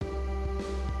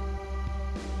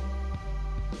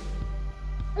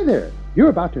Hi there. You're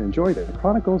about to enjoy the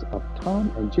Chronicles of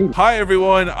Tom and Jamie. Hi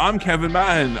everyone, I'm Kevin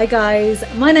Mann. Hey guys,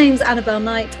 my name's Annabelle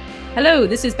Knight. Hello,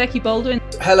 this is Becky Baldwin.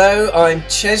 Hello, I'm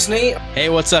Chesney. Hey,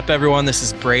 what's up everyone? This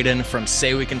is Braden from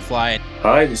Say We Can Fly.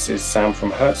 Hi, this is Sam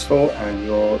from Hurtsfall, and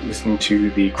you're listening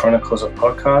to the Chronicles of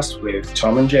Podcast with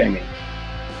Tom and Jamie.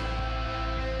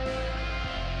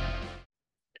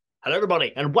 Hello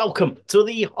everybody, and welcome to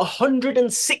the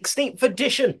 116th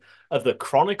edition of the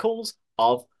Chronicles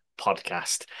of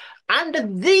Podcast.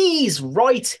 And these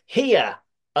right here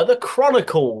are the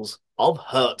Chronicles of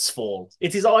Hurtsfall.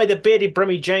 It is I, the bearded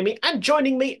Brummy Jamie, and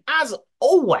joining me as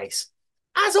always,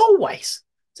 is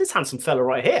this handsome fella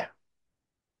right here.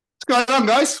 What's going on,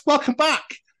 guys? Welcome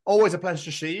back. Always a pleasure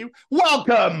to see you.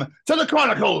 Welcome to the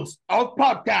Chronicles of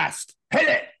Podcast. Hit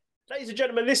it! Ladies and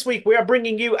gentlemen, this week we are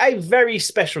bringing you a very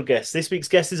special guest. This week's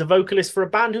guest is a vocalist for a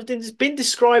band who've been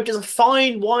described as a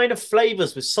fine wine of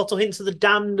flavours with subtle hints of the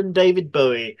Damned and David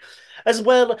Bowie, as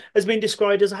well as being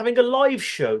described as having a live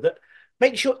show that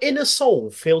makes your inner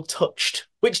soul feel touched,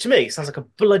 which to me sounds like a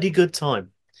bloody good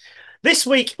time. This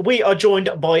week we are joined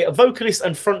by vocalist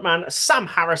and frontman Sam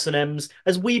Harrison-Ems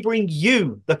as we bring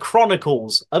you the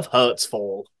Chronicles of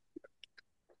Hurtsfall.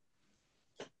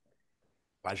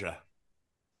 Pleasure.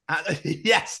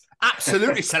 Yes,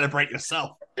 absolutely celebrate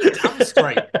yourself. Damn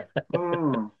straight.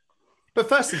 But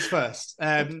first things first,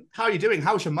 how are you doing?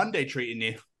 How's your Monday treating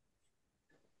you?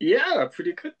 Yeah,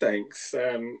 pretty good, thanks.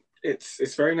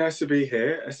 It's very nice to be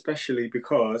here, especially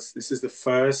because this is the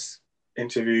first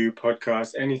interview,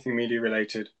 podcast, anything media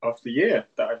related of the year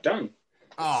that I've done.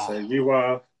 Oh. So you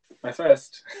are my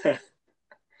first.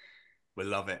 We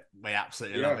love it. We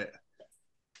absolutely love it.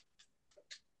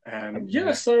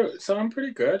 So I'm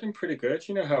pretty good.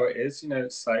 You know how it is. You know,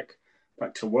 it's like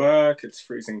back to work. It's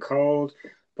freezing cold,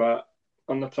 but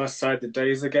on the plus side, the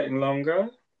days are getting longer.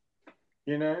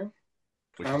 You know,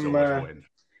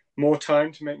 more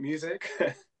time to make music.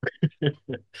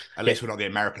 At least we're not the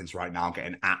Americans right now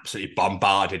getting absolutely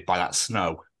bombarded by that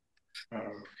snow.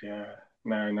 Oh yeah,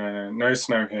 no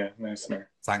snow here. No snow.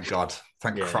 Thank God.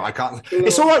 Thank Christ. I can't.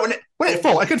 It's all right when it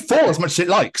falls. It can fall as much as it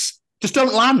likes. Just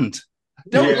don't land.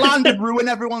 Don't land and ruin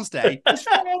everyone's day. Just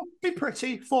fall, be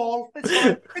pretty, fall. It's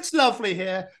fine. It's lovely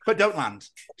here, but don't land.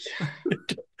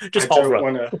 I don't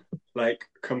want to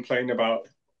complain about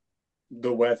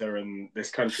the weather in this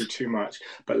country too much,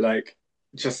 but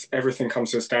just everything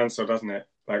comes to a standstill, doesn't it?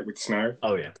 Like with snow.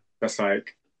 Oh yeah. That's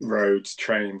like roads,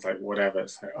 trains, like whatever.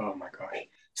 It's like, oh my gosh.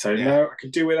 So no, I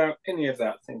could do without any of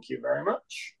that. Thank you very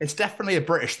much. It's definitely a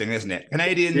British thing, isn't it?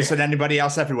 Canadians and anybody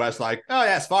else everywhere is like, oh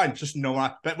yeah, it's fine, it's just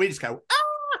normal. But we just go,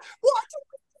 what do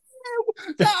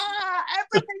we do?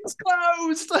 Everything's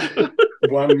closed.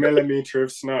 1 millimeter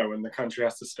of snow and the country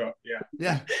has to stop.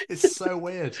 Yeah, it's so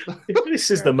weird.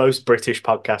 This is the most British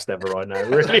podcast ever right now.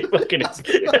 Really fucking is.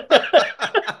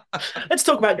 Let's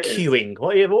talk about queuing.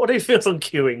 What do you feel on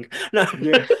queuing? No.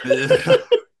 Yeah.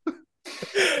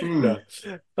 No.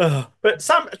 But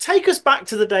Sam, take us back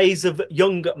to the days of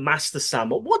young Master Sam.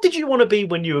 What did you want to be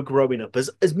when you were growing up?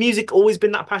 Has music always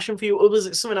been that passion for you, or was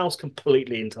it something else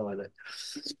completely entirely?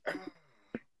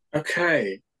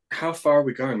 Okay, how far are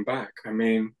we going back? I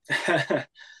mean,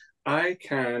 I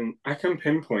can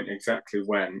pinpoint exactly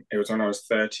when. It was when I was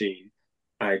 13.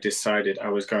 I decided I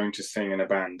was going to sing in a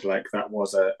band. Like that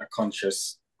was a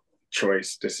conscious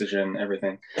choice, decision,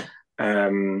 everything.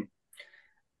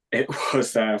 It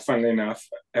was, funnily enough,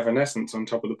 Evanescence on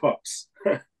Top of the Pops.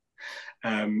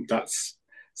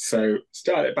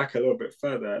 Start it back a little bit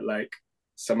further.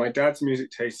 So my dad's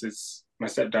music taste is, my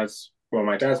dad's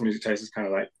music taste is kind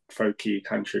of like folky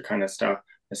country kind of stuff.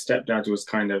 My stepdad was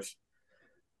kind of,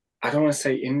 I don't want to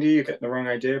say indie, you get the wrong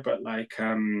idea, but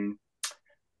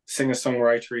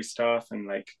singer-songwritery stuff, and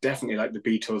definitely the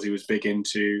Beatles he was big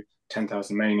into,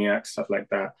 10,000 Maniacs, stuff like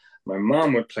that. My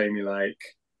mom would play me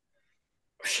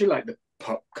she liked the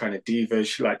pop kind of divas.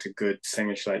 She liked a good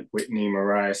singer. She liked Whitney,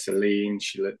 Mariah, Celine.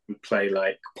 She would play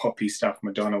poppy stuff,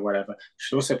 Madonna, whatever.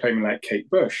 She'd also play me Kate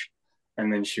Bush.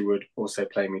 And then she would also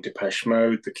play me Depeche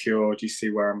Mode, The Cure. Do you see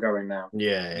where I'm going now?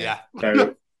 Yeah.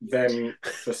 So then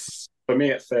for me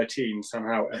at 13,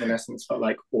 somehow Evanescence felt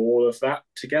like all of that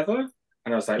together.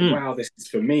 And I was like, wow, this is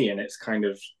for me. And it's kind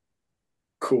of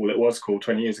cool. It was cool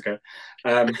 20 years ago.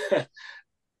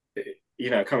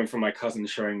 Coming from my cousin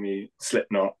showing me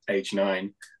Slipknot, age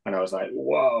 9, and I was like,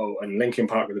 whoa, and Linkin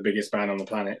Park were the biggest band on the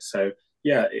planet. So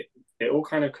yeah, it all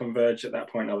kind of converged at that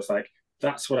point. I was like,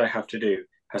 that's what I have to do. It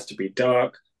has to be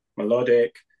dark,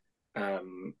 melodic,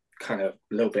 kind of a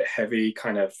little bit heavy,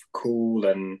 kind of cool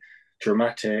and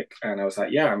dramatic. And I was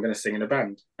like, yeah, I'm going to sing in a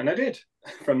band. And I did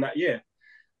from that year.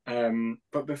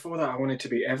 But before that, I wanted to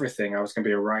be everything. I was going to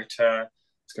be a writer. I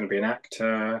was going to be an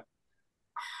actor.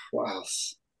 What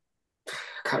else? I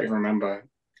can't even remember.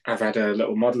 I've had a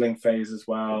little modeling phase as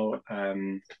well.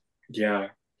 Yeah, I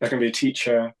was going to be a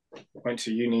teacher. Went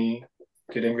to uni,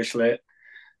 did English lit.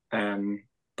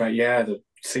 But yeah, the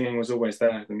singing was always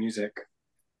there, the music.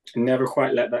 Never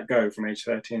quite let that go from age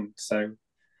 13. So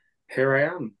here I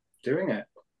am doing it.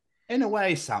 In a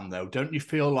way, Sam, though, don't you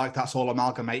feel like that's all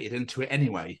amalgamated into it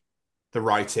anyway? The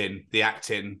writing, the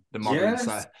acting, the modeling. Yes.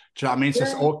 Do you know what I mean?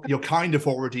 So you're kind of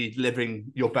already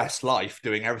living your best life,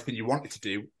 doing everything you wanted to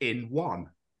do in one.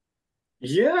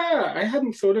 Yeah, I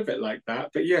hadn't thought of it like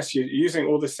that. But yes, you're using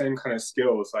all the same kind of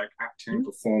skills like acting,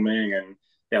 performing, and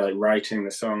yeah, like writing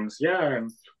the songs. Yeah, and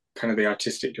kind of the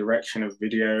artistic direction of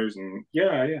videos. And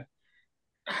yeah.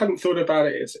 I hadn't thought about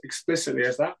it as explicitly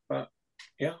as that, but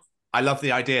yeah. I love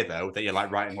the idea, though, that you're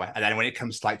like writing, and then when it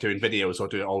comes to like doing videos or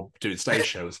doing stage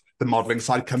shows, the modeling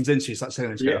side comes in. So you start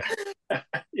saying, yeah.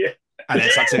 Yeah. And then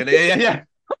it's like, yeah.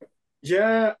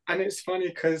 Yeah, and it's funny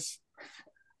because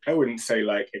I wouldn't say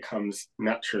like it comes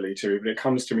naturally to me, but it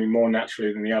comes to me more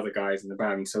naturally than the other guys in the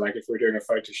band. So like if we're doing a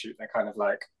photo shoot, they're kind of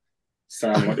like,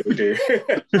 Sam, what do we do?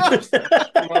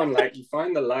 Come on, like you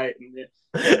find the light.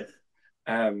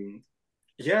 And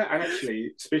yeah, and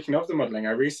actually, speaking of the modelling,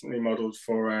 I recently modelled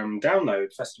for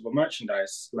Download Festival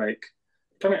merchandise. Like,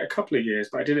 I've done it a couple of years,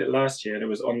 but I did it last year and it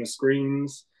was on the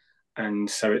screens. And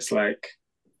so it's like,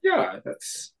 yeah,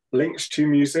 that's linked to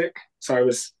music. So I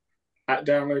was at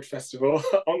Download Festival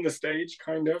on the stage,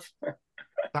 kind of.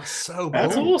 That's so cool.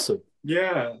 That's awesome.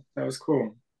 Yeah, that was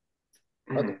cool.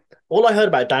 All I heard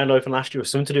about Download from last year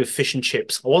was something to do with fish and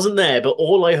chips. I wasn't there, but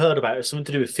all I heard about was something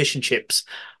to do with fish and chips.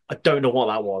 I don't know what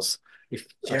that was. I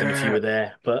don't know if you were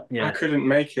there, but yeah. I couldn't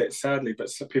make it, sadly, but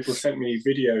some people sent me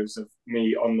videos of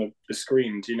me on the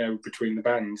screens, between the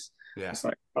bands. Yeah. It's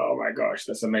like, oh my gosh,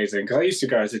 that's amazing. Because I used to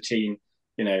go as a teen,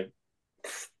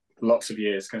 lots of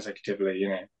years consecutively,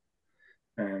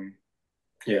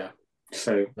 yeah.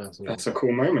 So that's a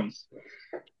cool moment.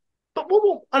 But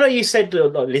what I know you said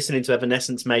listening to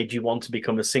Evanescence made you want to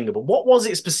become a singer, but what was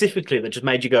it specifically that just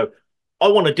made you go, I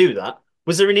want to do that?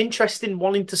 Was there an interest in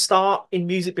wanting to start in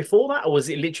music before that, or was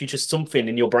it literally just something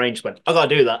in your brain just went, I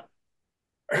gotta do that?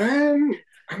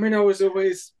 I mean, I was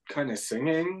always kind of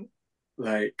singing.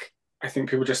 Like, I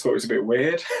think people just thought it was a bit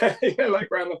weird,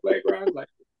 like around the playground, like,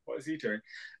 what is he doing?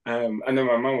 And then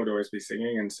my mum would always be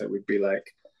singing, and so we'd be like,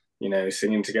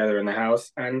 singing together in the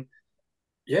house. And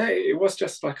yeah, it was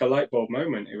just like a light bulb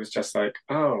moment. It was just like,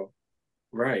 oh,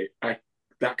 right,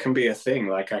 that can be a thing.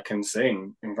 Like, I can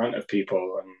sing in front of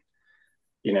people. And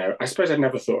I suppose I'd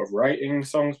never thought of writing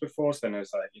songs before. So then I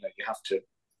was like, you have to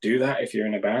do that if you're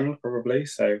in a band, probably.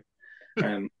 So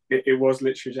it was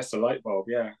literally just a light bulb.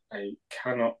 Yeah, I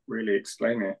cannot really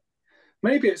explain it.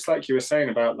 Maybe it's like you were saying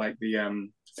about like the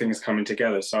things coming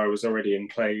together. So I was already in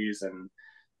plays and,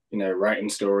 writing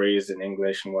stories in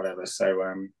English and whatever. So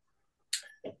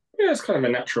yeah, it's kind of a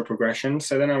natural progression.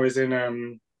 So then I was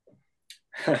in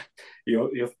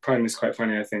you'll find this quite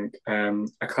funny, I think,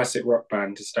 a classic rock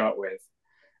band to start with.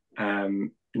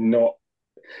 Not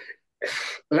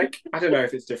like, I don't know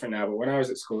if it's different now, but when I was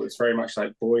at school, it's very much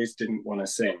like boys didn't want to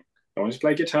sing. They wanted to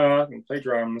play guitar and play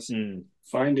drums.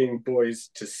 Finding boys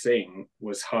to sing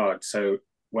was hard. So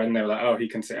when they were like, oh, he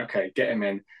can sing, okay, get him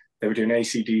in. They were doing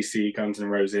AC/DC, Guns N'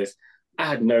 Roses. I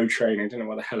had no training, didn't know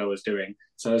what the hell I was doing.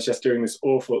 So I was just doing this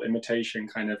awful imitation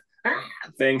kind of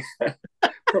thing,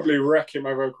 probably wrecking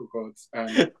my vocal cords.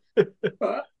 But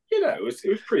it was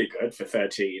pretty good for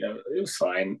 13. It was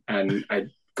fine, and I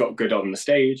got good on the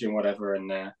stage and whatever.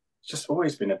 And just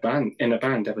always been in a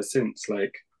band ever since,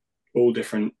 like all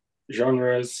different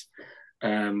genres.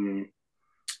 The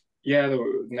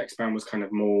next band was kind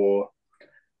of more,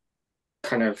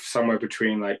 kind of somewhere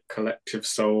between like Collective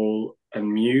Soul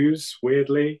and Muse,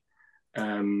 weirdly.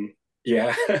 That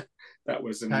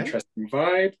was an interesting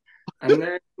vibe. And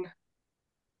then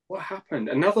what happened?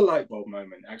 Another light bulb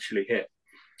moment actually hit.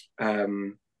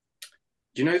 Do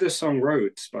you know the song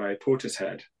Roads by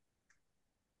Portishead?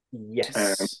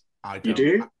 Yes. I don't. You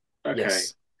do? Okay.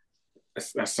 Yes.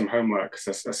 That's some homework.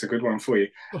 That's a good one for you.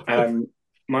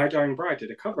 My Dying Bride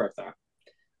did a cover of that.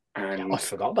 And I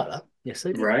forgot about that. Yes,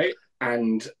 they did. Right?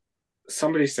 And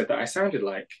somebody said that I sounded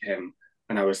like him.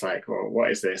 And I was like, well,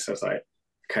 what is this? I was like,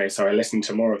 okay. So I listened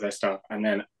to more of their stuff. And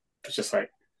then I was just like,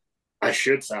 I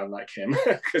should sound like him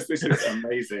because this is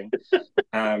amazing.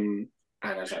 And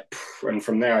I was like, and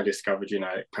from there I discovered,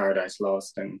 Paradise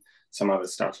Lost and some other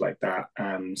stuff like that.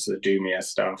 So the Doomia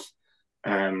stuff.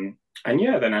 Then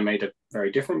I made a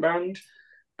very different band.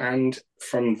 And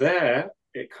from there,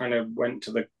 it kind of went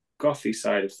to the gothy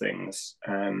side of things.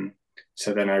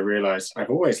 So then I realized I've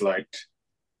always liked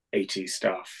 80s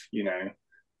stuff,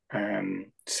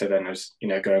 so then I was,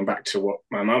 going back to what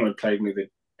my mum had played me.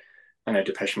 I know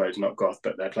Depeche Mode's not goth,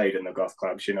 but they're played in the goth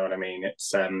clubs. You know what I mean?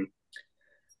 It's and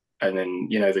then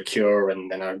The Cure, and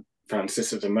then I found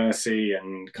Sisters of Mercy,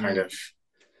 and kind of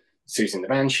Susie and the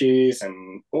Banshees,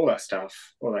 and all that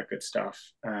stuff, all that good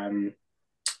stuff. And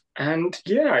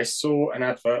yeah, I saw an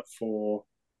advert for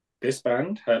this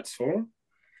band, Hurtsfall.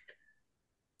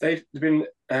 They've been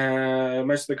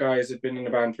most of the guys had been in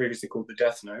a band previously called the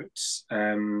Death Notes.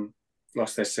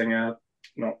 Lost their singer,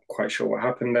 not quite sure what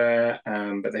happened there,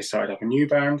 but they started up a new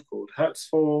band called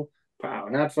Hurtsfall, put out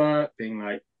an advert being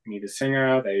like, we need a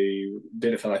singer. They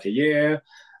did it for like a year,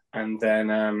 and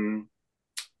then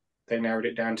they narrowed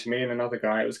it down to me and another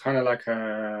guy. It was kind of like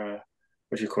a,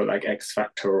 what do you call it, like X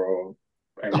Factor or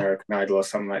American Idol or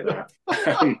something like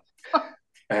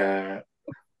that.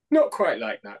 Not quite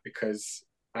like that, because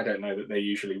I don't know that they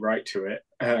usually write to it.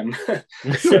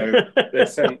 So they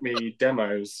sent me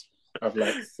demos of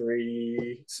like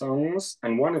 3 songs,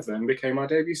 and one of them became our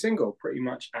debut single pretty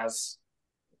much as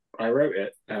I wrote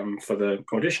it for the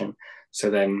audition. So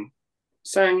then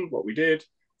sang what we did.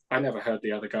 I never heard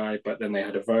the other guy, but then they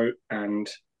had a vote and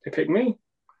they picked me.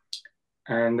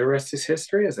 And the rest is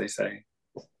history, as they say.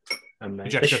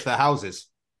 Did you have to go to their houses?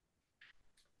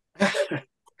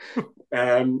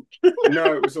 No,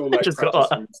 it was all like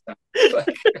practicing and stuff.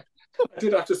 Like, I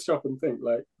did have to stop and think,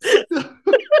 like,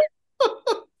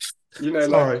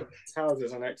 like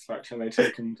houses on X Factor, and they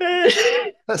take them.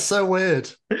 That's so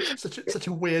weird. Such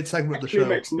a weird segment of the show. It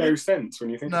makes no sense when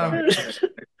you think about it.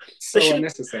 So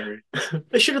unnecessary.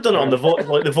 They should have done it on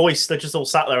the Voice. They just all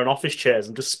sat there on office chairs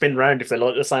and just spin round if they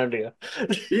like the sound of you.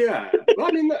 Yeah, well,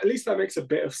 I mean, at least that makes a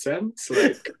bit of sense.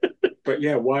 Like, but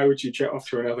yeah, why would you jet off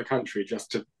to another country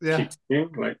just to keep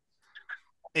singing? Like,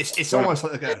 it's almost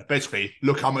like basically,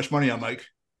 look how much money I make.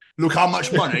 Look how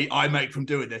much money I make from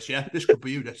doing this. Yeah, this could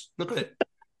be you. This. Look at it.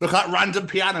 Look at that random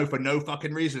piano for no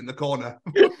fucking reason in the corner.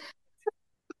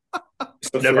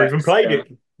 Never even played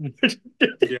it.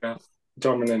 Yeah,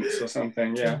 dominance or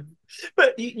something. Yeah.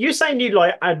 But you're saying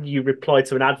you replied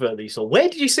to an advert that you saw. Where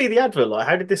did you see the advert? Like,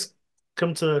 how did this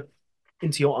come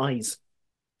into your eyes?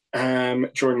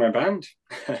 Join my band.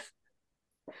 Do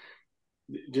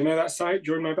you know that site?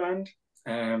 Join my band.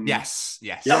 Yes.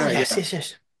 Yes.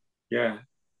 Yeah.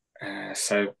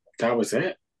 So that was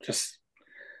it.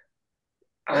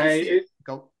 I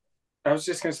was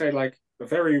just going to say, like,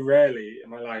 very rarely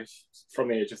in my life, from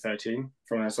the age of 13,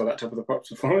 from when I saw that Top of the Pops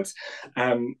performance,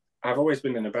 I've always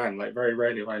been in a band. Like, very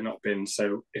rarely have I not been.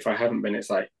 So if I haven't been,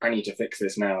 it's like, I need to fix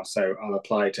this now. So I'll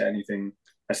apply to anything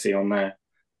I see on there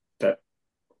that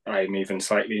I'm even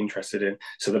slightly interested in.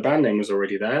 So the band name was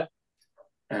already there.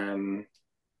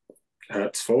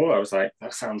 Hurtsfall. I was like,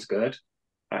 that sounds good.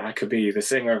 I could be the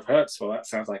singer of Hurtsfall. That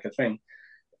sounds like a thing.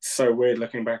 It's so weird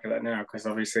looking back at that now, because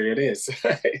obviously it is.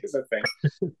 It is a thing.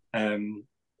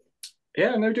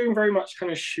 Yeah, and they're doing very much kind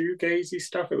of shoegazy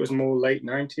stuff. It was more late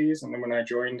 90s. And then when I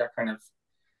joined, I kind of,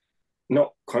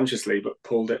 not consciously, but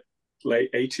pulled it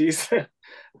late 80s.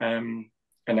 And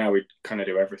now we kind of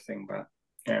do everything. But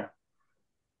yeah.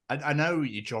 I know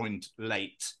you joined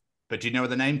late, but do you know where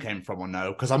the name came from or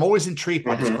no? Because I'm always intrigued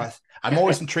by this question. I'm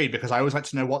always intrigued because I always like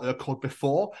to know what they were called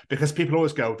before, because people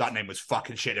always go, that name was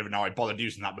fucking shit, even though I bothered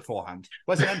using that beforehand.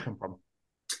 Where's the name come from?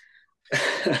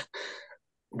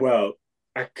 Well,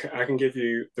 I can give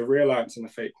you the real answer and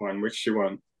the fake one. Which do you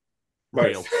want?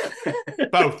 Both.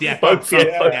 Both, yeah. Both.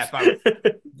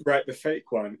 Right, the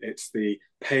fake one, it's the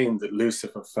pain that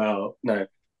Lucifer felt. No,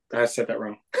 I said that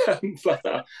wrong.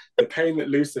 The pain that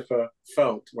Lucifer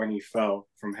felt when he fell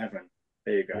from heaven.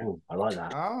 There you go. Ooh, I like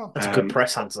that. Oh. That's a good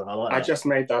press answer. I like that. I just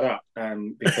made that up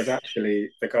because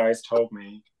actually the guys told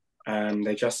me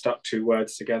they just stuck 2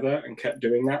 words together and kept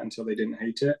doing that until they didn't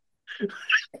hate it.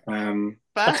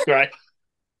 That's great.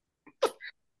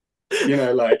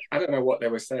 Like, I don't know what they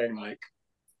were saying, like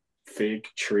fig,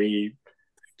 tree,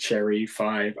 cherry,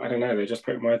 5. I don't know. They're just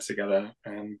putting words together.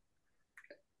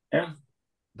 Yeah.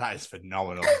 That is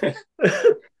phenomenal.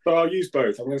 But I'll use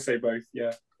both. I'm going to say both,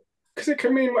 yeah. Because it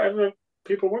can mean whatever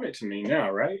people want it to mean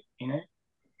now, right?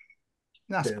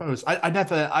 I suppose.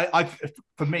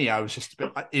 For me, I was just a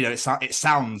bit, it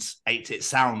sounds 80s, it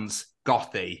sounds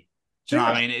gothy. Do you know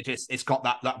what I mean? It's got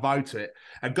that vibe to it.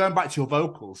 And going back to your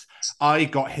vocals, I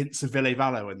got hints of Ville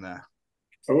Valo in there.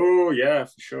 Oh, yeah,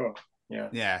 for sure. Yeah.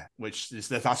 Yeah, which is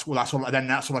that's all I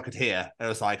could hear. It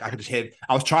was like I could just hear.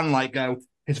 I was trying to like go,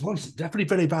 his voice is definitely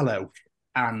Ville Valo,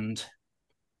 and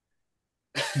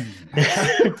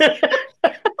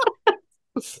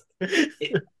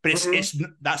but it's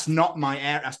that's not my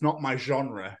that's not my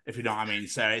genre, if you know what I mean.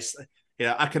 So it's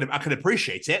I can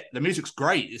appreciate it. The music's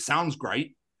great. It sounds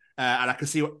great, and I can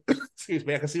see what excuse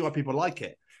me. I can see why people like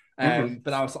it.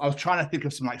 But I was trying to think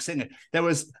of some like singer. There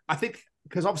was, I think,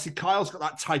 because obviously Kyle's got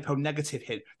that typo negative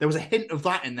hint. There was a hint of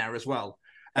that in there as well.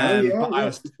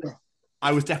 But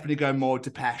I was definitely going more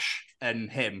Depeche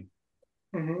and him.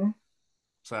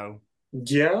 So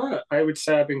yeah, I would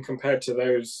say I've been compared to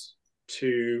those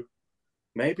two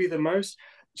maybe the most.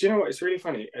 Do you know what? It's really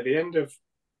funny. At the end of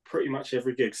pretty much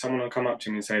every gig, someone will come up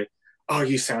to me and say, "Oh,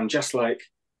 you sound just like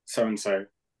so and so.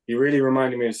 You really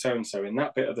reminded me of so and so in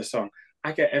that bit of the song."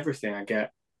 I get everything. I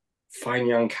get Fine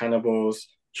Young Cannibals,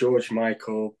 George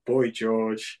Michael, Boy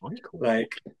George.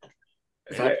 Like,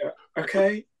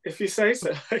 okay, if you say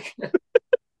so.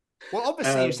 Well,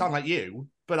 obviously you sound like you,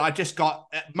 but I just got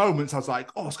at moments I was like,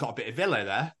 oh, it's got a bit of Villa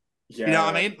there. Yeah. You know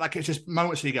what I mean? Like it's just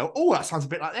moments where you go, oh, that sounds a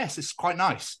bit like this. It's quite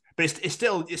nice, but it's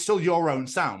still your own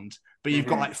sound. But you've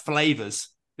got like flavors,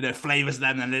 flavors.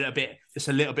 Then a little bit, just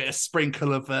a little bit of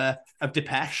sprinkle of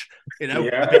Depeche, a bit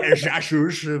of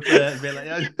Jashush of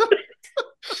Villa.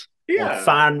 Yeah,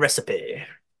 fan recipe.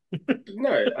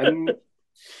 No, and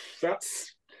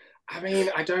that's. I mean,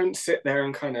 I don't sit there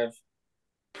and kind of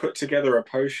put together a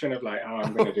potion of like, oh,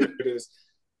 I'm going to do this.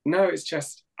 No, it's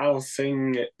just I'll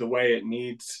sing it the way it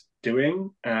needs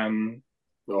doing, or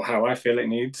how I feel it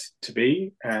needs to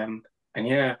be, and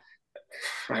yeah,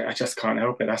 I just can't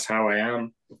help it. That's how I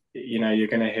am. You're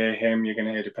going to hear him, you're going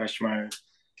to hear Depeche Mode,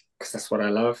 because that's what I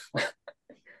love.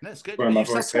 That's good. You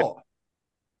self-taught?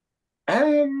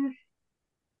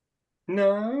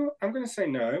 No, I'm going to say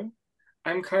no.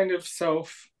 I'm kind of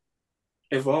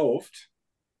self-evolved.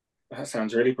 That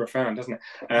sounds really profound, doesn't it?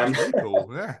 That's very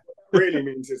cool, yeah. Really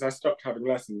means is I stopped having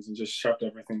lessons and just shoved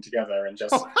everything together and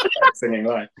just started singing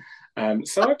live.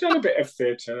 So I've done a bit of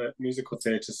theatre, musical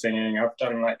theatre singing. I've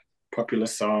done like popular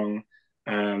song.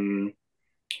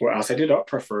 What else? I did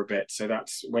opera for a bit. So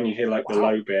that's when you hear like the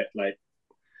low bit, like.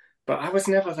 But I was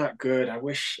never that good. I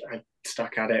wish I'd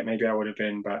stuck at it. Maybe I would have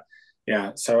been. But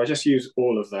yeah, so I just use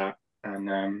all of that.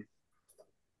 And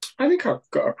I think I've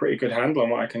got a pretty good handle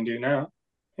on what I can do now.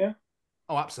 Yeah.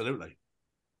 Oh, absolutely.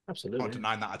 Absolutely. I'm not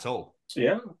denying that at all.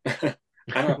 Yeah. And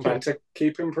I plan to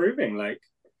keep improving. Like,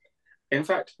 in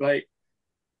fact, like,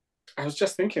 I was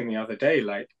just thinking the other day,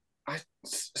 like, I'm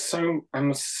so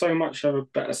much of a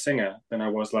better singer than I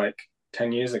was like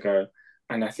 10 years ago.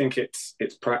 And I think it's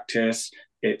practice,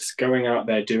 it's going out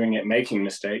there, doing it, making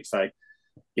mistakes. Like,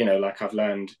 like I've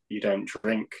learned you don't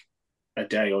drink a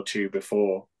day or two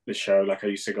before the show. Like I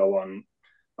used to go on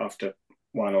after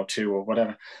one or two or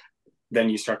whatever. Then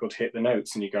you struggle to hit the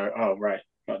notes and you go, oh, right,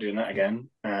 not doing that again.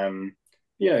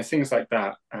 Things like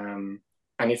that. And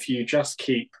if you just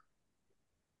keep,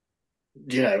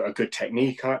 a good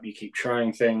technique up, you keep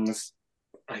trying things,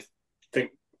 I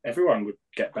think everyone would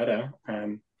get better.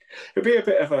 It'd be a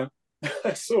bit of a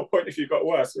sore point if you got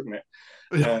worse, wouldn't it?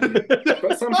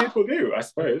 But some people do, I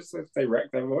suppose. If they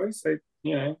wreck their voice, they,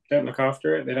 don't look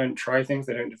after it. They don't try things.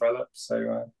 They don't develop.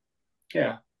 So,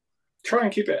 try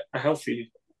and keep it a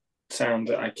healthy sound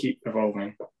that I keep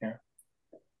evolving. Yeah.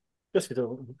 As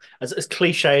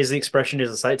cliche as the expression is,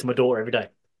 I say it to my daughter every day.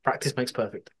 Practice makes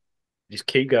perfect. Just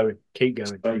keep going. So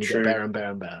and you get better and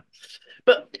better and better.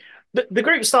 But the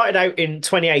group started out in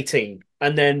 2018,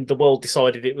 and then the world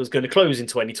decided it was going to close in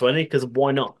 2020 because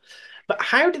why not? But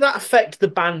how did that affect the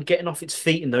band getting off its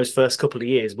feet in those first couple of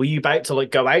years? Were you about to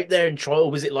like go out there and try, or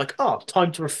was it like,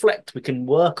 time to reflect? We can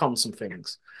work on some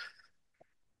things.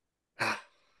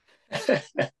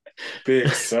 Big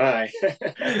sigh.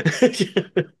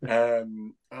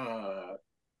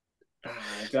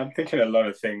 I'm thinking a lot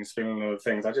of things, feeling a lot of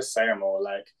things. I just say them all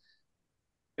like,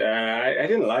 I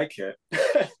didn't like it.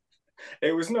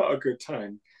 It was not a good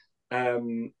time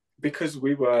because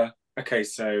we were, okay,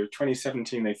 so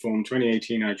 2017 they formed,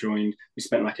 2018 I joined, we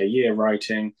spent like a year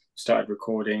writing, started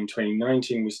recording,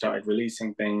 2019 we started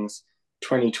releasing things,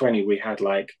 2020 we had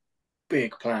like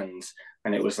big plans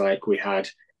and it was like we had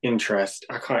interest,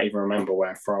 I can't even remember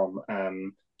where from,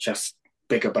 just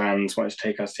bigger bands wanted to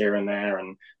take us here and there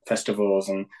and festivals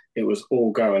and it was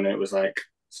all go and it was like,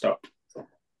 stop.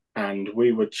 And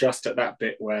we were just at that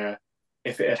bit where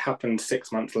if it had happened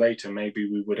 6 months later, maybe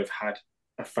we would have had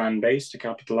a fan base to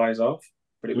capitalize off.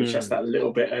 But it was just that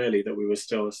little bit early that we were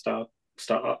still a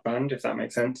start-up band, if that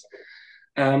makes sense.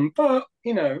 But,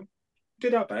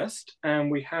 did our best.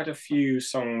 And we had a few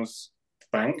songs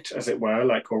banked, as it were,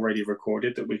 like already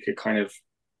recorded that we could kind of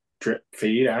drip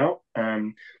feed out.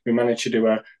 We managed to do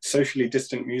a socially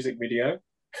distant music video.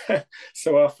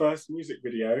 So our first music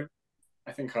video,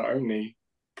 I think our only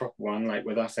proper one, like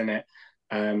with us in it,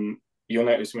 you'll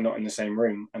notice we're not in the same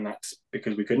room, and that's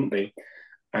because we couldn't be.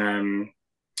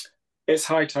 It's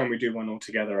high time we do one all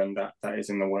together, and that is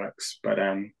in the works. But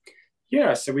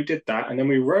yeah, so we did that, and then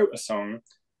we wrote a song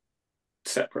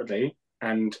separately,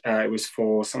 and it was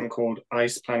for something called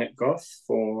Ice Planet Goth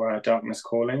for Darkness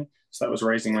Calling. So that was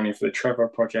raising money for the Trevor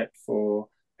Project for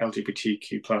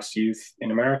LGBTQ plus youth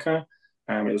in America.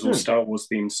 It was all Star Wars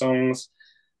themed songs.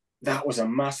 That was a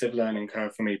massive learning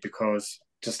curve for me because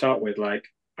to start with, like,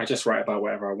 I just write about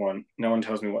whatever I want. No one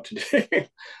tells me what to do.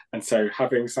 And so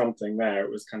having something there,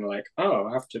 it was kind of like, oh,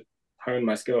 I have to hone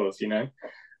my skills, you know?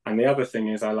 And the other thing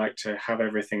is I like to have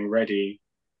everything ready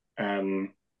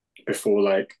before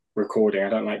like recording. I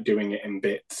don't like doing it in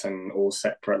bits and all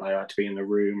separate. Like I had to be in the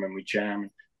room and we jam,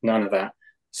 none of that.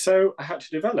 So I had to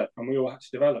develop, and we all had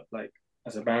to develop like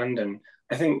as a band. And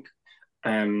I think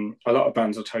a lot of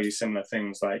bands will tell you similar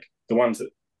things, like the ones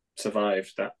that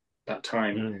survived that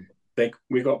time,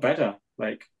 we got better.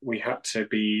 Like we had to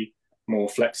be more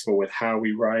flexible with how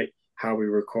we write, how we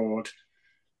record,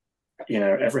 you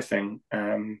know, everything.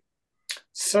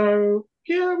 So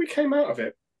yeah, we came out of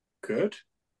it good,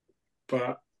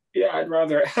 but yeah, I'd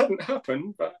rather it hadn't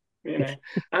happened, but you know.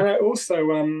 And I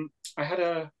also I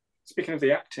had speaking of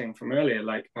the acting from earlier,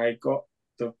 like I got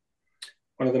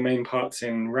one of the main parts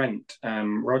in Rent,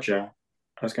 Roger.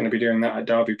 I was going to be doing that at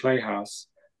Derby Playhouse.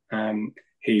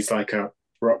 He's like a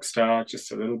rock star,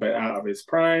 just a little bit out of his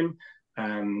prime,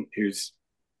 who's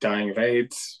dying of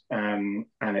AIDS, and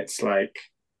it's like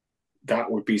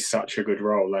that would be such a good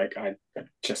role. Like I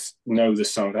just know the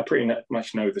song. I pretty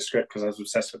much know the script because I was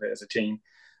obsessed with it as a teen.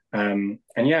 And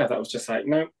yeah, that was just like,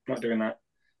 no, not doing that.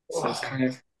 So it's kind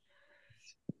of,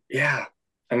 yeah.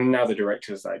 And now the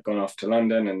director's like gone off to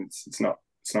London, and it's not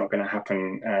going to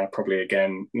happen probably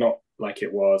again. Not like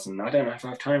it was, and I don't know if I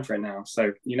have time for it now.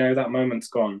 So you know that moment's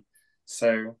gone.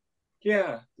 So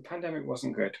yeah, the pandemic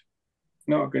wasn't good,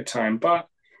 not a good time, but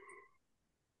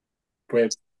we're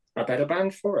a better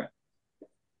band for it.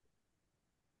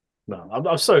 No,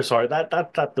 I'm so sorry.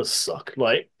 That does suck.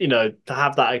 Like, you know, to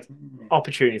have that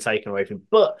opportunity taken away from you.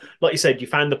 But like you said, you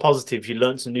found the positives. You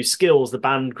learned some new skills. The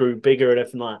band grew bigger and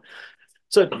everything like that.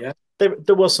 So yeah,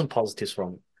 there was some positives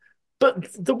from it. But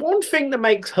the one thing that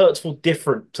makes Hurtsfall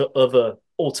different to other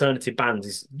alternative bands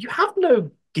is you have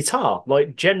no guitar,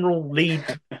 like general lead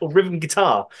or rhythm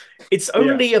guitar. It's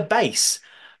only a bass.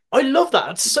 I love that.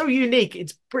 It's so unique.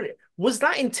 It's brilliant. Was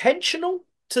that intentional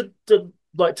to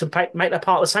make that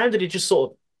part of the sound? Or did it just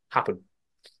sort of happen?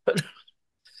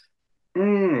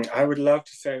 I would love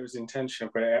to say it was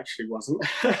intentional, but it actually wasn't.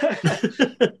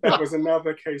 That was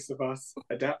another case of us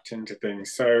adapting to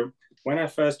things. So when I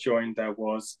first joined, there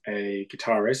was a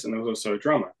guitarist and there was also a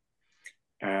drummer.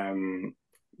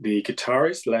 The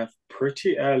guitarist left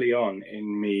pretty early on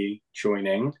in me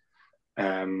joining.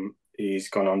 He's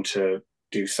gone on to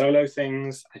do solo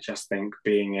things. I just think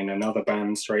being in another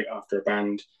band straight after a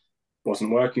band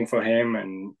wasn't working for him,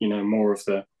 and you know, more of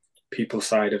the people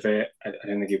side of it, I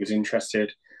don't think he was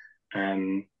interested.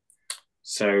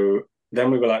 So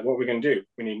then we were like, what are we going to do?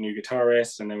 We need a new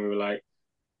guitarist. And then we were like,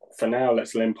 for now,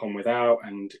 let's limp on without.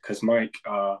 And because Mike,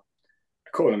 I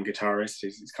call him guitarist,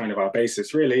 he's kind of our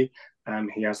bassist really.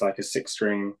 He has like a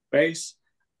 6-string bass.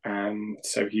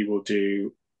 So he will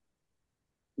do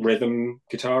rhythm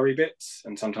guitar-y bits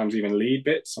and sometimes even lead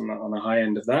bits on the high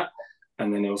end of that.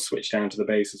 And then he'll switch down to the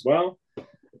bass as well.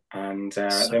 And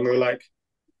then we were like,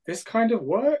 this kind of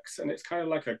works, and it's kind of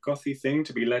like a gothy thing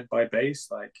to be led by bass,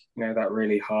 like, you know, that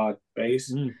really hard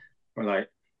bass. We're like,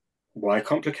 why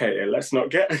complicate it? Let's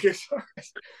not get a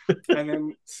guitarist. And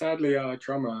then sadly our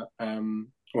drummer,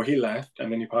 he left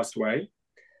and then he passed away.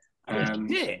 And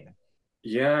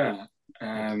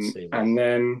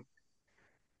then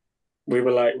we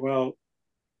were like, well,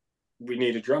 we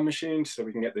need a drum machine so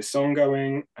we can get this song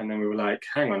going. And then we were like,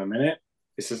 hang on a minute,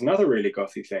 this is another really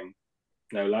gothy thing,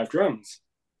 no live drums.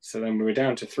 So then we were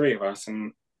down to 3 of us,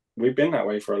 and we've been that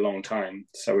way for a long time.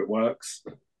 So it works.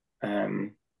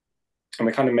 And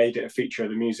we kind of made it a feature of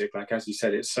the music. Like, as you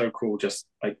said, it's so cool, just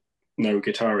like no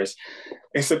guitarist.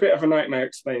 It's a bit of a nightmare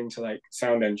explaining to like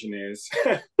sound engineers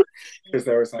because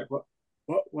they're always like,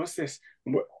 what's this?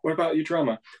 What about your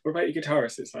drummer? What about your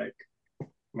guitarist? It's like,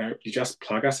 no, you just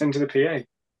plug us into the PA.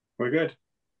 We're good.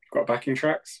 Got backing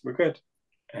tracks. We're good.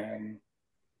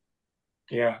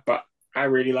 Yeah, but I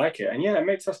really like it. And yeah, it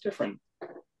makes us different.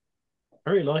 I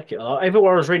really like it.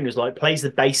 Everywhere I was reading was like, plays the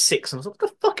bass 6. And I was like,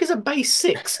 what the fuck is a bass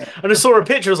 6? And I saw a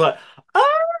picture, I was like,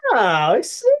 I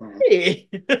see.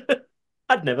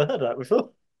 I'd never heard of that before.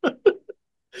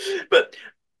 But,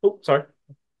 sorry.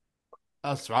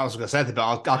 That's what I was going to say, but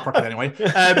I'll crack it anyway.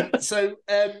 So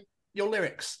your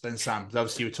lyrics then, Sam.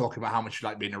 Obviously, you were talking about how much you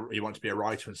like you want to be a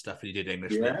writer and stuff, and you did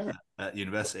English at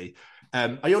university.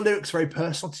 Are your lyrics very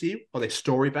personal to you? Are they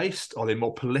story based? Are they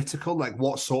more political? Like,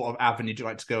 what sort of avenue do you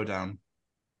like to go down?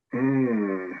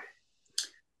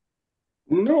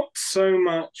 Not so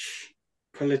much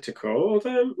political,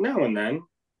 although now and then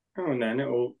it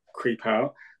will creep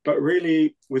out. But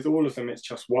really, with all of them, it's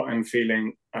just what I'm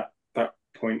feeling at that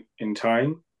point in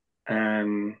time.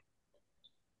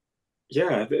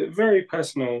 Yeah, very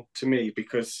personal to me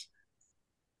because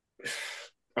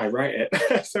I write it,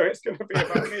 so it's going to be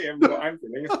about me and what I'm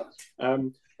feeling.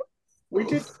 We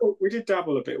did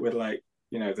dabble a bit with like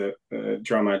the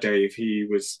drummer Dave. He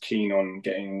was keen on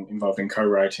getting involved in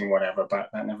co-writing, whatever, but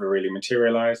that never really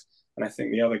materialized. And I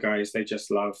think the other guys, they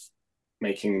just love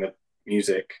making the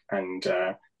music and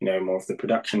more of the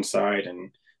production side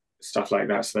and stuff like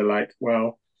that. So they're like,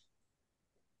 well,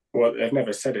 they've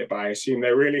never said it, but I assume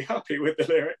they're really happy with the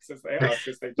lyrics as they are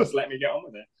because they just let me get on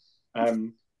with it.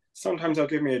 Sometimes they'll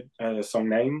give me a song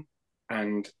name,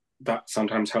 and that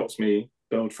sometimes helps me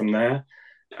build from there.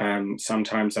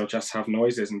 Sometimes they'll just have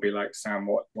noises and be like, Sam,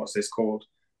 what's this called?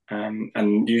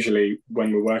 And usually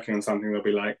when we're working on something, they'll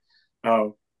be like,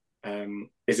 oh,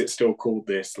 is it still called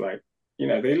this? Like,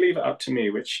 they leave it up to me,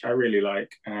 which I really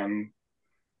like.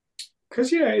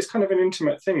 Because, it's kind of an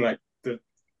intimate thing, like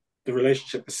the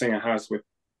relationship the singer has with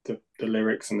the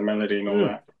lyrics and the melody and all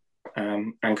that.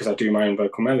 And because I do my own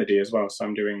vocal melody as well, so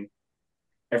I'm doing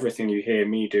everything you hear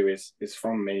me do is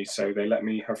from me, so they let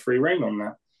me have free reign on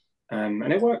that.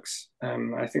 And it works.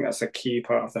 I think that's a key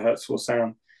part of the Hurtsfall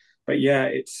sound. But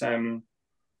it's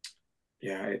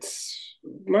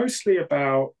mostly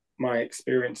about my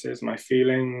experiences, my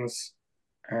feelings,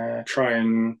 try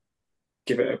and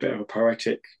give it a bit of a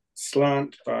poetic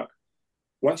slant. But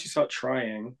once you start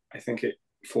trying, I think it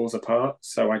falls apart.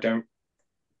 So I don't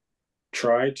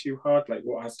try too hard. Like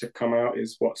what has to come out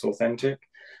is what's authentic.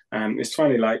 It's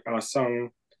funny, like our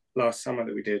song last summer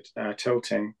that we did,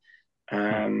 Tilting,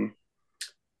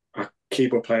 our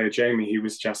keyboard player Jamie, he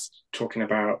was just talking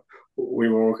about, we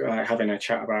were all having a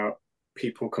chat about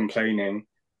people complaining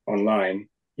online,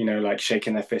 like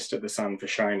shaking their fist at the sun for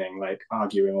shining, like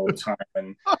arguing all the time,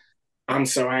 and I'm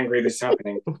so angry this is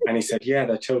happening. And he said, yeah,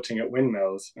 they're tilting at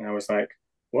windmills. And I was like,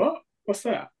 what? What's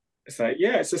that? It's like,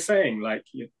 yeah, it's a saying, like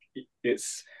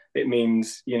it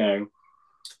means,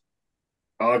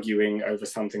 arguing over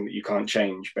something that you can't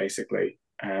change, basically.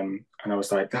 And I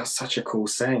was like, that's such a cool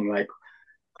saying, like,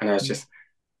 and I was just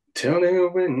tilting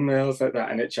at windmills like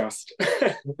that, and it just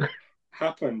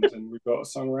happened, and we got a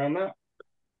song around that.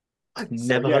 I've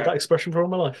never heard that expression for all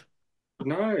my life.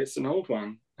 No, it's an old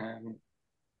one. I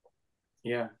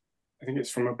think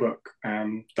it's from a book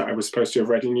that I was supposed to have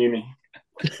read in uni.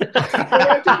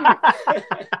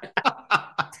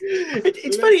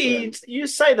 It's funny you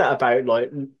say that about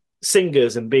like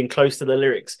singers and being close to the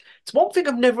lyrics. It's one thing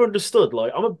I've never understood.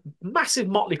 Like, I'm a massive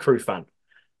Motley Crue fan,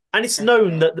 and it's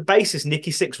known that the bassist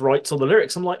Nicky Sixx writes all the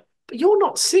lyrics. I'm like, but you're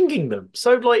not singing them,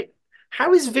 so like,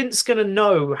 how is Vince going to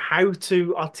know how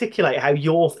to articulate how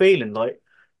you're feeling? Like,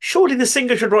 surely the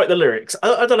singer should write the lyrics.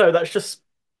 I don't know. That's just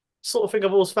sort of thing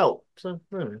I've always felt. So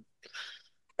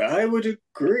I would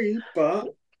agree,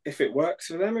 but if it works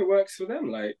for them, it works for them.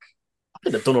 Like, I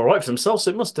think they've done all right for themselves,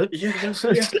 so it must do. Yeah.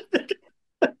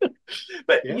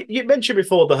 But you mentioned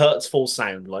before the Hurtsfall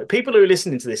sound. Like, people who are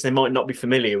listening to this, they might not be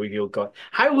familiar with your guy.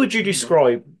 How would you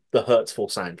describe the Hurtsfall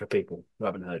sound for people who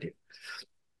haven't heard you?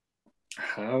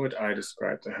 How would I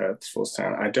describe the Hurtsfall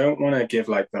sound? I don't want to give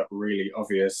like that really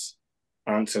obvious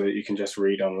answer that you can just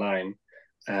read online.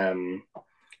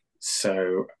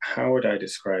 So how would I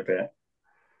describe it?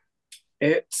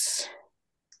 It's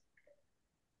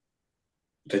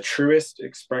the truest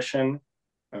expression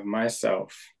of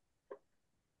myself.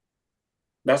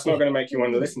 That's not going to make you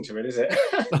want to listen to it, is it?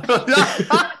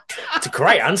 It's a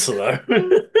great answer, though.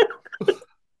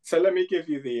 So let me give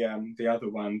you the other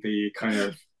one, the kind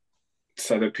of,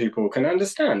 so that people can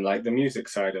understand like the music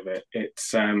side of it.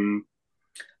 It's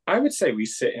I would say we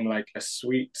sit in like a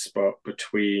sweet spot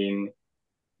between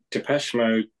Depeche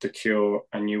Mode, The Cure,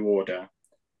 and New Order.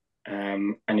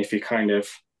 And if you kind of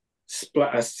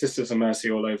splat Sisters of Mercy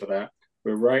all over that,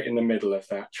 we're right in the middle of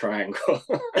that triangle.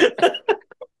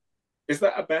 Is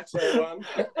that a better one?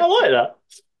 I like that.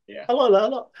 Yeah. I like that a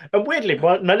lot. And weirdly,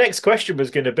 my next question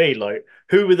was going to be like,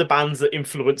 who were the bands that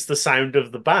influenced the sound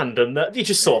of the band? And you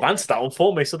just sort of answered that one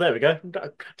for me. So there we go.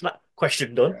 That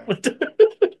question done. Yeah.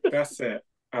 That's it.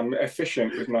 I'm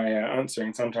efficient with my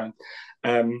answering sometimes.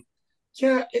 I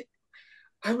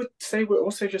would say we're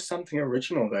also just something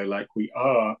original, though. Like, we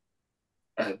are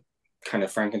a kind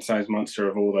of Frankenstein's monster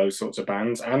of all those sorts of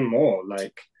bands and more.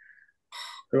 Like,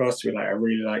 Who else do we like? I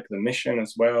really like The Mission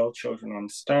as well, Children on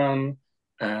Stun.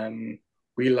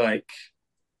 We like,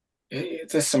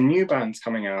 there's some new bands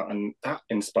coming out, and that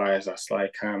inspires us,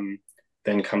 like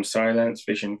Then Comes Silence,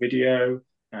 Vision Video,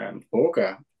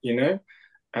 Augur, you know?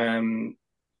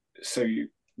 So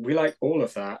we like all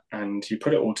of that, and you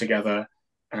put it all together,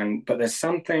 but there's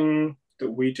something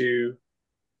that we do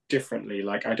differently.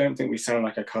 Like, I don't think we sound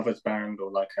like a covers band or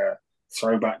like a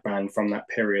throwback band from that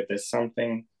period. There's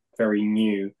something very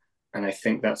new, and I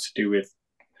think that's to do with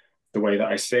the way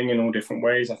that I sing in all different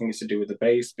ways. I think it's to do with the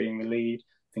bass being the lead.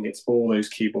 I think it's all those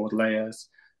keyboard layers.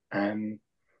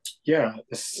 Yeah,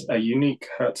 it's a unique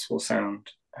Hurtsfall sound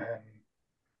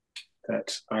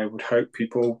that I would hope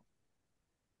people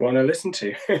want to listen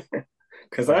to,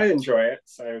 because I enjoy it.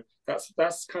 So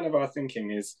that's kind of our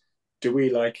thinking is, do we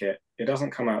like it? It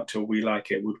doesn't come out till we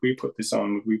like it. Would we put this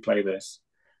on? Would we play this?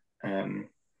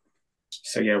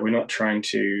 So yeah, we're not trying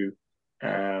to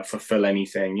fulfill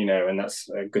anything, you know, and that's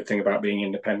a good thing about being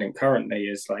independent currently,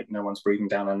 is like no one's breathing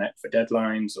down our neck for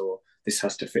deadlines or this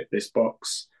has to fit this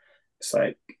box. It's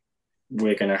like,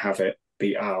 we're going to have it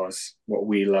be ours, what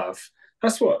we love.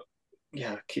 That's what,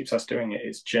 yeah, keeps us doing it.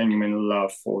 It's genuine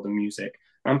love for the music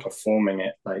and performing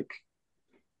it. Like,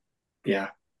 yeah,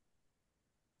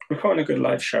 we're putting a good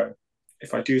live show,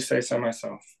 if I do say so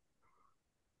myself.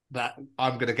 That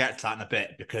I'm going to get to that in a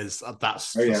bit, because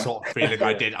that's the sort of feeling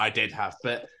I did have.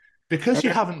 But because you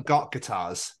haven't got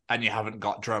guitars and you haven't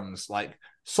got drums, like,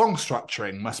 song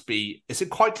structuring must be, is it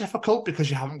quite difficult because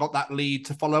you haven't got that lead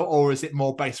to follow, or is it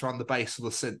more based around the bass or the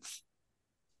synth?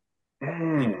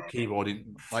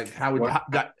 Keyboarding, like, how would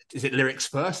that, is it lyrics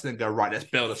first and then go, right, let's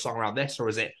build a song around this, or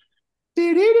is it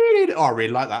oh, I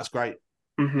really like that, it's great.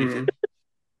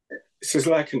 This is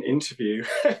like an interview.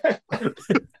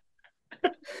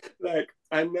 Like,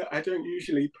 I don't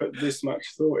usually put this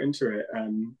much thought into it,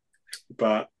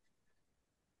 but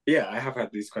yeah, I have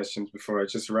had these questions before.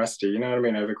 It's just rusty, you know what I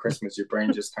mean? Over Christmas, your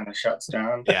brain just kind of shuts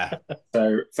down. Yeah.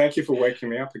 So thank you for waking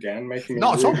me up again, making me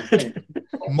not really think.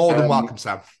 More than welcome,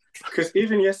 Sam. Because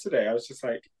even yesterday, I was just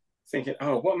like thinking,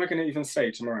 oh, what am I going to even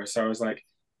say tomorrow? So I was like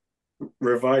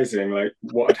revising like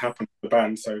what had happened to the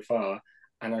band so far,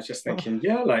 and I was just thinking,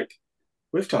 yeah, like,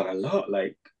 we've done a lot.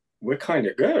 Like, we're kind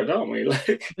of good, aren't we?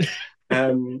 Like,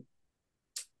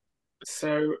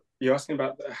 so you're asking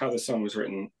about how the song was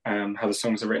written, how the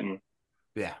songs are written.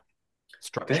 Yeah.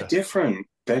 Structure.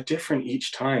 They're different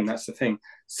each time. That's the thing.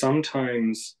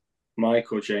 Sometimes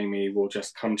Mike or Jamie will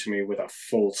just come to me with a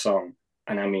full song,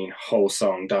 and I mean whole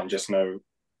song done, just no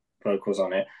vocals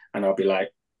on it. And I'll be like,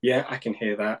 yeah, I can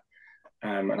hear that.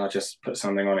 And I'll just put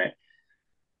something on it.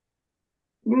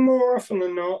 More often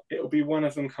than not, it'll be one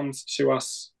of them comes to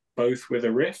us both with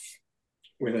a riff,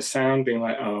 with a sound, being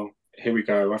like, oh, here we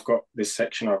go. I've got this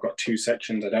section. I've got two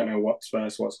sections. I don't know what's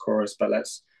verse, what's chorus, but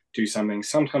let's do something.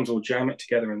 Sometimes we'll jam it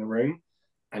together in the room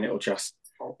and it'll just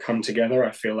come together.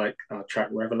 I feel like our track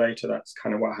Revelator, that's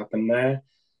kind of what happened there.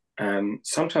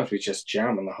 Sometimes we just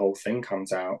jam and the whole thing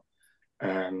comes out.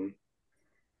 There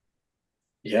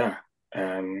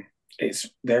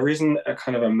isn't a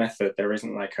kind of a method. There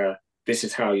isn't like this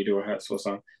is how you do a Hurtsfall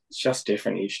song. It's just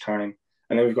different each time.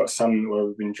 And then we've got some where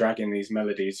we've been dragging these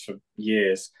melodies for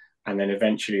years, and then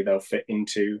eventually they'll fit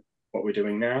into what we're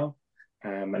doing now.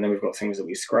 And then we've got things that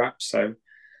we scrap. So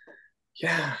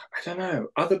yeah, I don't know.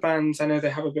 Other bands, I know they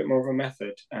have a bit more of a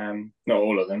method. Not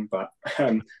all of them, but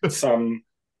some,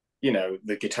 you know,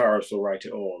 the guitarist will write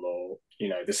it all, or, you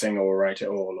know, the singer will write it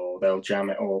all, or they'll jam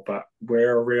it all. But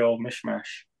we're a real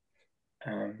mishmash.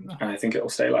 And I think it'll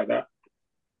stay like that.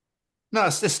 No,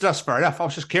 that's fair enough. I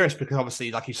was just curious because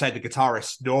obviously, like you say, the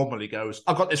guitarist normally goes,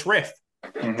 I've got this riff.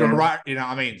 Mm-hmm. Do you right? You know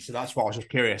what I mean? So that's why I was just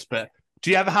curious. But do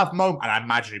you ever have moments, and I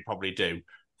imagine you probably do,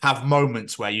 have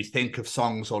moments where you think of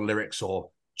songs or lyrics or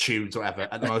tunes or whatever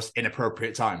at the most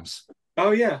inappropriate times?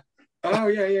 Oh, yeah.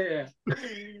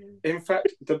 In fact,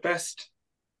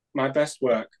 my best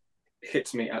work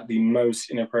hits me at the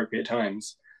most inappropriate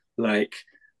times. Like,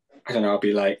 I don't know, I'll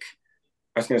be like,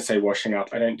 I was going to say washing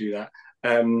up. I don't do that.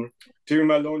 Doing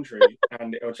my laundry,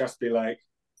 and it'll just be like,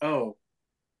 oh,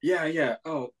 yeah.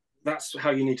 Oh, that's how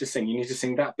you need to sing. You need to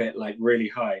sing that bit like really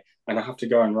high. And I have to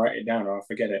go and write it down or I'll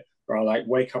forget it. Or I'll like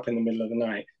wake up in the middle of the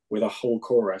night with a whole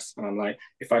chorus. And I'm like,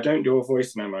 if I don't do a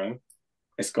voice memo,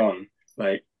 it's gone.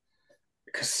 Like,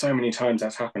 because so many times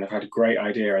that's happened. I've had a great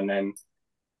idea and then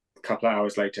a couple of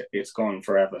hours later, it's gone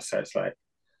forever. So it's like,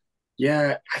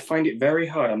 yeah, I find it very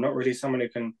hard. I'm not really someone who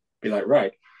can be like,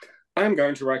 right, I'm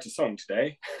going to write a song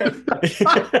today.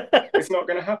 It's not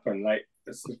going to happen. Like,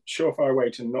 it's a surefire way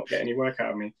to not get any work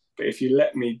out of me. But if you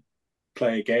let me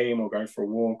play a game or go for a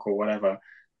walk or whatever,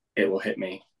 it will hit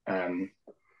me.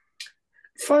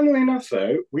 Funnily enough,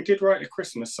 though, we did write a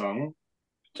Christmas song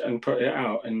and put it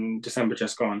out in December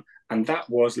just gone, and that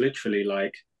was literally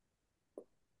like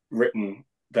written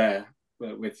there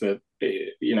with the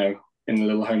in the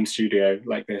little home studio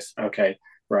like this. Okay,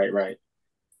 right.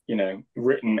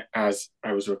 Written as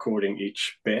I was recording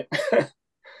each bit.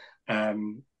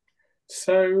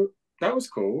 So that was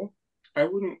cool. I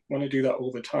wouldn't want to do that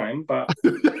all the time, but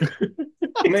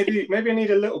maybe I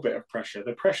need a little bit of pressure.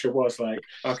 The pressure was like,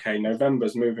 okay,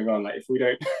 November's moving on. Like if we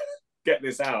don't get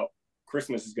this out,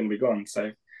 Christmas is going to be gone.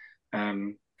 So,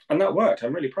 and that worked.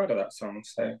 I'm really proud of that song.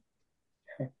 So,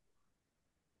 yeah.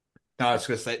 No, I was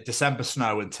going to say December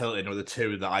Snow and Tilting were the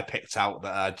two that I picked out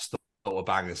that I just thought were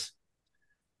bangers.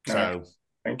 So,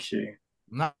 thank you.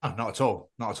 No, not at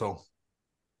all. Not at all.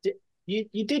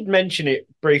 You did mention it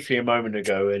briefly a moment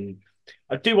ago, and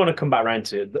I do want to come back around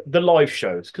to it, the live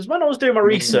shows. Because when I was doing my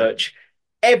research,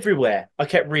 everywhere I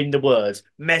kept reading the words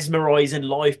mesmerizing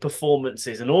live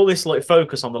performances and all this like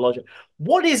focus on the live show.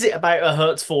 What is it about a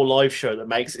Hurtsfall live show that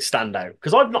makes it stand out?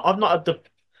 Because I've not had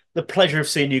the pleasure of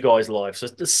seeing you guys live, so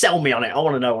sell me on it. I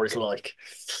want to know what it's like.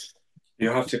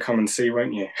 You'll have to come and see,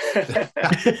 won't you?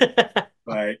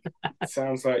 Like,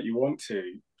 sounds like you want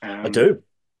to. I do.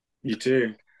 You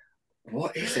do.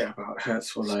 What is it about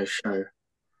Hurtsfall live show?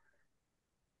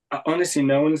 Honestly,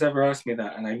 no one's ever asked me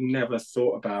that, and I've never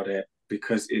thought about it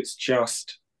because it's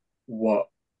just what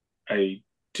I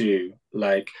do.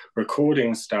 Like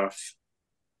recording stuff,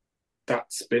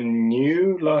 that's been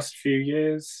new last few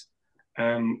years.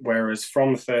 Whereas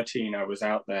from 13, I was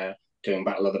out there doing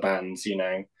Battle of the Bands,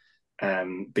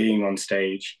 being on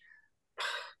stage.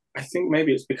 I think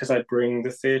maybe it's because I bring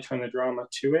the theatre and the drama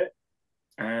to it.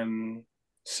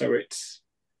 So it's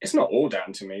not all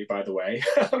down to me, by the way.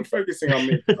 I'm focusing on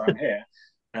me because I'm here.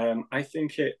 I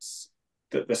think it's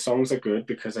that the songs are good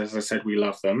because, as I said, we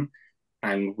love them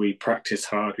and we practice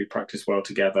hard, we practice well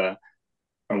together,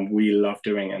 and we love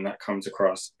doing it, and that comes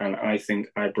across. And I think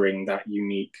I bring that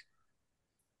unique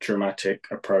dramatic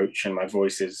approach, and my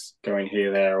voice is going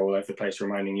here, there, all over the place,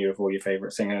 reminding you of all your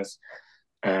favorite singers.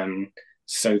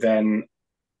 So then,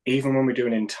 even when we do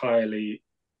an entirely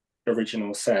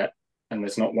original set and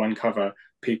there's not one cover,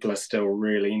 people are still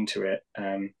really into it.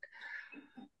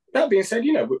 That being said,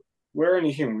 we're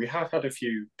only human. We have had a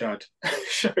few dud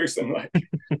shows and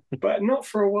but not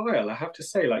for a while. I have to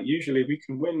say, usually we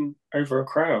can win over a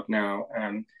crowd now.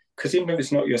 Because even if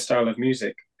it's not your style of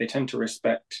music, they tend to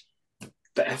respect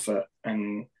the effort,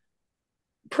 and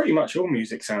pretty much all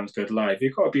music sounds good live.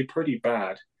 You've got to be pretty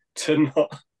bad to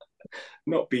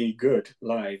not be good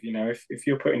live, if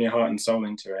you're putting your heart and soul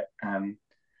into it.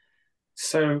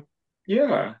 So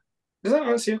yeah, does that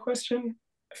answer your question?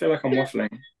 I feel like I'm waffling.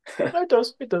 No,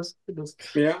 it does.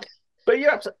 Yeah, but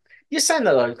you're saying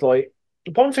that though,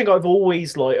 one thing I've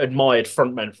always admired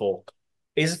frontmen for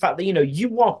is the fact that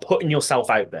you are putting yourself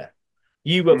out there.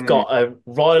 You have got to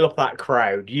rile up that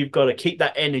crowd. You've got to keep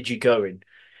that energy going.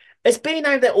 Has being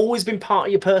out there always been part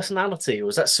of your personality, or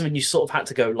is that something you sort of had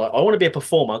to go I want to be a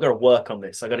performer, I've got to work on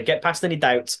this, I've got to get past any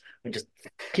doubts and just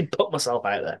put myself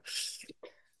out there?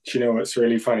 Do you know what's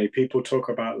really funny? People talk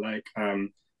about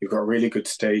you've got a really good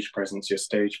stage presence, your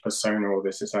stage persona, all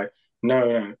this. It's like,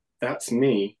 no, that's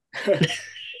me.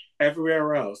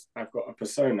 Everywhere else, I've got a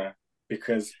persona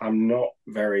because I'm not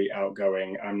very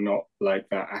outgoing. I'm not like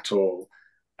that at all.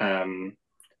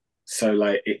 So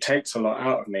it takes a lot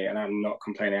out of me, and I'm not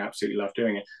complaining. I absolutely love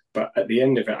doing it. But at the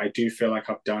end of it, I do feel like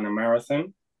I've done a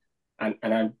marathon, and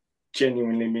I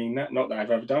genuinely mean that. Not that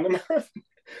I've ever done a marathon,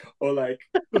 or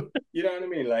you know what I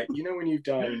mean? When you've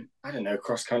done, I don't know,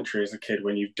 cross country as a kid,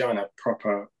 when you've done a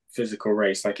proper physical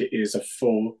race, it is a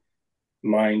full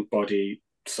mind, body,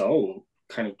 soul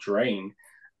kind of drain,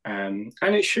 and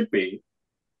it should be.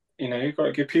 You've got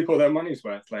to give people their money's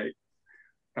worth.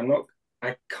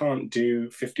 I can't do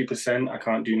 50%. I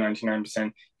can't do 99%.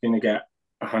 You're going to get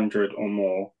 100 or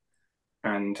more.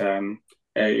 And,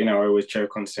 I always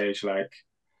joke on stage,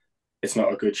 it's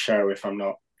not a good show if I'm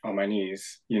not on my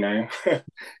knees,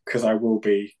 because I will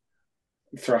be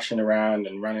thrashing around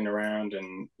and running around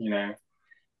and,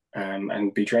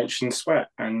 and be drenched in sweat.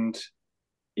 And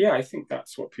yeah, I think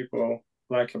that's what people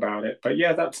like about it. But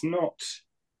yeah, it's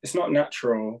not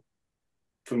natural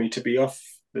for me to be off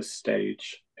the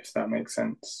stage, if that makes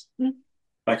sense.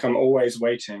 I'm always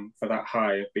waiting for that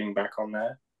high of being back on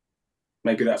there.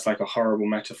 Maybe that's a horrible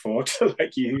metaphor to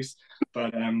use,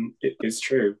 but it is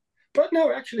true. But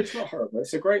no, actually, it's not horrible.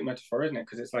 It's a great metaphor, isn't it?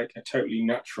 Because it's a totally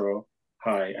natural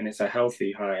high, and it's a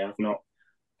healthy high. I've not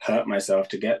hurt myself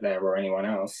to get there or anyone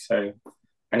else. So,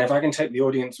 and if I can take the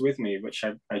audience with me, which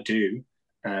I do,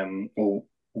 or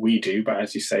we do, but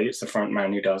as you say, it's the front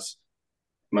man who does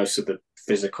most of the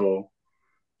physical,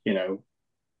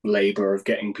 labor of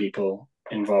getting people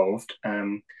involved.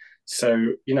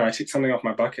 So, I took something off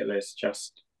my bucket list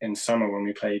just in summer when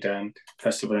we played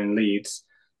festival in Leeds.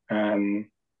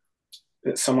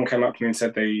 That someone came up to me and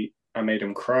said I made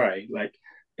them cry, like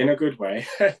in a good way,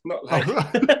 not like,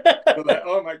 not like,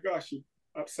 oh my gosh, you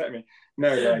upset me.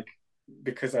 No, like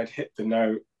because I'd hit the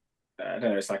note. I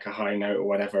don't know, it's like a high note or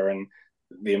whatever, and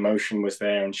the emotion was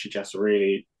there, and she just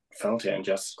really felt it and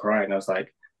just cried. And I was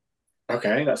like,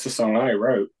 okay, that's a song I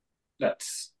wrote.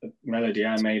 That's a melody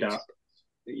I made up.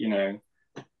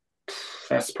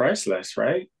 That's priceless,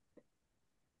 right?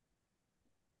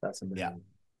 That's amazing. Yeah.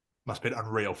 Must be an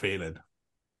unreal feeling.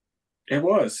 It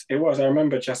was. I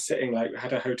remember just sitting, like,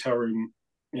 had a hotel room,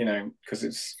 because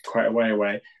it's quite a way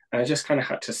away. And I just kind of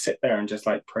had to sit there and just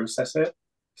like process it.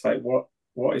 It's like,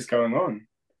 what is going on?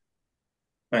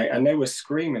 Like, and they were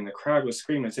screaming, the crowd was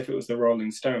screaming as if it was the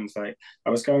Rolling Stones. Like, I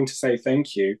was going to say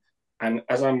thank you. And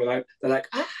as I'm like, they're like,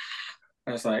 ah,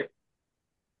 I was like,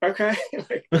 okay.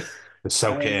 Like, it's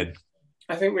so kid.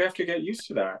 I think we have to get used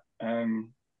to that.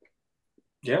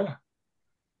 Yeah.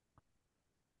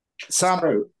 Sam,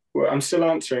 so, well, I'm still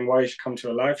answering why you should come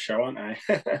to a live show, aren't I?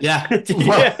 Yeah.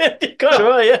 Yeah, kind of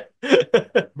are, yeah.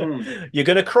 You're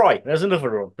going to cry. There's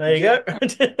another one. There you go.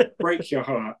 Break your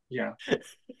heart. Yeah.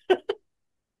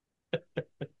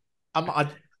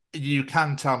 You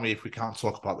can tell me if we can't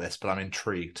talk about this, but I'm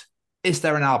intrigued. Is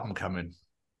there an album coming?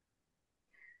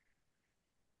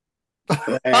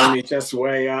 Let me just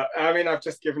weigh up. I mean, I've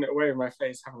just given it away with my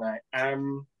face, haven't I?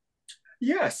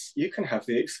 Yes, you can have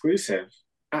the exclusive.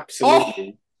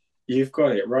 Absolutely. Oh! You've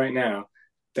got it right now.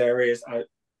 There is,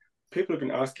 people have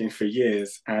been asking for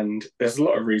years, and there's a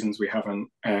lot of reasons we haven't.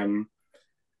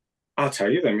 I'll tell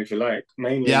you them if you like.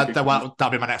 Mainly, that'll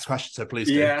be my next question. So please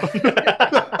do. Yeah.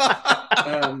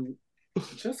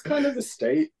 Just kind of the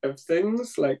state of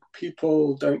things. Like,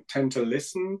 people don't tend to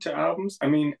listen to albums. I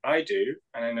mean, I do,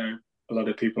 and I know a lot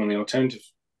of people in the alternative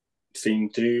scene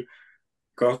do.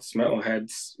 Goths,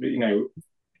 metalheads,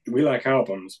 we like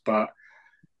albums, but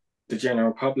the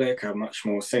general public are much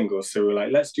more singles. So we're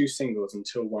like, let's do singles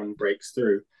until one breaks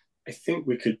through. I think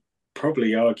we could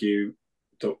probably argue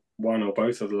that one or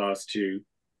both of the last two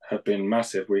have been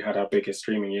massive. We had our biggest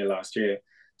streaming year last year.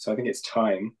 So I think it's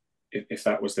time, if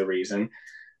that was the reason.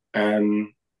 And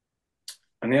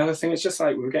the other thing is just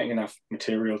like, we're getting enough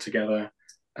material together.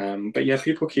 But yeah,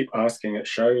 people keep asking at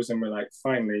shows, and we're like,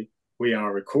 finally, we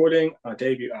are recording our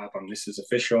debut album. This is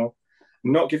official.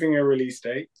 I'm not giving a release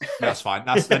date. That's fine.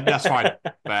 That's fine.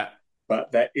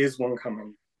 But there is one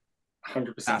coming.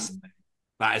 100%.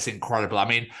 That is incredible. I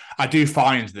mean, I do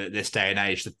find that this day and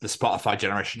age, the Spotify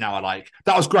generation now are like,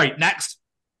 that was great. Next.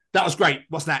 That was great.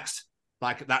 What's next?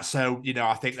 Like, that's so,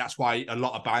 I think that's why a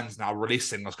lot of bands now release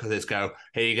singles, because it's go,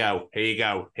 here you go, here you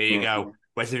go, here you go.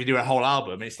 Whereas if you do a whole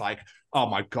album, it's like, oh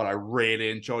my God, I really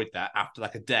enjoyed that after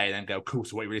like a day, and then go, cool,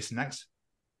 so what are you releasing next?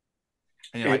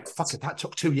 And you're like, fuck it, that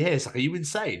took 2 years. Like, are you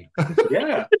insane?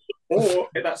 Yeah. Or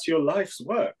that's your life's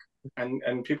work.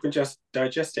 And people can just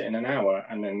digest it in an hour,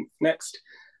 and then next.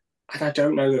 And I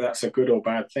don't know that that's a good or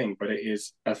bad thing, but it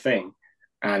is a thing.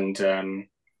 And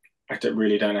I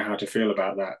really don't know how to feel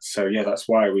about that. So yeah, that's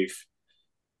why we've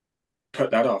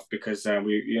put that off, because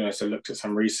we looked at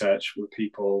some research with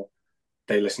people.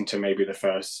 They listen to maybe the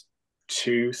first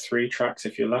 2-3 tracks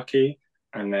if you're lucky,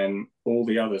 and then all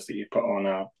the others that you put on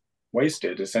are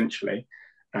wasted essentially.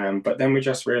 But then we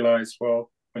just realized,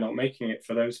 well, we're not making it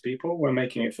for those people. We're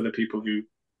making it for the people who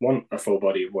want a full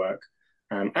body of work,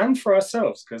 and for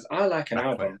ourselves, because I like an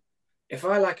album. If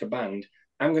I like a band,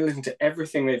 I'm going to listen to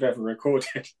everything they've ever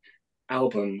recorded,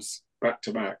 albums back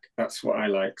to back. That's what I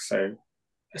like. So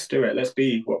let's do it. Let's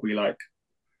be what we like.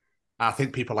 I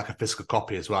think people like a physical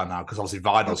copy as well now, because obviously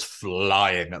vinyl's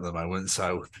flying at the moment.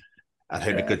 So I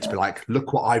think it'd be good to be like,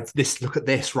 look at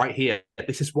this right here.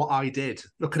 This is what I did.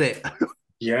 Look at it.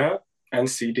 Yeah. And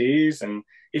CDs and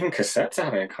even cassettes are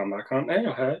having a comeback, aren't they?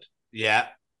 I heard. Yeah.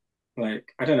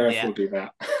 Like, I don't know if we'll do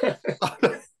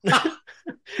that.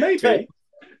 Maybe.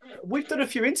 We've done a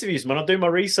few interviews, man. I do my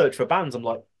research for bands. I'm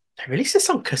like, they release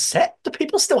this on cassette? Do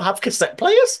people still have cassette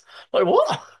players? Like,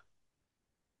 what?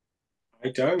 I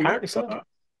don't. Apparently so.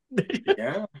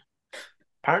 Yeah.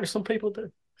 Apparently some people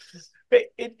do.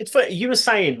 But it's funny. You were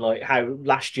saying like how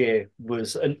last year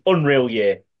was an unreal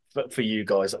year for you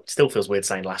guys. It still feels weird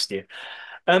saying last year.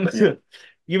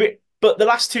 But the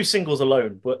last 2 singles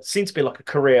alone seem to be like a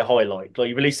career highlight. Like,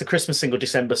 you released the Christmas single,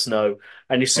 December Snow,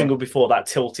 and your single before that,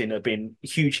 Tilting, have been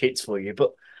huge hits for you.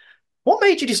 But what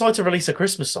made you decide to release a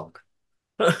Christmas song?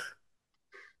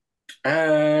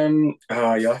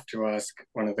 You'll have to ask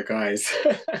one of the guys.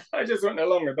 I just went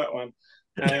along with that one.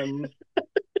 Um,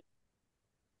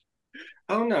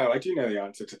 oh no, I do know the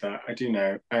answer to that. I do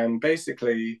know.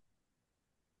 Basically,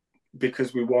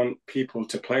 because we want people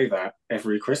to play that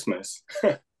every Christmas.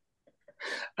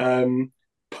 um,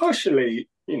 Partially,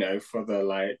 for the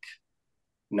like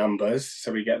numbers,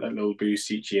 so we get that little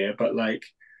boost each year. But like,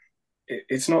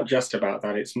 it's not just about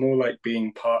that. It's more like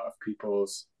being part of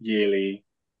people's yearly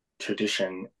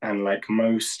tradition. And like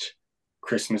most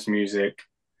Christmas music,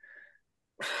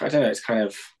 I don't know, it's kind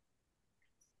of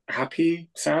happy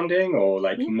sounding or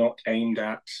like not aimed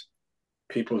at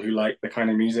people who like the kind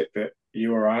of music that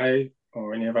you or I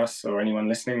or any of us or anyone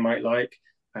listening might like.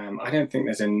 I don't think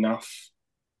there's enough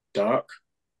dark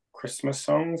Christmas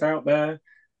songs out there.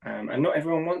 And not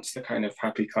everyone wants the kind of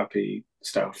happy clappy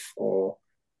stuff or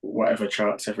whatever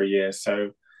charts every year.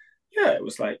 So yeah, it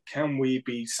was like, can we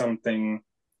be something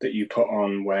that you put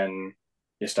on when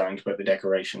you're starting to put the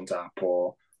decorations up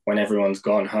or when everyone's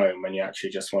gone home and you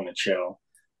actually just want to chill?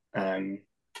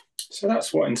 So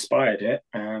that's what inspired it.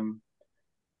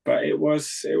 But it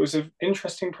was an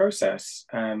interesting process,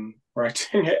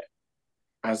 writing it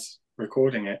as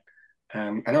recording it.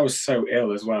 And I was so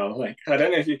ill as well. Like, I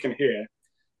don't know if you can hear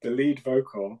the lead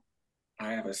vocal.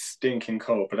 I have a stinking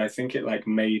cold, but I think it like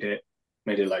made it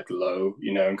like low,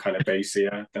 and kind of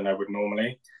bassier than I would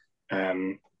normally.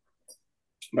 But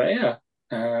yeah,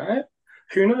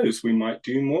 who knows? We might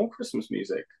do more Christmas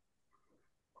music.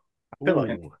 I feel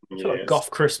like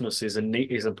Goth Christmas is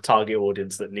a target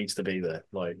audience that needs to be there.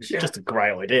 Like, it's just a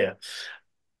great idea.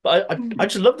 But I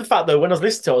just love the fact though, when I was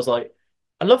listening to it, I was like,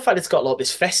 I love the fact it's got like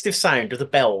this festive sound of the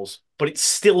bells, but it's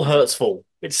still Hurtsfall.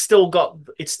 It still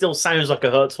sounds like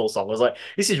a Hurtsfall song. I was like,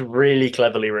 this is really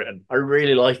cleverly written. I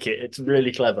really like it. It's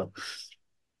really clever.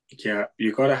 Yeah,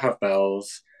 you got to have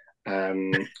bells,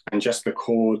 and just the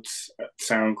chords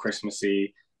sound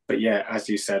Christmassy. But yeah, as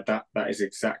you said, that is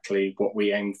exactly what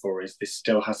we aim for. Is this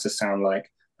still has to sound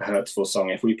like a Hurtsfall song?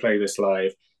 If we play this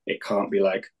live, it can't be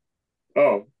like,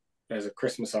 oh, there's a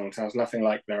Christmas song. It sounds nothing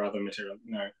like their other material.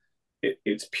 No,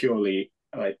 it's purely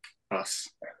like us.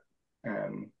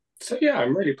 So yeah,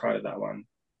 I'm really proud of that one.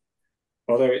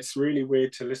 Although it's really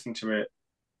weird to listen to it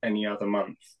any other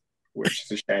month, which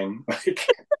is a shame. Like,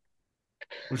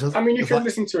 I mean, you can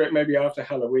listen to it maybe after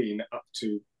Halloween up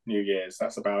to New Year's.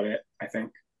 That's about it, I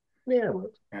think. Yeah.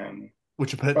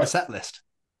 Would you put it in the set list?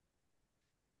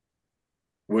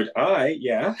 Would I?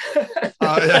 Yeah.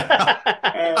 Oh,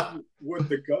 yeah. Would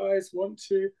the guys want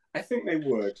to? I think they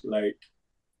would. Like,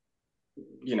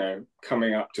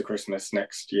 coming up to Christmas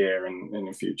next year and in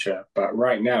the future. But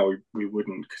right now, we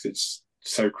wouldn't because it's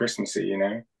so Christmassy,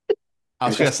 I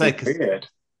was going to say, because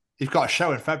you've got a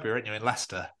show in February, aren't you, in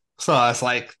Leicester? So it's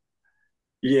like...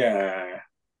 Yeah.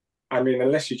 I mean,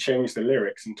 unless you change the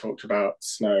lyrics and talked about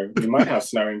snow, you might have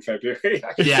snow in February.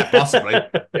 Yeah, possibly.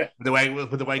 Yeah.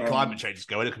 With the way climate change is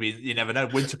going, it could be. You never know.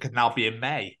 Winter could now be in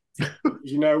May.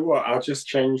 You know what? I'll just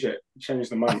change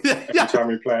the month every time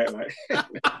we play it. Like,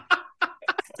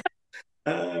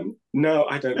 no,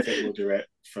 I don't think we'll do it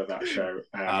for that show.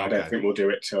 Okay. I don't think we'll do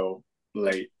it till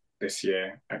late this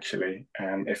year, actually,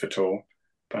 if at all.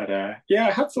 But yeah,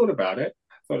 I have thought about it.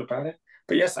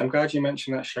 But yes, I'm glad you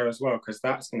mentioned that show as well, because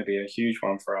that's going to be a huge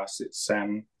one for us. It's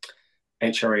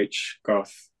HRH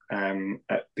Goth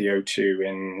at the O2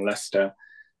 in Leicester.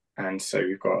 And so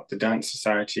we've got the Dance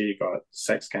Society, got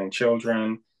Sex Gang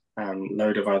Children,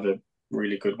 load of other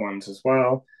really good ones as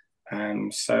well.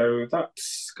 So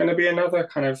that's going to be another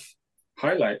kind of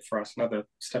highlight for us, another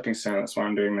stepping stone. That's why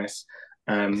I'm doing this.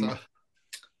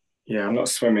 Yeah, I'm not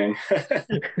swimming.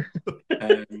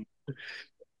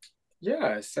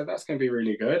 Yeah, so that's going to be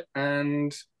really good.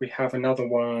 And we have another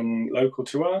one local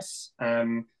to us,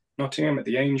 Nottingham at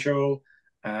the Angel.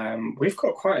 We've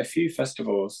got quite a few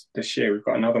festivals this year. We've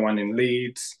got another one in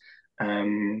Leeds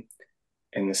in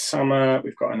the summer.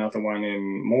 We've got another one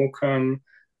in Morecambe.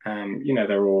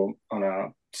 They're all on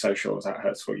our socials at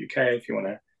Hurtsfall UK if you want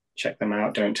to check them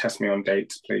out. Don't test me on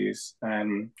dates, please. I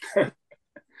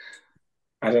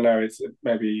don't know, it's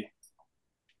maybe...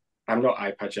 I'm not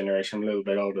iPad generation, I'm a little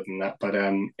bit older than that, but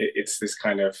it's this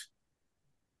kind of...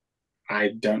 I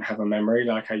don't have a memory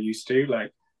like I used to.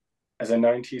 Like, as a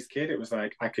 90s kid, it was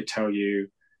like I could tell you,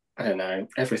 I don't know,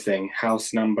 everything.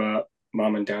 House number,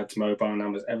 mum and dad's mobile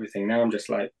numbers, everything. Now I'm just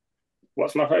like,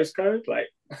 what's my postcode? Like...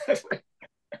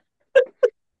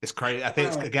 It's crazy. I think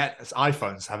it's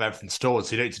iPhones have everything stored,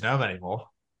 so you don't need to know them anymore.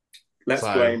 Let's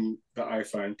blame the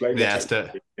iPhone. Blame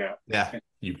yeah.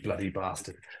 You bloody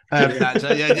bastard.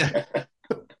 Yeah.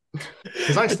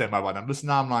 Because I used to know mobile numbers, and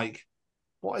now I'm like,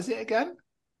 what is it again?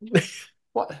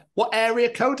 What area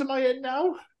code am I in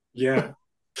now? Yeah.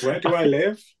 Where do I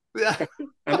live? Yeah.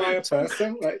 Am I a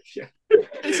person? Like, yeah.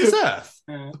 Is this Earth?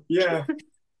 Yeah.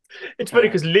 It's funny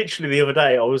because literally the other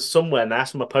day I was somewhere and they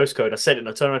asked me my postcode. I said it and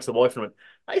I turned around to the wife and went,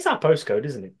 "It's our postcode,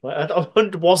 isn't it?" Like, I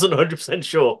wasn't 100%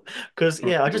 sure because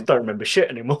I just don't remember shit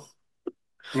anymore.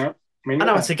 No, me I know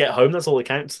how neither. to get home. That's all that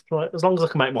counts. Like, as long as I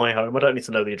can make my home, I don't need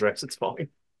to know the address. It's fine.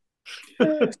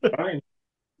 Yeah, it's fine.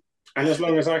 And as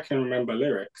long as I can remember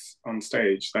lyrics on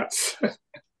stage, that's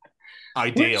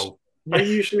Ideal. I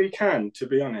usually can, to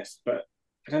be honest, but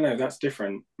I don't know, that's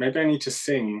different. Maybe I need to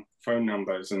sing phone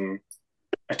numbers and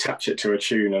attach it to a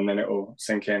tune and then it will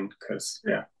sink in because,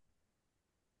 yeah,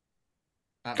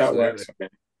 Absolutely. that works for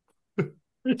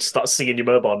me. Start singing your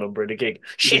mobile number in a gig.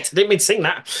 Shit, I didn't mean to sing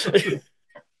that.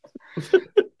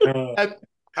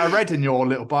 I read in your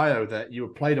little bio that you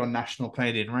were played on national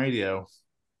Canadian radio.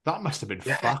 That must have been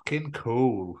fucking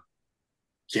cool.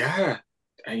 Yeah,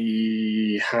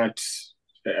 I had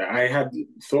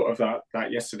thought of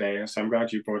that yesterday, so I'm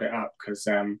glad you brought it up because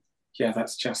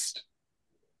that's just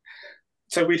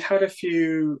so we'd had a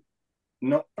few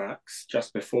knockbacks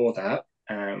just before that.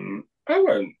 I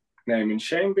won't name and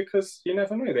shame because you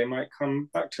never know, they might come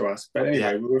back to us. But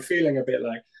anyway, we were feeling a bit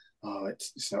like, oh,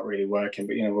 it's not really working,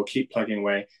 but we'll keep plugging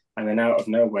away. And then out of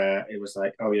nowhere, it was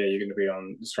like, oh yeah, you're going to be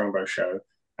on the Strongbow show,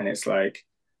 and it's like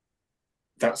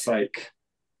that's like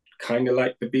kind of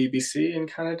like the BBC in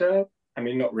Canada. I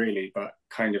mean, not really, but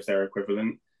kind of their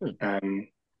equivalent.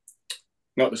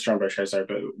 Not the Strongbow show, sorry,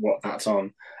 but what that's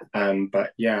on.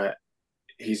 But yeah,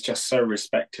 he's just so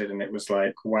respected, and it was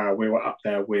like, wow, we were up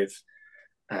there with,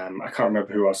 I can't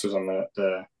remember who else was on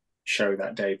the show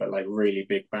that day, but like really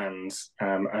big bands,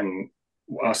 and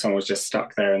our song was just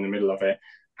stuck there in the middle of it,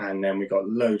 and then we got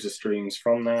loads of streams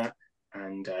from that,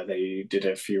 and they did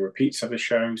a few repeats of the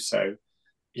show, so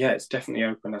yeah, it's definitely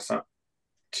opened us up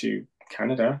to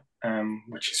Canada,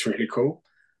 which is really cool.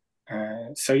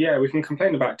 So yeah, we can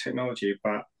complain about technology,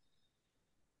 but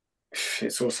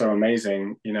it's also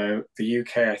amazing. The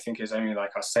UK, I think, is only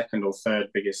like our second or third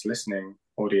biggest listening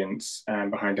audience,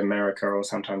 behind America or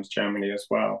sometimes Germany as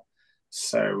well.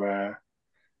 So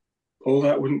all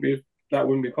that wouldn't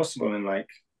be possible in like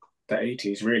the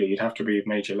 80s. Really, you'd have to be a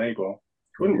major label.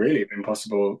 It wouldn't really have been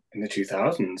possible in the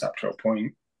 2000s up to a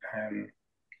point.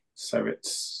 So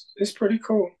it's pretty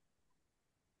cool.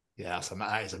 Yeah,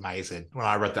 that is amazing. When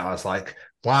I read that, I was like,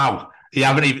 wow, you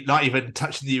haven't not even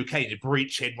touched the UK, you're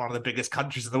breaching one of the biggest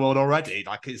countries in the world already.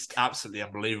 Like, it's absolutely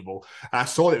unbelievable. And I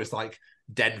saw it was like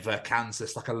Denver,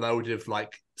 Kansas, like a load of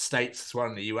like states as well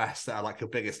in the US that are like your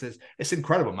biggest. It's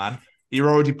incredible, man. You're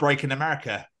already breaking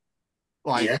America.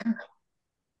 Like,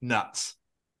 nuts.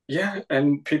 Yeah,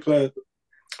 and people are,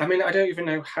 I mean, I don't even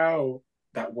know how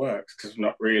that works because I've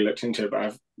not really looked into it, but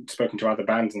I've spoken to other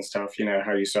bands and stuff,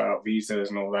 how you sort out visas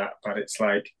and all that. But it's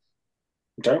like,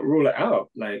 don't rule it out.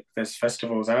 Like, there's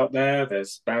festivals out there,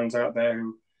 there's bands out there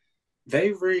who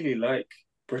they really like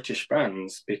British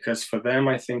bands because for them,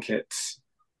 I think it's,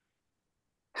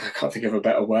 I can't think of a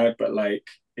better word, but like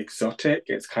exotic.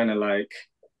 It's kind of like,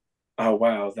 oh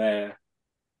wow, they're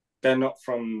not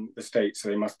from the States, so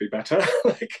they must be better.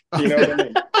 Like, you know what I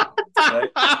mean?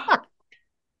 Like,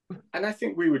 and I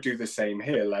think we would do the same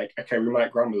here. Like, okay, we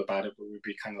might grumble about it, but we'd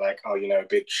be kind of like, oh, a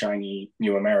big, shiny,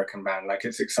 new American band. Like,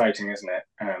 it's exciting, isn't it?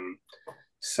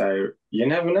 So you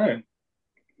never know.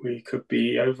 We could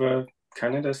be over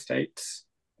Canada, States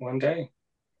one day.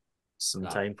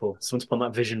 Sometime, Paul. Someone's put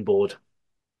on that vision board.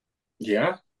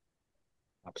 Yeah.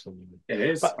 Absolutely. It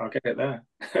is. I'll get it there.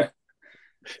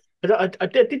 But I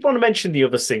did want to mention the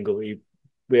other single we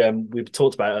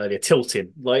talked about earlier,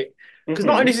 Tilting. Like, because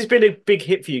not only has it been a big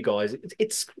hit for you guys,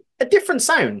 it's a different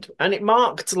sound, and it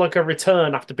marked like a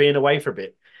return after being away for a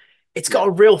bit. It's got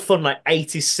a real fun like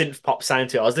 80s synth pop sound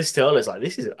to it. I was listening to it, I was like,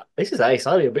 this is ace.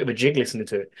 I had a bit of a jig listening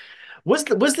to it. Was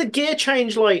the gear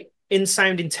change like in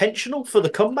sound intentional for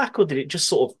the comeback, or did it just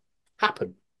sort of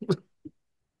happen?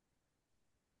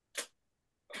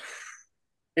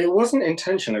 It wasn't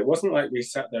intentional. It wasn't like we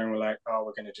sat there and were like, oh,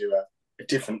 we're going to do a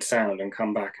different sound and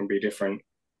come back and be different.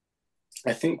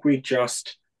 I think we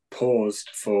just paused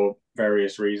for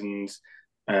various reasons.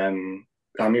 I mean,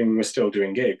 we were still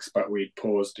doing gigs, but we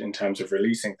paused in terms of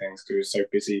releasing things because we were so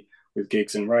busy with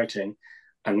gigs and writing.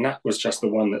 And that was just the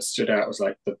one that stood out as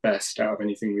like the best out of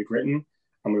anything we'd written.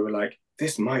 And we were like,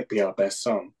 this might be our best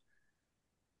song.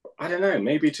 I don't know.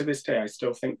 Maybe to this day, I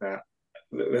still think that.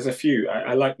 There's a few.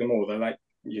 I like them all. They're like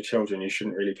your children. You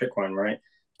shouldn't really pick one, right?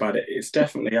 But it's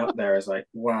definitely up there as like,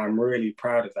 wow, I'm really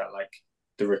proud of that. Like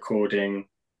the recording,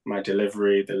 my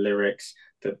delivery, the lyrics,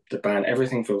 the band,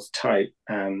 everything feels tight,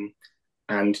 and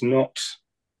not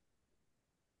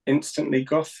instantly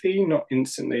gothy, not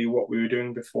instantly what we were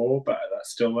doing before, but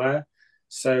that's still there.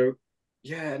 So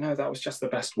yeah, no, that was just the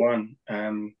best one.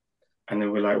 And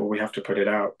then we're like, well, we have to put it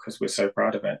out because we're so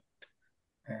proud of it.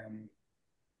 And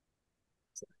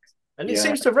it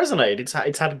seems to have resonated.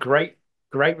 It's had great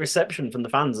reception from the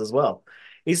fans as well.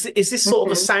 Is this sort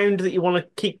of a sound that you want to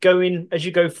keep going as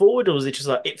you go forward, or is it just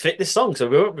like it fit this song, so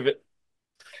we went with it?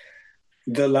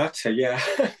 The latter, yeah.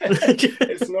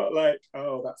 It's not like,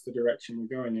 oh, that's the direction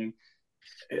we're going in.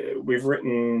 We've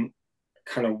written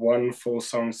kind of one full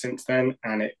song since then,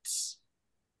 and it's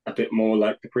a bit more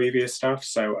like the previous stuff.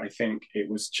 So I think it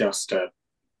was just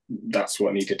that's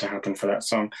what needed to happen for that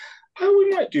song. Oh,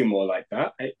 we might do more like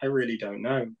that. I really don't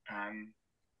know.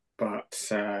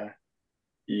 But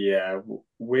yeah,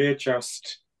 we're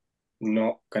just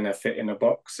not gonna fit in a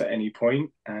box at any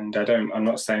point. And I'm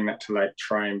not saying that to like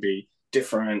try and be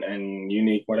different and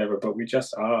unique, whatever, but we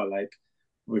just are like,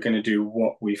 we're gonna do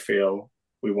what we feel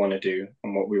we want to do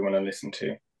and what we want to listen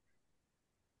to.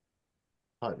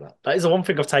 Like that. That is the one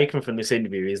thing I've taken from this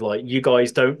interview is like you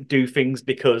guys don't do things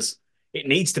because it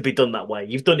needs to be done that way.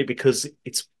 You've done it because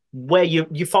it's where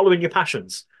you're following your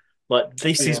passions. Like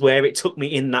this is where it took me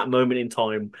in that moment in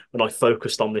time when I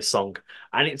focused on this song,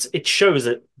 and it shows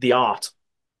that the art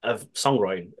of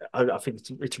songwriting. I think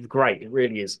it's great. It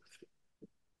really is.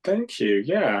 Thank you.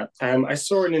 Yeah, I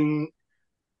saw an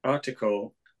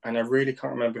article, and I really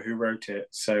can't remember who wrote it,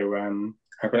 so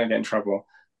I couldn't get in trouble.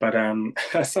 But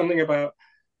something about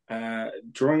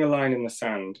drawing a line in the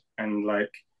sand, and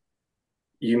like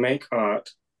you make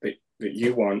art that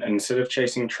you want, and instead of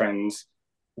chasing trends,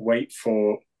 wait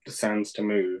for the sands to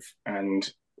move,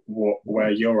 and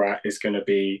where you're at is going to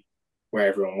be where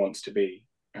everyone wants to be.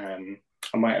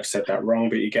 I might have said that wrong,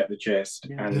 but you get the gist.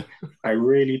 Yeah. And I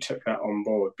really took that on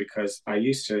board because I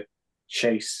used to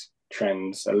chase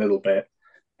trends a little bit.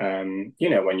 You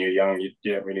know, when you're young, you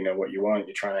don't really know what you want.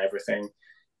 You're trying everything.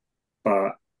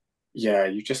 But yeah,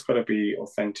 you just got to be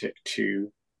authentic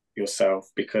to yourself,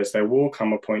 because there will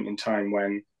come a point in time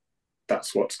when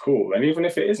that's what's cool. And even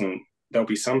if it isn't, there'll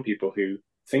be some people who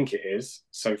think it is.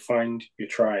 So find your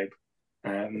tribe.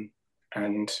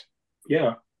 And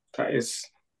yeah, that is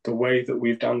the way that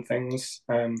we've done things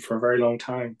for a very long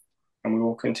time, and we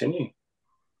will continue.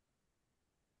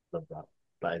 Love that.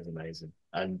 That is amazing.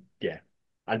 And yeah,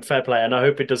 and fair play. And I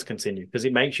hope it does continue because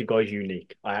it makes you guys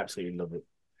unique. I absolutely love it.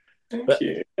 Thank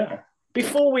you. Yeah.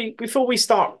 Before we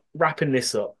start wrapping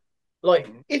this up, like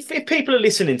if people are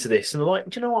listening to this and they're like,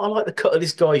 do you know what? I like the cut of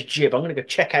this guy's jib. I'm going to go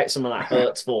check out some of that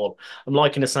Hurtsfall. I'm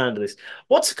liking the sound of this.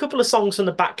 What's a couple of songs from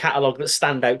the back catalogue that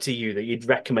stand out to you that you'd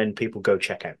recommend people go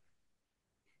check out?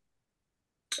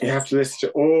 You have to listen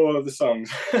to all of the songs.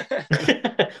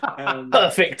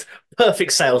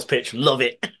 Perfect sales pitch. Love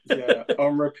it. Yeah,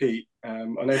 on repeat,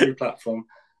 on every platform.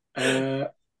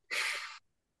 How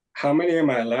many am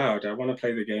I allowed? I want to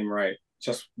play the game right.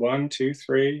 Just 1, 2,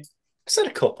 3. I said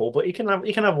a couple, but you can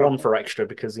have one for extra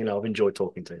because you know I've enjoyed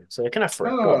talking to you. So you can have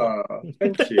 3. Oh,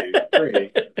 thank you.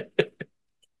 3.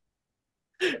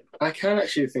 I can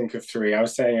actually think of 3. I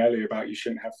was saying earlier about you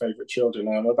shouldn't have favorite children,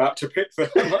 and I'm about to pick them.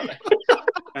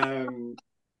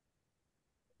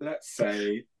 Let's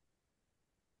say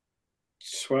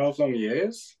 12 Long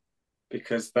Years,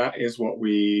 because that is what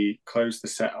we closed the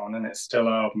set on, and it's still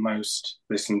our most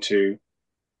listened to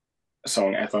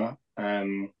song ever.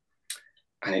 And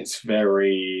it's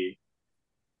very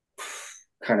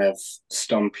kind of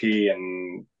stompy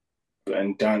and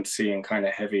dancey and kind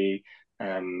of heavy,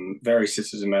 very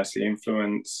Sisters of Mercy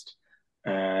influenced.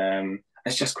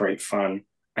 It's just great fun,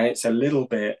 and it's a little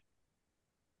bit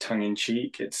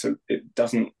tongue-in-cheek. It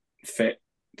doesn't fit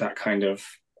that kind of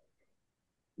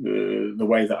the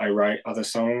way that I write other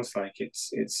songs. Like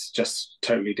it's just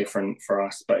totally different for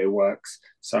us, but it works.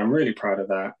 So I'm really proud of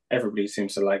that. Everybody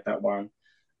seems to like that one.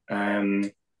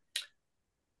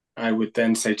 I would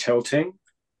then say Tilting,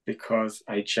 because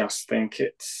I just think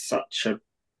it's such a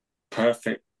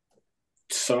perfect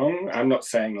song. I'm not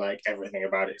saying like everything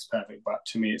about it is perfect, but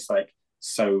to me it's like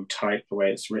so tight, the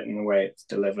way it's written, the way it's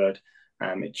delivered.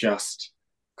 It just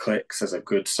clicks as a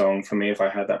good song for me if I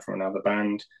heard that from another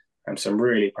band. So I'm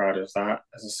really proud of that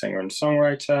as a singer and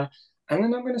songwriter. And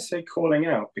then I'm going to say Calling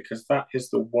Out, because that is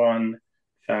the one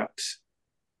that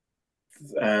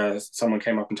someone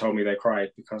came up and told me they cried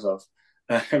because of.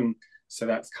 So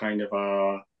that's kind of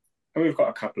and we've got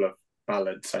a couple of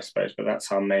ballads, I suppose, but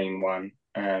that's our main one.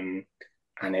 And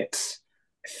it's,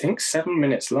 I think, 7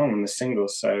 minutes long on the single.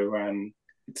 So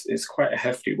it's quite a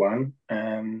hefty one.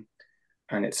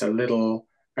 And it's a little,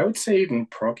 I would say, even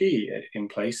proggy in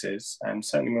places. And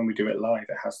certainly when we do it live,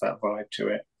 it has that vibe to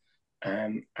it.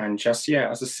 And just,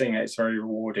 as a singer, it's very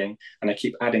rewarding, and I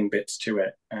keep adding bits to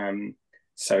it.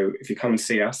 So if you come and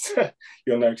see us,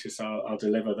 you'll notice I'll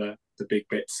deliver the big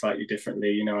bits slightly differently.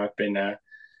 You know,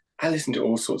 I listen to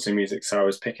all sorts of music, so I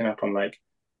was picking up on like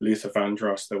Luther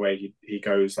Vandross, the way he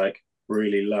goes like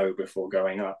really low before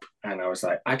going up, and I was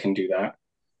like, I can do that.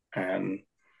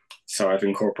 So I've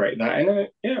incorporated that, and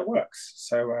it works.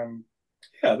 So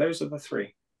those are the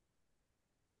three.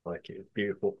 Like it,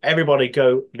 beautiful. Everybody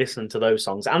go listen to those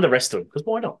songs and the rest of them, because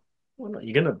why not? Why not?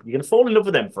 You're gonna fall in love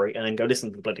with them for it, and then go listen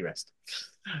to the bloody rest.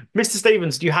 Mr.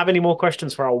 Stevens, do you have any more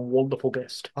questions for our wonderful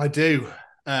guest? I do.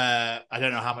 I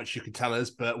don't know how much you can tell us,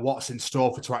 but what's in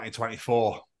store for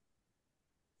 2024?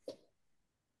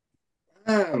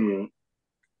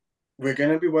 We're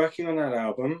going to be working on that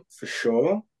album for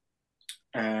sure.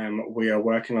 We are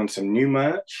working on some new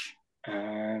merch,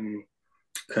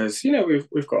 because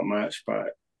we've got merch,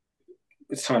 but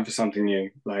it's time for something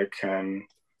new. Like I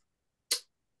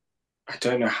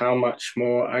don't know how much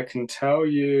more I can tell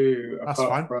you. That's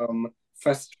apart fine.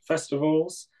 From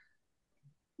festivals.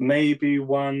 Maybe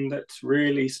one that's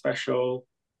really special,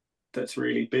 that's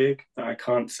really big, that I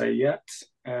can't say yet.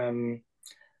 In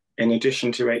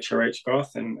addition to HRH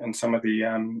Goth and some of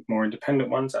the more independent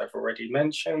ones I've already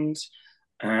mentioned.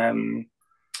 And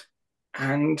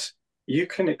you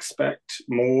can expect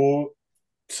more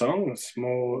songs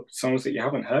that you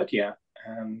haven't heard yet.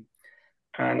 And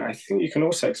I think you can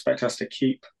also expect us to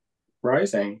keep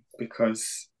rising,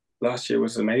 because last year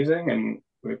was amazing, and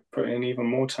we're putting in even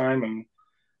more time, and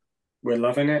we're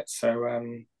loving it. So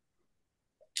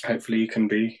hopefully you can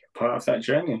be part of that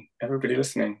journey. Everybody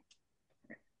listening.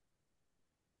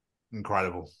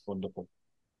 Incredible. Wonderful.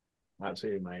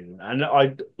 Absolutely amazing. And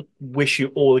I wish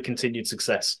you all the continued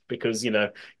success, because,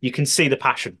 you can see the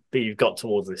passion that you've got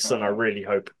towards this. And I really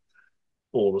hope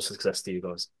all the success to you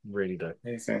guys. Really do.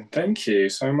 Amazing. Thank you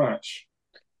so much.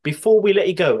 Before we let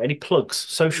you go, any plugs,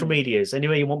 social medias,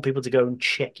 anywhere you want people to go and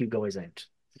check you guys out?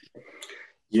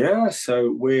 Yeah,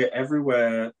 so we're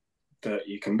everywhere that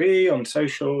you can be on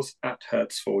socials at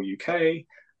Hurtsfall UK.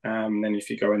 Then if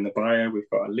you go in the bio, we've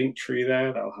got a link tree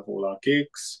there that'll have all our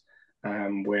gigs.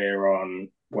 We're on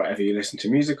whatever you listen to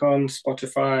music on,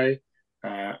 Spotify,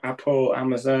 Apple,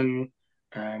 Amazon.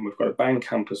 We've got a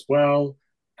Bandcamp as well.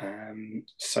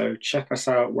 So check us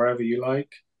out wherever you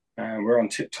like. We're on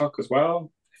TikTok as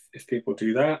well, if people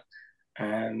do that.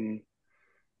 And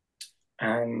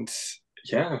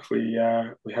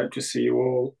we hope to see you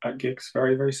all at gigs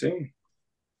very, very soon.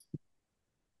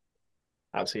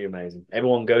 Absolutely amazing.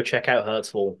 Everyone go check out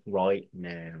Hurtsfall right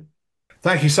now.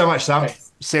 Thank you so much, Sam.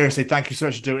 Thanks. Seriously, thank you so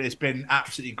much for doing it. It's been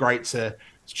absolutely great to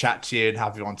chat to you and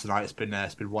have you on tonight. It's been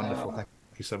wonderful. Thank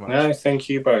you so much. No, thank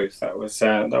you both. That was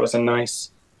a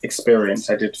nice experience.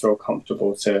 I did feel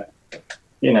comfortable to,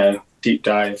 deep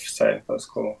dive. So that was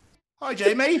cool. Hi,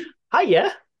 Jamie.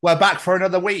 Hiya. We're back for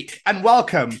another week, and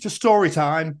welcome to Story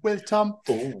Time with Tom.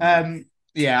 I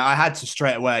had to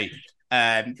straight away.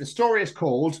 The story is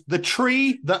called "The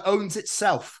Tree That Owns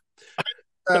Itself."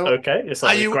 So, okay, it's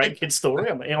like a great kid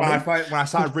story. When I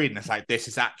started reading this, this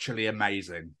is actually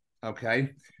amazing.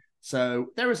 Okay, so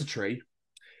there is a tree,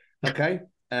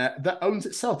 that owns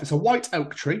itself. It's a white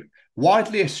oak tree,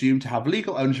 widely assumed to have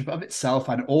legal ownership of itself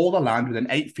and all the land within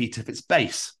 8 feet of its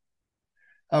base.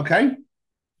 Okay.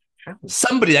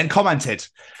 Somebody then commented,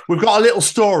 "We've got a little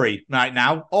story right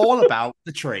now, all about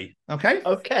the tree."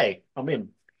 Okay, I'm in.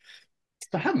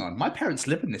 So hang on, my parents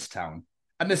live in this town,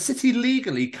 and the city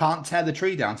legally can't tear the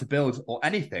tree down to build or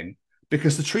anything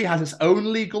because the tree has its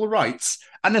own legal rights,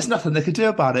 and there's nothing they can do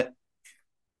about it.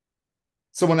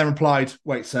 Someone then replied,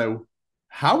 "Wait, so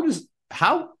how does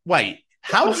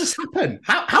this happen?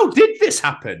 How did this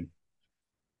happen?"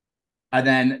 And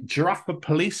then Giraffe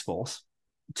Police Force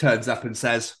turns up and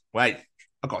says, "Wait,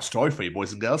 I've got a story for you,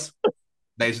 boys and girls.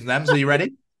 Ladies and thems, are you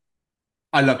ready?"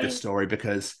 I love this story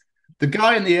because this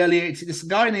guy in the early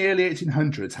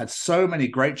 1800s had so many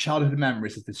great childhood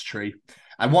memories of this tree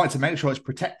and wanted to make sure it's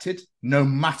protected no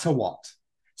matter what.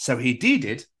 So he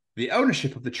deeded the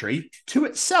ownership of the tree to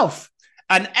itself,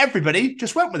 and everybody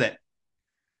just went with it.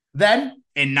 Then,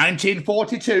 in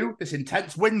 1942, this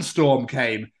intense windstorm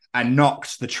came and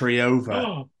knocked the tree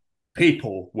over.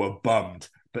 People were bummed.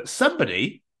 But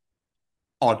somebody,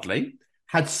 oddly,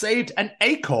 had saved an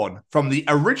acorn from the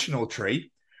original tree.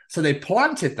 So they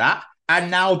planted that, and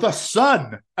now the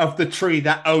son of the tree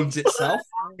that owns itself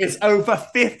is over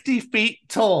 50 feet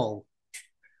tall.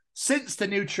 Since the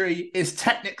new tree is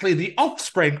technically the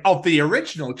offspring of the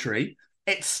original tree,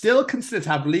 it's still considered to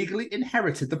have legally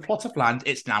inherited the plot of land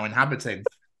it's now inhabiting.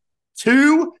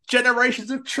 2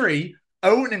 generations of tree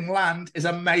owning land is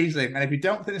amazing. And if you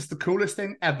don't think it's the coolest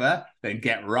thing ever, then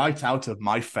get right out of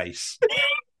my face.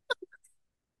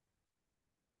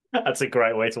 That's a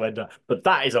great way to end up. But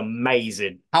that is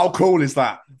amazing. How cool is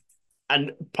that?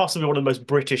 And possibly one of the most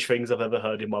British things I've ever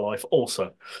heard in my life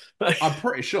also. I'm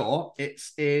pretty sure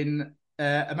it's in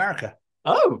America.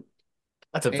 Oh,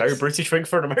 that's a very British thing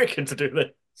for an American to do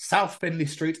then. South Findlay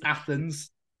Street, Athens,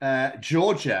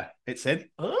 Georgia, it's in.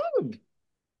 Oh,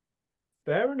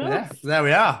 fair enough. Yeah, there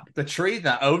we are. The tree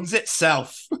that owns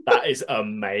itself. That is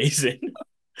amazing.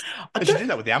 They should do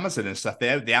that with the Amazon and stuff.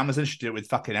 The Amazon should do it with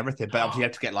fucking everything. But obviously you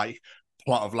have to get like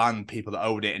plot of land, people that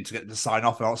own it, and to get them to sign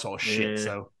off and all that sort of shit. Yeah.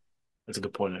 So that's a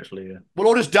good point, actually. Yeah, we'll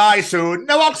all just die soon.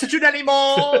 No oxygen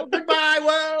anymore. Goodbye,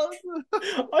 world.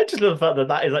 I just love the fact that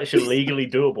that is actually legally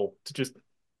doable to just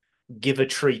give a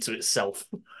tree to itself.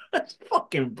 That's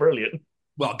fucking brilliant.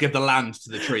 Well, give the land to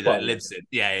the tree that it lives in.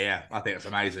 Yeah. I think that's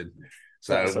amazing.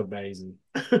 So that's amazing.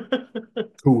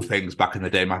 Cool things back in the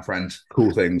day, my friend.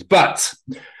 Cool things. But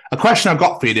a question I've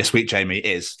got for you this week, Jamie,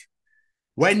 is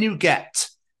when you get,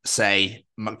 say,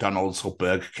 McDonald's or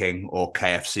Burger King or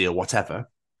KFC or whatever,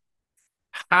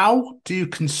 how do you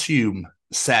consume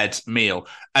said meal?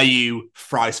 Are you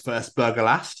fries first, burger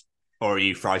last? Or are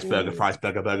you fries, burger, fries,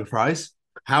 burger, burger, fries?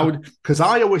 Because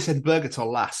I always said burger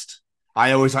till last.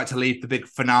 I always like to leave the big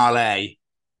finale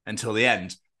until the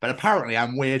end. But apparently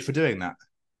I'm weird for doing that.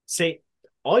 See,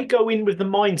 I go in with the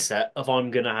mindset of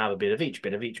I'm going to have a bit of each,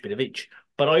 bit of each, bit of each.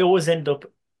 But I always end up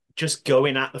just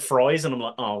going at the fries and I'm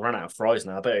like, oh, I'll run out of fries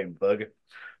now. I better eat a burger.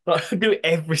 But I do it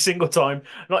every single time,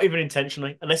 not even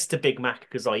intentionally, unless it's a Big Mac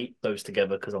because I eat those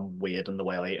together because I'm weird in the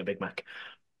way I eat a Big Mac.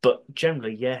 But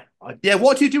generally, yeah.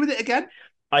 What do you do with it again?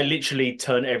 I literally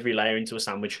turn every layer into a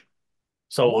sandwich.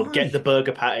 So I'll get the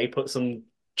burger patty, put some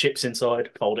chips inside,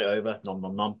 fold it over, nom,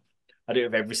 nom, nom. I do it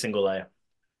with every single layer.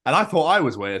 And I thought I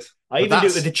was weird. I even do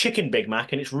it with the chicken Big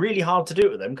Mac, and it's really hard to do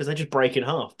it with them because they just break in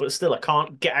half. But still, I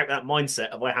can't get out that mindset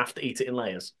of I have to eat it in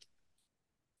layers.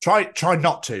 Try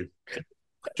not to.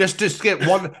 Just get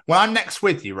one. When I'm next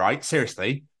with you, right?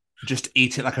 Seriously, just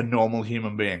eat it like a normal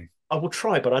human being. I will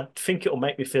try, but I think it'll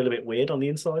make me feel a bit weird on the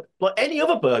inside. Like any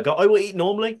other burger, I will eat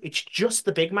normally. It's just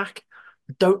the Big Mac.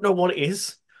 I don't know what it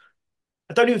is.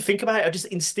 I don't even think about it. I just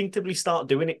instinctively start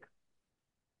doing it.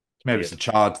 Maybe it's a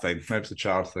child thing.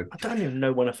 I don't even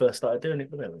know when I first started doing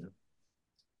it, but there we go.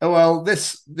 Oh, well,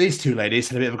 these two ladies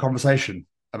had a bit of a conversation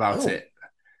about it.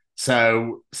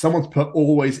 So someone's put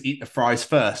always eat the fries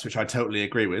first, which I totally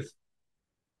agree with.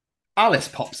 Alice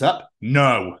pops up.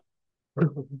 No.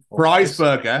 Fries,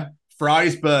 burger,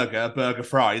 burger,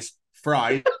 fries,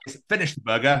 finish the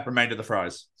burger, remainder the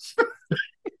fries.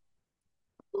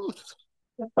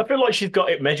 I feel like she's got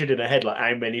it measured in her head, like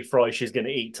how many fries she's going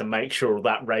to eat to make sure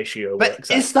that ratio works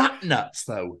out. Is that nuts,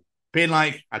 though? Being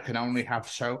like, I can only have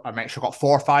I make sure I got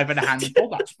 4 or 5 in a handful.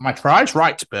 That's my fries.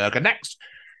 Right, burger next.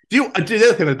 Do you do the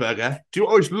other thing with burger? Do you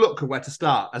always look at where to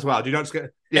start as well? Do you not just go,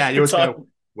 you always go,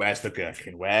 where's the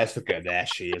gherkin? Where's the gherkin? There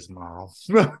she is, Mom.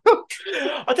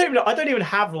 I don't even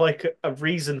have like a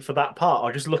reason for that part.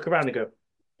 I just look around and go,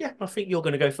 yeah, I think you're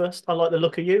going to go first. I like the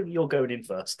look of you. You're going in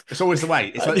first. It's always the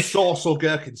way. It's like sauce or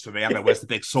gherkins for me. I don't know where's the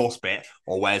big sauce bit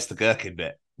or where's the gherkin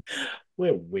bit.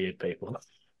 We're weird people.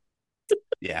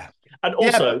 Yeah. And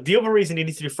also, the other reason you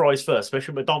need to do fries first,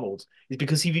 especially at McDonald's, is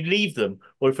because if you leave them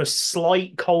or if a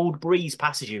slight cold breeze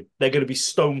passes you, they're going to be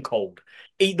stone cold.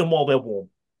 Eat them while they're warm.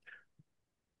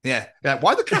 Yeah.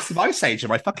 Why the cast of Ice Age in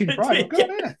my fucking fries?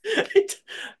 It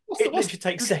literally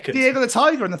takes seconds. Diego the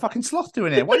Tiger and the fucking sloth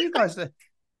doing it. What are you guys doing?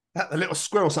 The little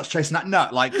squirrel starts chasing that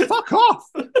nut. Like, fuck off.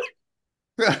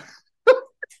 I'm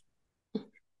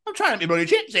trying to be bloody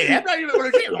chips here. I'm trying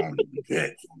to be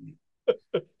chips.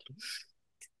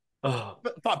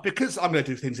 But because I'm going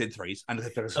to do things in threes, and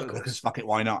because fuck it,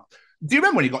 why not? Do you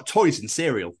remember when you got toys in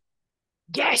cereal?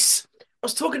 Yes, I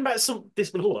was talking about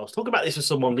this with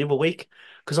someone the other week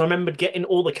because I remembered getting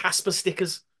all the Casper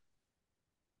stickers.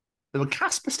 There were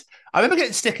Casper. I remember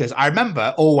getting stickers. I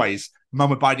remember always Mum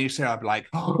would buy new cereal. I'd be like,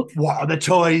 oh, "What are the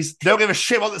toys? Don't give a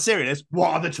shit what the cereal is.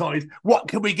 What are the toys? What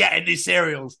can we get in these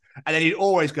cereals?" And then he'd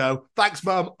always go, "Thanks,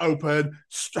 Mum. Open,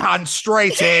 hand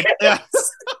straight in."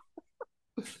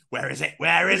 Where is it?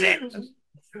 Where is it?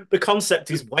 The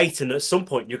concept is waiting. At some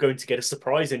point, you're going to get a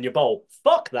surprise in your bowl.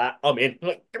 Fuck that. I'm in.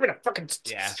 Like, give me the fucking.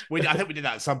 Yeah, I think we did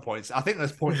that at some points. I think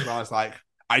there's points where I was like,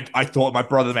 I thought my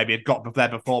brother maybe had got there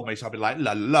before me, so I'd be like,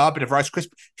 la la, a bit of Rice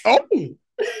Krispies. Oh,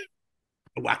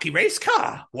 a wacky race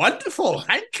car. Wonderful.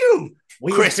 Thank you.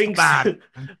 Weird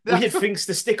things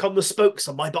to stick on the spokes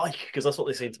on my bike because that's what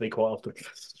they seem to be quite often.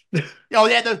 Oh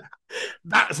yeah,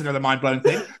 that's another mind-blowing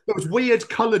thing. Those weird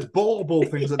coloured bauble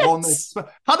things that go on there.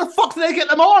 How the fuck do they get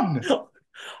them on?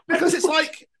 Because it's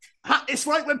like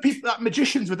when people, like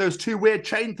magicians with those two weird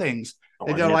chain things.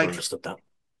 They go like understood that.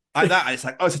 Like that. And it's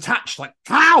like, oh, it's attached. Like,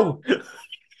 how?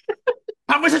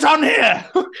 How is it on here?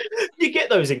 You get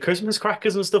those in Christmas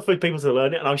crackers and stuff for people to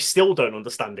learn it, and I still don't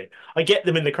understand it. I get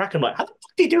them in the cracker, I'm like, how the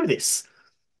fuck do you do this?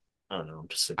 I don't know. I'm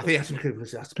just. I think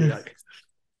it has to be like.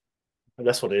 And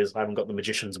that's what it is. I haven't got the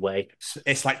magician's way.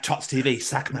 It's like Tots TV,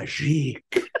 Sac Magique.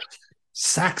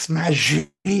 Sax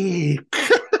Magique.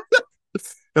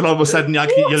 And all of a sudden, like,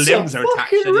 your limbs are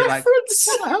attached. And you're like, what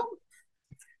the hell?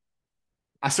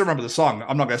 I still remember the song.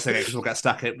 I'm not going to sing it because we'll get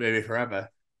stuck in it maybe forever.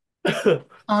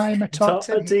 I'm a Tots.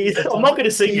 I'm not going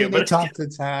to sing it, but Tots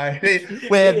and Tiny.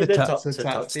 We're the Tots and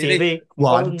Tots TV.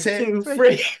 1, 2,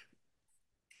 3.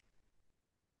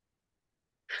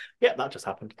 Yeah, that just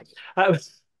happened.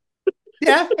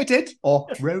 Yeah, I did. Or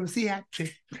Rosie Andrew.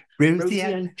 Rosie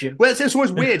Andrew. Well, it's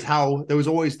always weird how there was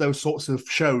always those sorts of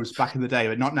shows back in the day,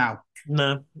 but not now.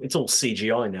 No, it's all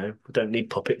CGI now. We don't need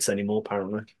puppets anymore,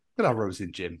 apparently. Good old Rosie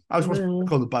and Jim. I always want to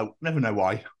go on the boat. Never know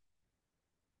why.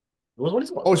 What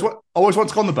is it? Always want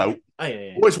to go on the boat. Oh,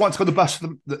 yeah. Always want to go on the bus.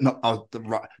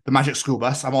 The Magic School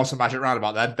Bus. I'm also Magic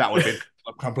Roundabout then. That would be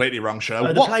a completely wrong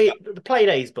show. The Play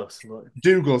Days bus.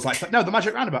 Dougal's like, no, the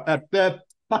Magic Roundabout. The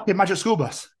fucking Magic School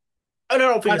Bus. Oh,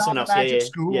 no, I'm thinking something else. Magic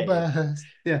School Bus.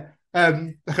 Yeah.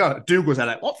 Dougal's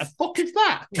like, what the fuck is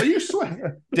that? Are you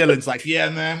swearing? Dylan's like, yeah,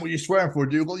 man, what are you swearing for,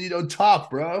 Dougal? You don't talk,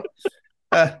 bro.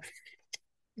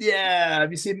 Yeah,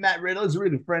 have you seen Matt Riddle? He's a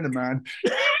really friend of mine.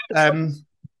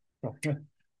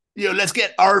 Let's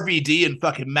get RVD and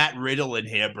fucking Matt Riddle in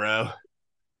here, bro.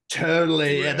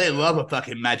 Totally. Yeah, they love a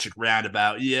fucking Magic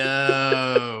Roundabout.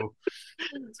 Yo.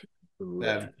 Don't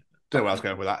know where I was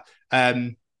going with that.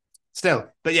 Still,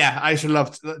 but yeah, I used to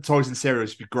love toys and cereals.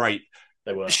 It'd be great.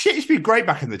 They were. Shit used to be great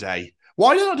back in the day.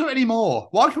 Why do they not do it anymore?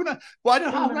 Why don't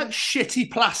have like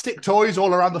shitty plastic toys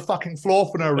all around the fucking floor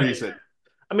for no reason?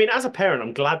 I mean, as a parent,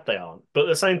 I'm glad they aren't. But at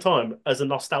the same time, as a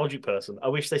nostalgic person, I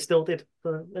wish they still did.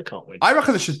 But they can't win. I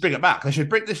reckon they should bring it back. They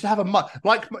should have a month,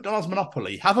 like McDonald's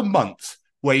Monopoly, have a month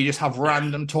where you just have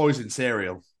random toys in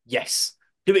cereal. Yes.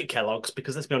 Do it, Kellogg's,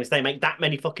 because let's be honest, they make that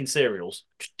many fucking cereals.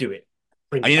 Just do it.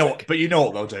 And you know what? But you know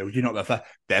what they'll do? You know what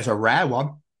there's a rare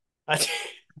one.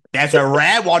 There's a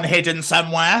rare one hidden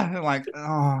somewhere. Like,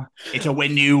 oh, it'll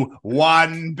win you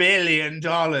 $1 billion.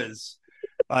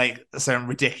 Like, something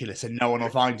ridiculous, and no one will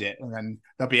find it. And then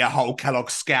there'll be a whole Kellogg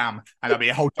scam, and there'll be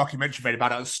a whole documentary made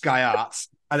about it on Sky Arts.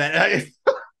 And then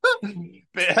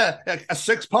a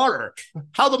six-parter.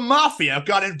 How the mafia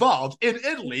got involved in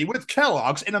Italy with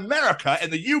Kellogg's, in America, in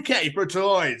the UK for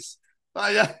toys.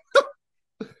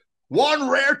 One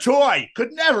rare toy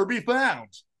could never be found.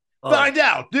 Find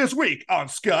out this week on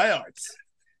Sky Arts.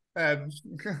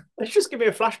 Let's just give me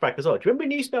a flashback as well. Do you remember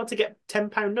when you used to be able to get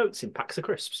 £10 notes in packs of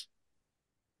crisps?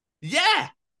 Yeah.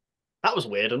 That was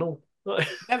weird and all.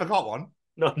 Never got one.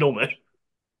 No, man.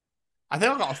 I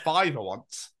think I got a £5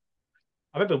 once.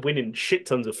 I remember winning shit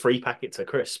tons of free packets of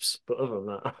crisps, but other than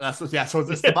that... So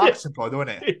it's the marketing ploy, isn't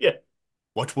it? Yeah.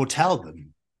 What we'll tell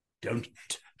them, don't...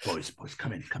 Boys,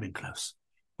 come in close.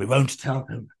 We won't tell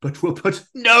them, but we'll put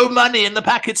no money in the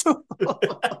packets.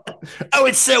 Oh,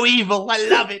 it's so evil. I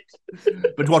love it.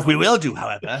 But what we will do,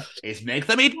 however, is make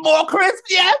them eat more crisps.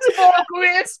 Yes, more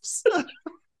crisps.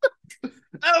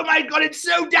 Oh my God, it's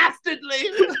so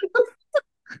dastardly.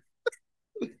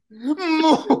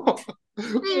 More.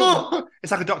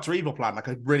 It's like a Dr. Evil plan, like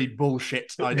a really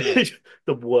bullshit idea.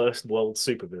 The worst world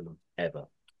supervillain ever.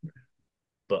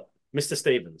 But, Mr.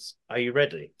 Stevens, are you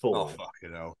ready for... Oh,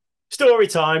 fucking hell. Story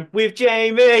time with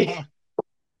Jamie.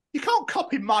 You can't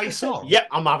copy my song. Yep,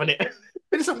 I'm having it.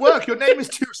 It doesn't work. Your name is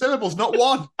 2 syllables, not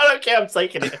 1. I don't care. I'm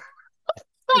taking it.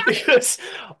 Because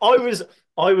I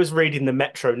was reading the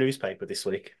Metro newspaper this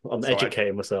week. I'm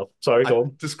educating myself. Sorry, go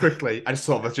on. Just quickly, I just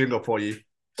thought of a jingle for you.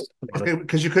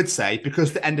 Because you could say,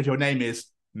 because the end of your name is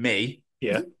me.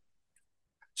 Yeah.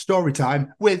 Story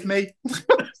time with me.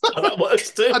 That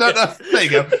works too. I don't know. There you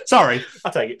go. Sorry.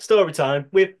 I'll take it. Story time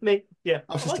with me. Yeah.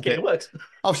 I was like it. It works.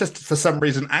 I was just, for some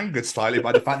reason, angered slightly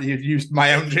by the fact that you'd used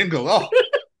my own jingle. Oh.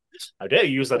 How dare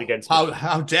you use that against me?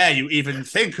 How dare you even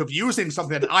think of using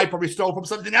something that I probably stole from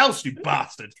something else, you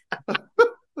bastard.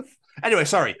 Anyway,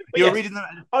 sorry. You were reading the...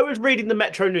 I was reading the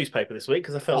Metro newspaper this week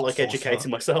because I felt like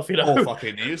educating myself, you know. All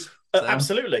fucking news. So.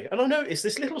 Absolutely. And I noticed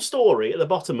this little story at the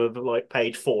bottom of like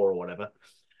page 4 or whatever.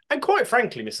 And quite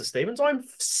frankly, Mr. Stevens, I'm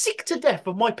sick to death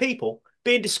of my people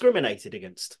being discriminated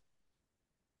against.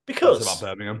 Because about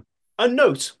Birmingham. A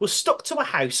note was stuck to a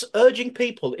house urging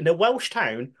people in a Welsh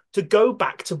town to go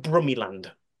back to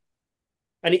Brummyland.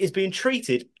 And it is being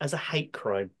treated as a hate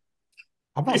crime.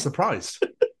 I'm not surprised.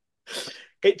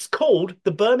 It's called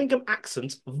the Birmingham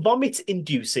accent,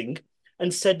 vomit-inducing,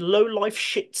 and said low-life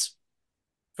shits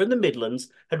from the Midlands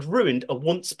had ruined a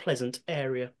once pleasant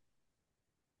area.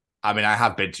 I mean, I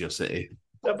have been to your city.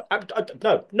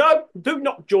 No, do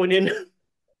not join in.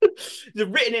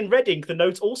 Written in red ink, the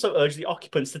note also urged the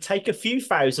occupants to take a few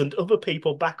thousand other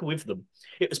people back with them.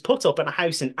 It was put up in a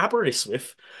house in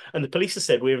Aberystwyth, and the police have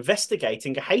said we're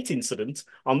investigating a hate incident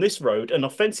on this road. An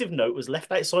offensive note was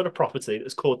left outside a property that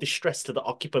has caused distress to the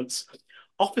occupants.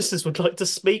 Officers would like to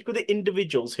speak with the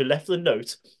individuals who left the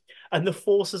note, and the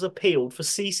force has appealed for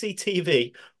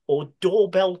CCTV or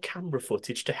doorbell camera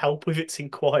footage to help with its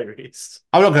inquiries.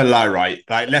 I'm not going to lie, right?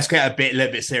 Like, let's get a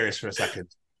little bit serious for a second.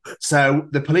 So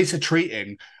the police are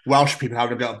treating Welsh people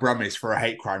having a go at Brummies for a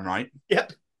hate crime, right?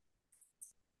 Yep.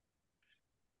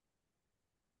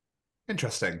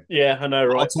 Interesting. Yeah, I know,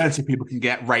 right? Alternative people can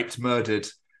get raped, murdered,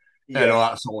 and all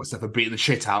that sort of stuff, and beating the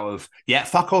shit out of. Yeah,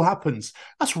 fuck all happens.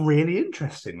 That's really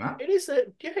interesting, that. It is.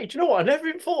 Yeah, do you know what? I never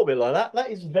even thought of it like that. That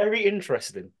is very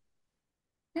interesting.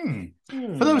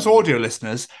 For those audio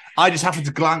listeners, I just happened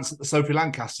to glance at the Sophie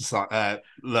Lancaster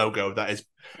logo that is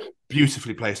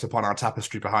beautifully placed upon our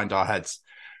tapestry behind our heads.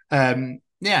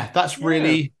 That's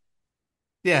really...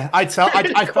 Yeah, I felt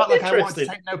like I wanted to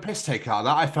take no piss take out of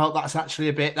that. I felt that's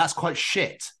actually that's quite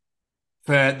shit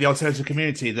for the alternative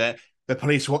community, that the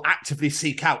police will actively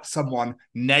seek out someone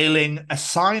nailing a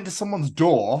sign to someone's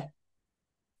door,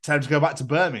 tell them to go back to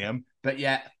Birmingham, but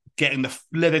yet getting the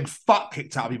living fuck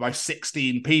kicked out of you by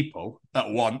 16 people at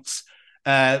once,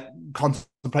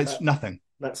 contemplates nothing.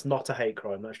 That's not a hate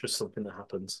crime. That's just something that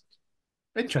happens.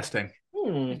 Interesting.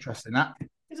 Interesting, that.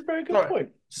 It's a very good point.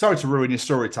 Sorry to ruin your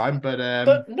story time, but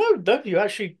no, you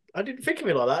actually, I didn't think of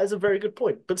it like that. It's a very good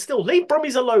point. But still, leave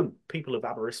Brummies alone, people of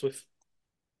Aberystwyth.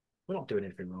 We're not doing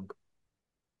anything wrong.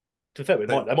 To be fair,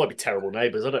 they might be terrible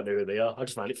neighbours. I don't know who they are. I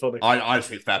just find it funny. I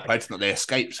think fair play to that they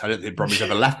escaped. I don't think Brummies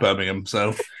ever left Birmingham,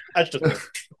 so... That's just...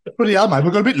 Bloody hell, man,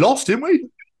 we got a bit lost, didn't we?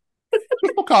 Where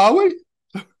the fuck are we?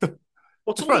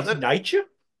 What's all this nature?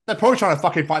 They're probably trying to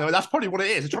fucking find their way. That's probably what it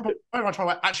is. They're trying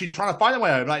to find their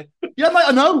way home. Like, yeah, mate,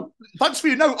 I know. Thanks for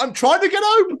your note. I'm trying to get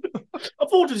home. I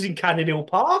thought it was in Cannon Hill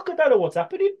Park. I don't know what's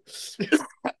happening.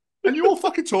 And you all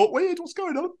fucking talk weird. What's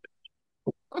going on?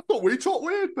 I thought we talk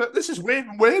weird, but this is weird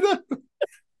and weirder.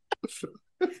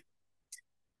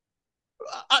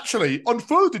 Actually, on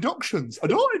further deductions, I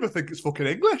don't even think it's fucking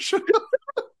English.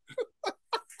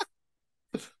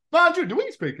 Andrew, do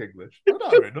we speak English? I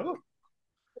don't even know.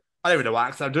 I don't even know what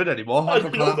accent I'm doing anymore. I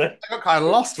got kind of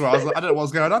lost where I was like, I don't know what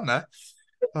was going on there.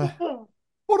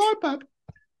 What I'm Pep?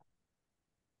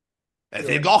 I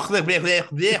think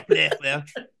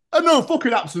no,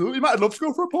 fucking absolutely, mate. I'd love to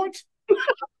go for a pint.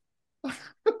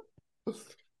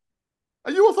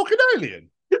 Are you a fucking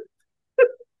alien?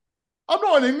 I'm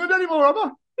not in England anymore, am I?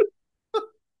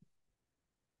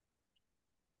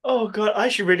 Oh god, I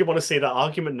actually really want to see that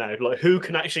argument now. Like, who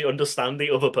can actually understand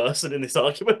the other person in this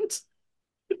argument?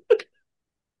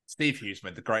 Steve Hughes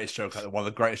made the greatest joke, one of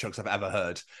the greatest jokes I've ever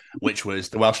heard, which was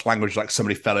the Welsh language like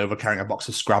somebody fell over carrying a box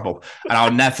of Scrabble. And I'll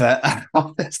never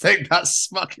think that's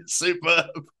fucking superb.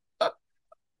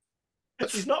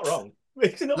 He's not wrong.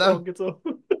 He's not wrong at all.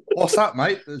 What's that,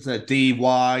 mate? There's a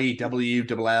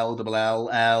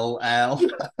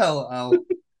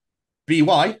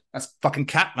DYWLLLLLLBY. That's fucking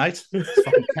cat, mate. That's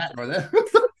fucking cat right there.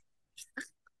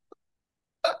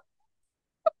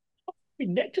 My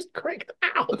neck just cracked.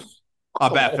 Ow. I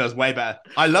bet it feels way better.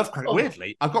 I love cricket.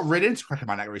 Weirdly, I've got really into cracking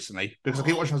my neck recently because I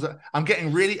keep watching. I'm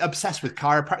getting really obsessed with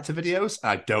chiropractor videos,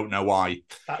 and I don't know why.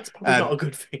 That's probably not a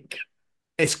good thing.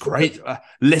 It's great.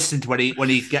 Listen to when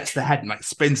he gets the head and like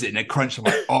spins it and then crunches. I'm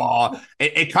like, oh,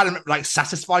 it kind of like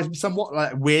satisfies me somewhat,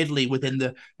 like weirdly within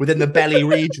the belly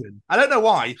region. I don't know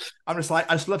why. I'm just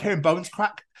like, I just love hearing bones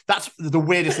crack. That's the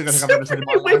weirdest thing I think I've ever said in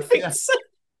my life.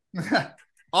 Yeah.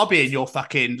 I'll be in your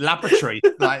fucking laboratory,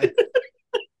 like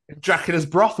Dracula's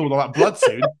brothel with all that blood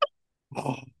soon.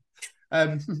 Oh.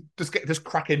 Just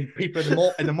cracking people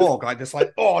in the morgue, like just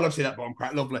like, oh, I love seeing that bone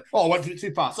crack, lovely. Oh, I went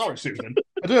too far. Sorry, Susan.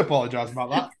 I do apologise about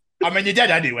that. I mean, you're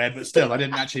dead anyway, but still, I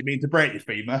didn't actually mean to break your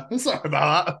femur. Sorry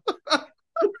about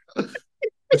that.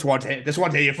 Just want to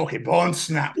hear your fucking bones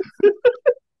snap.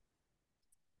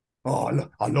 Oh,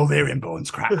 I love hearing bones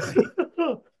crack.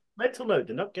 Mental note: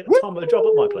 do not get a Tom a job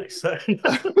at my place.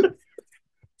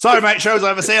 Sorry, mate. Show's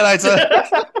over. See you later.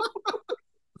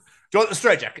 Do you want the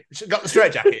straight jacket? Got the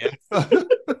straight jacket, yeah.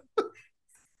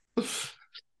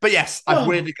 But yes, I've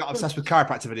weirdly got obsessed with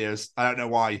chiropractor videos. I don't know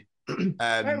why.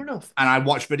 Fair enough. And I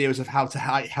watch videos of how to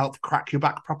help crack your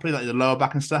back properly, like the lower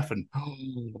back and stuff. And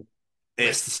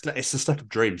it's the stuff of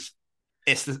dreams.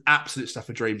 It's the absolute stuff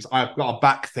of dreams. I've got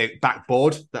a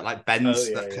backboard that like bends,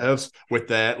 curves with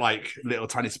the like little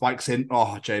tiny spikes in.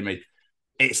 Oh, Jamie,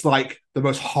 it's like the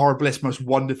most horriblest, most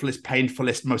wonderfulest,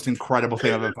 painfulest, most incredible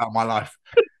thing I've ever found in my life.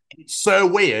 It's so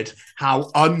weird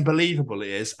how unbelievable it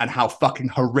is and how fucking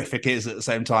horrific it is at the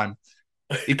same time.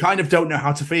 You kind of don't know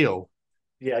how to feel.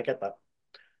 Yeah, I get that.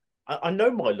 I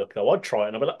know my look though. I'd try it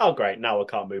and I'd be like, oh great, now I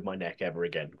can't move my neck ever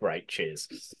again. Great, cheers.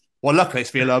 Well, luckily it's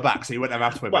for your lower back, so you wouldn't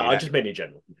have to worry. Well, I just mean in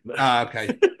general.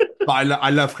 Okay. But I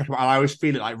love cracking. I always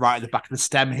feel it like right at the back of the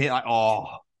stem here, like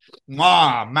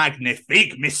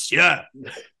magnifique, monsieur.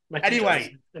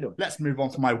 Anyway, let's move on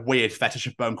to my weird fetish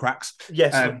of bone cracks.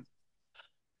 Yes.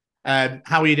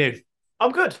 How are you doing?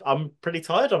 I'm good. I'm pretty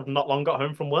tired. I've not long got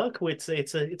home from work. It's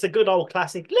a good old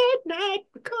classic late night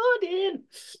recording.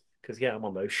 Because I'm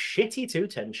on those shitty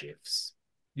 2:10 shifts.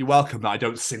 You're welcome that I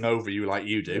don't sing over you like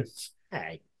you do.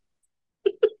 Hey.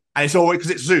 And it's always,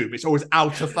 because it's Zoom, it's always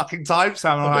out of fucking time. So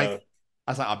I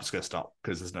was like, I'm just going to stop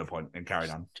because there's no point in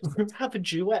carrying on. Have a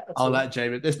duet. I'll let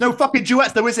Jamie. There's no fucking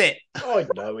duets though, is it? Oh,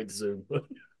 no, it's Zoom.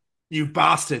 You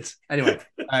bastards. Anyway,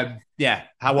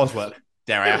 how was work?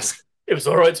 Dare I ask? It was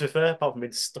all right, to be fair, apart from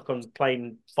being stuck on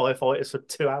playing firefighters for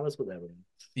 2 hours, but there we go.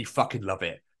 You fucking love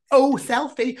it. Oh,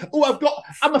 selfie. Oh,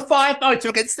 I'm a firefighter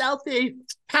against selfie.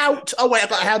 Pout. Oh, wait, I've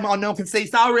got a helmet on. No one can see.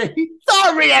 Sorry.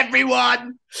 Sorry,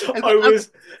 everyone. I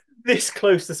was this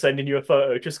close to sending you a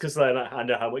photo just because I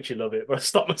know how much you love it, but I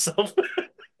stopped myself.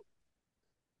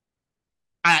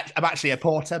 I'm actually a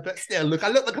porter, but still, I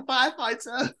look like a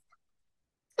firefighter.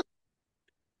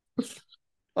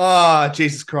 Oh,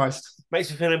 Jesus Christ.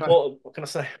 Makes me feel important. What can I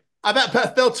say? I better put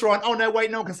a filter on. Oh, no,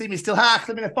 wait, no one can see me still.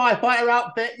 I'm in a firefighter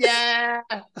outfit. Yeah.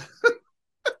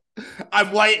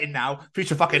 I'm waiting now for you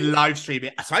to fucking live stream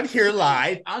it. So I'm here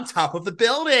live on top of the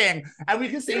building and we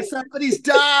can see somebody's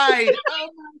died. Oh,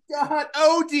 my God.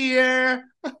 Oh, dear.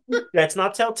 Let's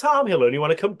not tell Tom. He'll only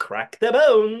want to come crack their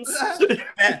bones.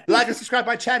 Like and subscribe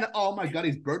my channel. Oh, my God,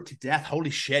 he's burnt to death. Holy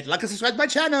shit. Like and subscribe to my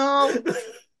channel.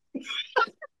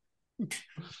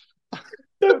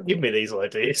 Don't give me these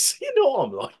ideas. You know what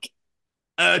I'm like.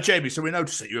 Jamie, so we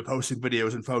noticed that you were posting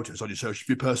videos and photos on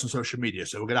your personal social media,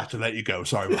 so we're going to have to let you go.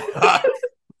 Sorry.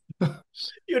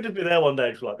 You'd have been there one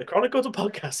day, like, the Chronicles of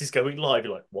podcast is going live.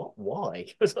 You're like, what?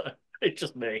 Why? It's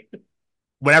just me.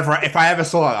 If I ever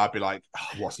saw it, I'd be like,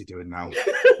 oh, what's he doing now?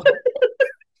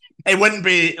 It wouldn't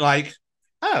be like,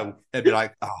 oh. It'd be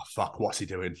like, oh, fuck, what's he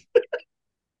doing?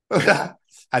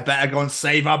 I better go and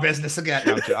save our business again.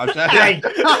 No, I'm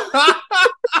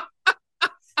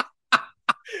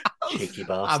cheeky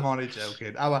bastard. I'm only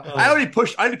joking. I only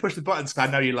pushed the buttons because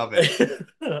I know you love it.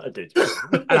 I do.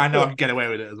 And I know I can get away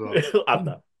with it as well. I'm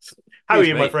not. How are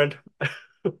you, my friend?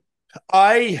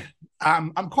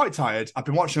 I'm quite tired. I've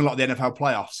been watching a lot of the NFL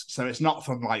playoffs, so it's not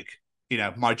from my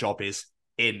job is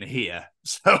in here,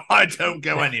 so I don't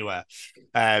go anywhere.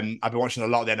 I've been watching a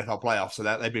lot of the NFL playoffs, so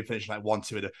they've been finishing like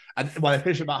 1-2, and when they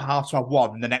finish about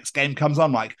 1:30, and the next game comes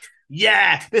on, like,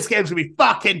 yeah, this game's gonna be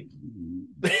fucking.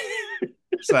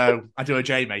 So I do a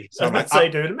Jamie. So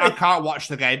I can't watch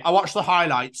the game. I watch the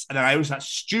highlights, and then I always that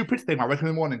stupid thing. I wake up in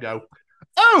the morning and go,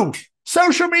 "Oh,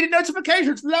 social media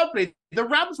notifications, lovely. The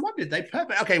Rams won, did they?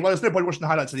 Perfect. Okay, well, there's no point watching the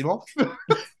highlights anymore."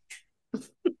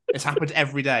 It's happened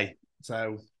every day.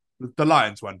 So the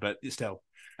Lions won, but still.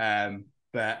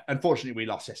 But unfortunately, we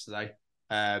lost yesterday,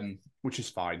 which is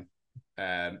fine.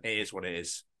 It is what it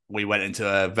is. We went into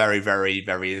a very, very,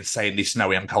 very insanely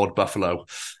snowy and cold Buffalo,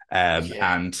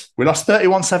 and we lost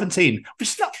 31-17, which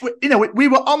is not, we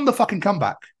were on the fucking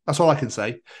comeback. That's all I can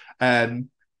say.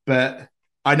 But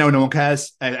I know no one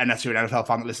cares, unless you're an NFL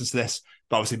fan that listens to this.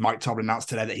 But obviously, Mike Tomlin announced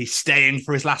today that he's staying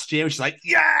for his last year, which is like,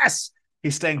 yes!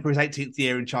 He's staying for his 18th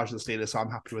year in charge of the Steelers, so I'm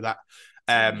happy with that.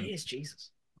 He is Jesus.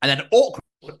 And then awkward,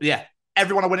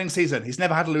 everyone a winning season. He's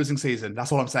never had a losing season.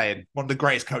 That's all I'm saying. One of the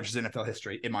greatest coaches in NFL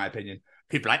history, in my opinion.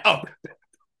 People are like, oh,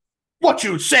 what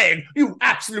you saying? You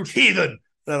absolute heathen.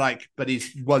 They're like, but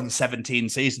he's won 17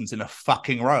 seasons in a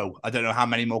fucking row. I don't know how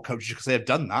many more coaches you could say have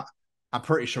done that. I'm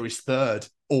pretty sure he's third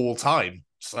all time.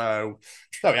 So,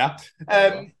 there we are.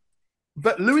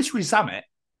 But Louis Rees-Zammit,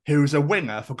 who's a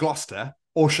winger for Gloucester,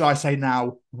 or should I say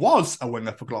now was a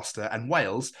winger for Gloucester and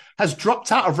Wales, has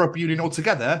dropped out of rugby union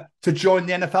altogether to join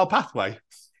the NFL pathway.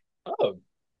 Oh.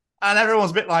 And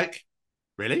everyone's a bit like,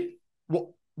 really?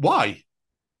 What? Why?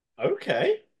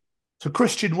 Okay. So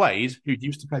Christian Wade, who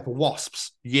used to play for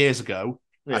Wasps years ago,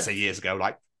 I say years ago,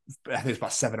 like I think it's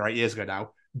about 7 or 8 years ago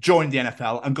now, joined the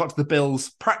NFL and got to the Bills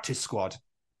practice squad.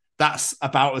 that's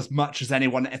about as much as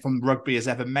anyone from rugby has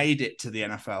ever made it to the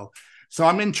NFL. So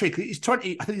I'm intrigued. I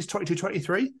think he's 22,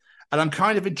 23. And I'm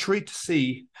kind of intrigued to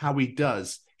see how he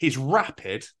does. He's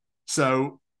rapid,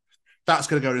 so that's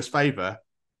going to go in his favour.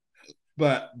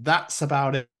 But that's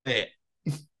about it.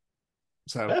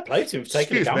 So fair play to him for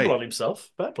taking a gamble on himself.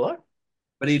 Fair play.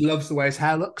 But he loves the way his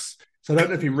hair looks. So I don't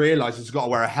know if he realises he's got to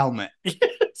wear a helmet. I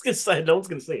was going to say, no one's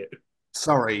going to see it.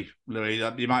 Sorry, Louis,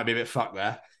 you might be a bit fucked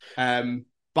there.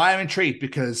 But I'm intrigued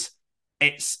because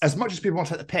it's, as much as people want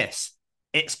to take the piss,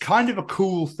 it's kind of a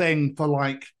cool thing for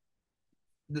like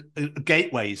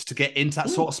gateways to get into that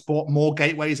sort of sport, more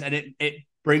gateways, and it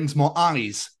brings more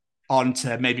eyes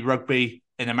onto maybe rugby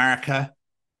in America.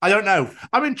 I don't know.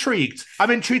 I'm intrigued.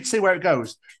 To see where it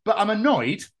goes. But I'm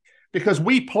annoyed because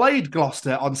we played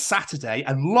Gloucester on Saturday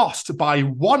and lost by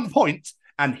 1 point,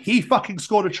 and he fucking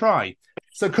scored a try.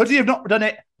 So could he have not done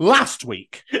it last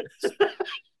week?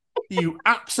 You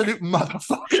absolute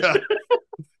motherfucker.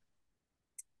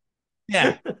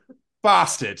 Yeah.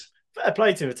 Bastard. Fair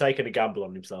play to him for taking a gamble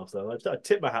on himself, though. I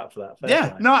tip my hat for that. Fair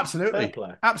play. No, absolutely. Fair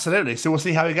play. Absolutely. So we'll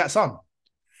see how he gets on.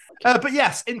 But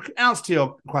yes, in answer to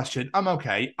your question, I'm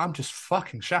okay. I'm just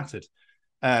fucking shattered.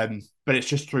 But it's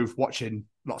just through watching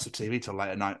lots of TV till late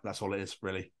at night. That's all it is,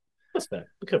 really. That's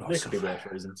fair. There could be worse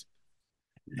reasons.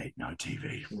 Late night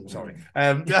TV. Sorry.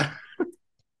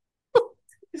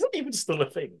 Is that even still a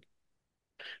thing?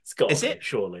 It's got to be,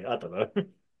 surely. I don't know.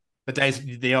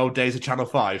 The old days of Channel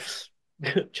 5.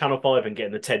 Channel 5 and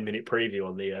getting the 10-minute preview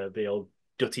on the old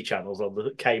Dutty channels on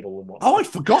the cable and whatnot. Oh, I'd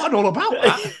forgotten all about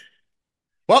that.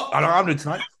 Well, I know what I'm doing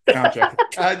tonight. No, I'm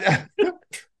joking.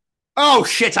 Oh,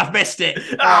 shit, I've missed it.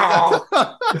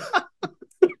 Oh.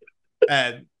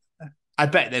 I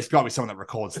bet there's got to be someone that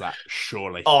records that,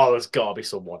 surely. Oh, there's got to be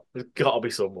someone.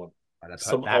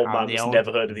 Some old man that's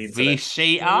never heard of the internet.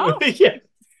 VCR? Yeah.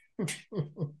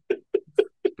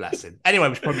 Bless him. Anyway,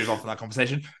 we should probably move on from that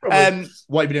conversation. What have you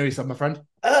been doing yourself, my friend?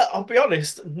 I'll be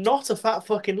honest, not a fat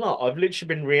fucking lot. I've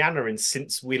literally been Rihannaing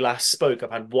since we last spoke.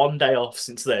 I've had 1 day off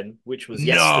since then, which was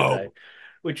yesterday.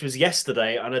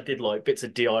 And I did like bits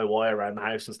of DIY around the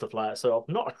house and stuff like that. So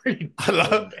I've not really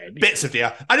done bits of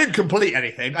DIY. I didn't complete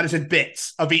anything. I just did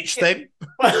bits of each thing.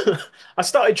 I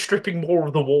started stripping more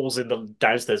of the walls in the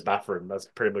downstairs bathroom. That's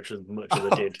pretty much as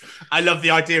I did. I love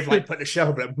the idea of like putting a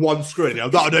shelf up, one screw in.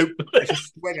 That'll do. It's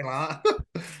just swinging like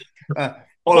that.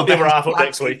 All of the other half up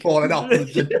next week. Falling off.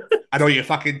 I know your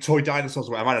fucking toy dinosaurs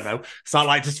or whatever. I don't know. Start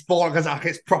like just falling because like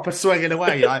it's proper swinging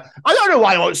away. Like, I don't know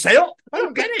why I won't stay up. I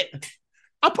don't get it.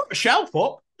 I'll put the shelf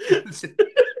up.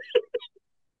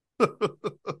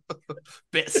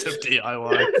 Bits of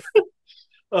DIY.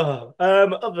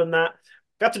 Other than that,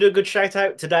 I have to do a good shout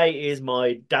out. Today is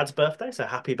my dad's birthday, so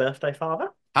happy birthday, father.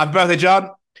 Happy birthday,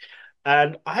 John.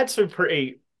 And I had some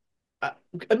pretty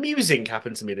amusing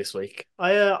happen to me this week.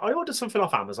 I ordered something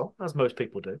off Amazon, as most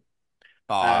people do.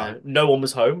 No one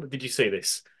was home. Did you see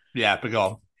this? Yeah, but go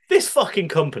on. This fucking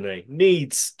company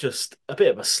needs just a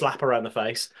bit of a slap around the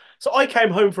face. So I came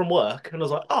home from work and I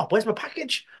was like, oh, where's my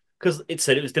package? Because it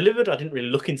said it was delivered. I didn't really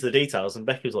look into the details. And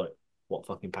Becky was like, what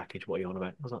fucking package? What are you on about?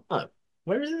 I was like, oh,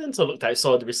 where is it then? So I looked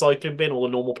outside the recycling bin, all the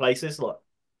normal places, like,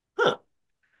 huh.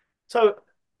 So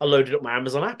I loaded up my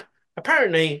Amazon app.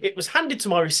 Apparently, it was handed to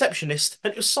my receptionist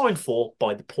and it was signed for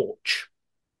by the porch.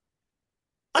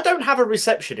 I don't have a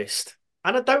receptionist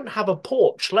and I don't have a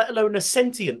porch, let alone a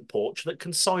sentient porch that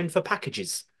can sign for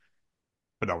packages.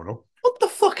 Phenomenal. What the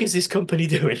fuck is this company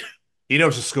doing? You know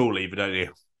it's a school leaver, don't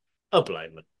you? Oh,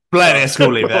 blame it. Blame it, a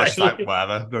school leaver. That's like,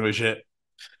 whatever. No shit.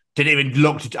 Didn't even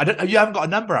look. You haven't got a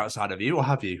number outside of you, or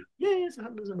have you? Yeah, there's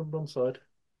a number on the side.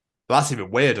 Well, that's even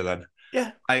weirder then.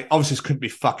 Yeah. Obviously, this couldn't be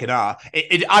fucking hard.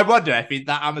 I wonder if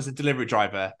that Amazon delivery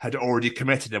driver had already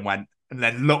committed and went, and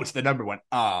then looked at the number and went,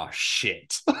 oh,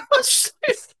 shit.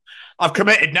 I've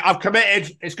committed.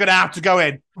 It's going to have to go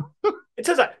in. It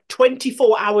turns out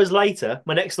 24 hours later,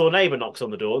 my next door neighbour knocks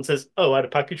on the door and says, oh, I had a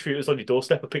package for you. It was on your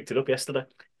doorstep. I picked it up yesterday.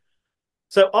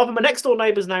 So either my next door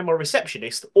neighbour's now my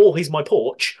receptionist, or he's my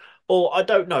porch, or I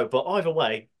don't know. But either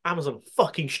way, Amazon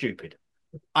fucking stupid.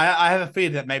 I have a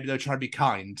feeling that maybe they're trying to be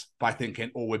kind by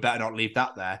thinking, oh, we better not leave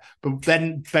that there. But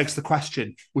then begs the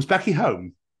question, was Becky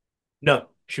home? No,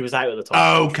 she was out at the time.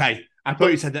 Oh, okay. I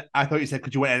thought you said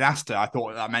because you went and asked her. I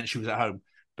thought that meant she was at home.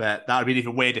 But that would be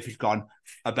even weird if you've gone,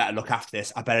 I better look after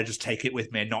this. I better just take it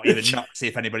with me and not even see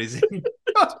if anybody's in.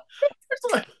 I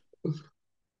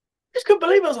just couldn't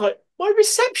believe it. I was like, my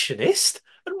receptionist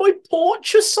and my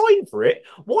porch are signed for it.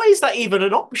 Why is that even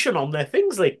an option on their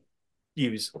things they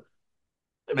use?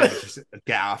 Maybe just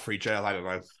get out of free jail. I don't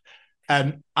know.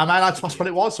 Am I allowed to ask what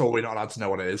it was, or are we not allowed to know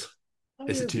what it is? Oh,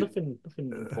 Is yeah, it too? nothing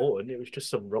important. It was just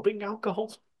some rubbing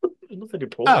alcohol. There's nothing Oh,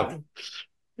 important.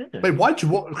 Yeah. wait, why'd you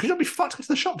want? Could you not be fucked to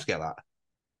the shop to get that?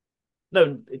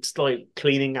 No, it's like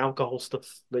cleaning alcohol stuff.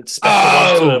 It's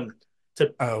Oh, special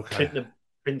to okay.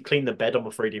 clean the bed on my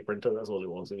 3D printer. That's all it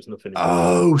was. It was nothing important.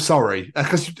 Oh, sorry.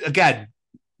 Because again,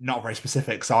 not very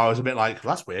specific. So I was a bit like,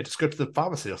 well, that's weird. Just go to the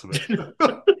pharmacy or something.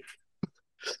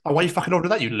 Oh, why are you fucking ordering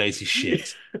that, you lazy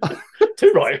shit?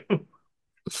 Too right. I'm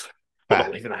Fair.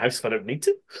 not leaving the house if I don't need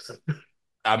to.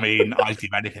 I mean, I'd give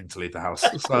anything to leave the house.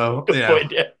 So, Good yeah.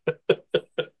 point, yeah.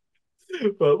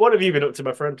 But what have you been up to,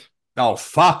 my friend? Oh,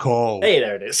 fuck all. Hey,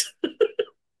 there it is.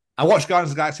 I watched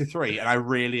Guardians of the Galaxy 3 and I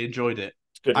really enjoyed it.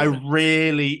 Good, I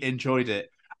really enjoyed it.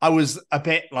 I was a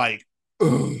bit like,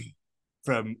 ugh,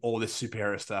 from all this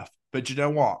superhero stuff. But do you know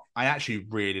what? I actually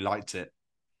really liked it.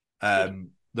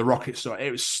 The rocket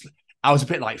story. I was a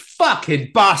bit like,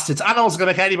 fucking bastards. And I was going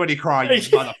to make anybody cry, you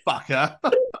motherfucker.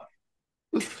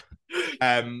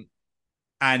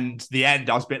 And the end,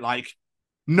 I was a bit like,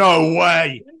 no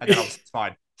way. And then it's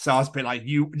fine. So I was a bit like,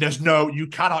 you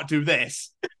cannot do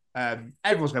this.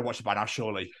 Everyone's going to watch it by now,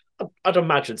 surely. I'd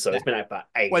imagine so. It's been out about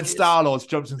 8 When years. Star-Lord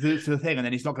jumps into the thing and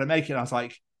then he's not going to make it, I was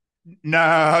like,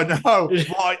 no.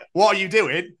 What are you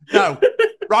doing? No.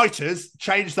 Writers,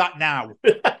 change that now.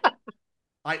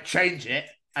 Like, change it.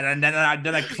 And then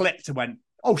I clicked and went,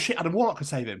 oh, shit, Adam Warlock could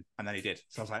save him. And then he did.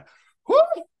 So I was like,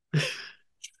 whoo!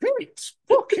 Shit,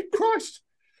 fucking Christ.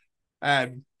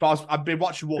 But I've been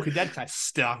watching Walking Dead because I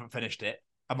still haven't finished it.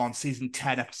 I'm on season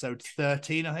 10, episode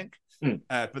 13, I think.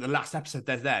 But the last episode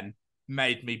then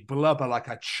made me blubber like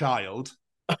a child.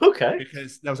 Okay.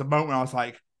 Because there was a moment where I was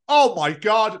like, oh my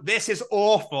God, this is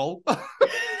awful.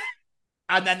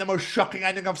 And then the most shocking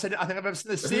ending I think I've ever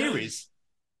seen in the series.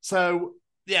 So,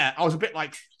 yeah, I was a bit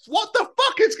like, what the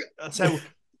fuck is... So,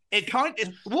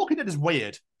 Walking Dead is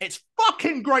weird. It's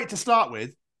fucking great to start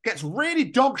with. Gets really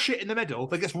dog shit in the middle,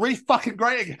 then gets really fucking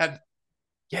great again.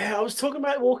 Yeah, I was talking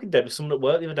about Walking Dead with someone at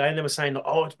work the other day, and they were saying,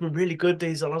 "Oh, it's been really good."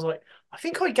 These, and I was like, "I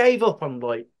think I gave up on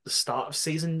like the start of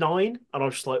season 9," and I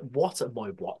was just like, "What am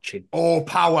I watching?" Oh,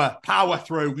 power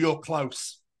through. You're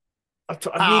close. I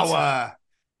don't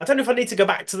know if I need to go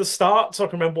back to the start so I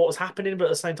can remember what was happening, but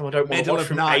at the same time, I don't want to watch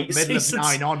from 8 seasons. Middle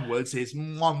of 9 onwards is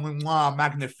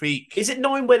magnifique. Is it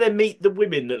 9 where they meet the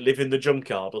women that live in the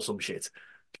junkyard or some shit?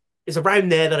 It's around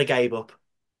there that I gave up.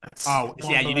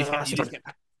 You need to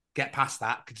get past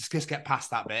that. Just get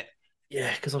past that bit.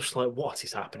 Yeah, because I was just like, what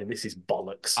is happening? This is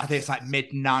bollocks. I think it's like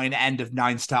mid 9, end of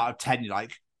 9, start of 10. You're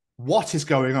like, what is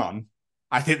going on?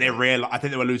 I think they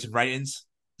were losing ratings.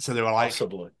 So they were like,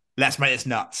 possibly. Let's make this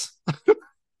nuts.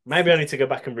 Maybe I need to go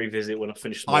back and revisit when I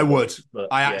finish. I would.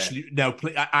 I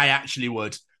actually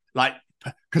would. Like,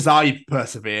 because I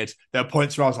persevered. There were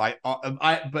points where I was like,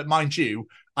 but mind you,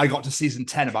 I got to season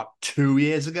 10 about 2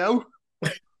 years ago.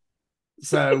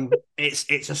 So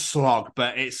it's a slog,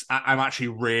 but I'm actually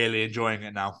really enjoying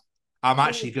it now. I'm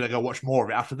actually going to go watch more of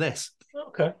it after this.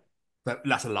 Okay. But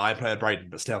that's a lie. I played Braden,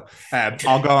 but still.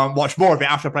 I'll go and watch more of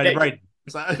it after I play Braden.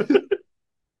 So,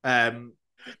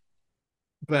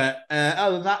 but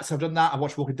other than that, so I've done that. I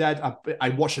watched Walking Dead. I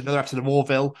watched another episode of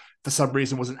Orville. For some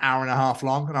reason, was an hour and a half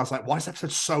long, and I was like, "Why is this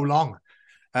episode so long?"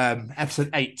 Episode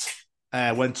 8,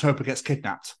 when Topa gets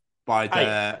kidnapped by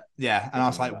the and I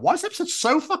was like, "Why is this episode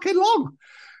so fucking long?"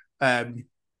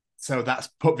 So that's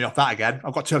put me off that again.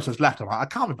 I've got 2 episodes left. I'm like, I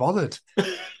can't be bothered.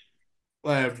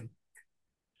 I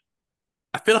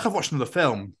feel like I've watched another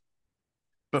film,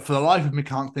 but for the life of me,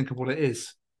 can't think of what it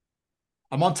is.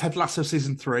 I'm on Ted Lasso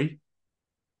season 3.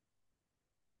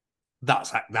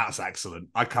 That's excellent.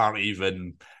 I can't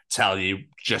even tell you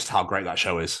just how great that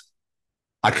show is.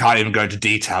 I can't even go into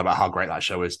detail about how great that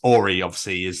show is. Ori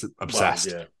obviously is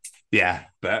obsessed. Well, yeah,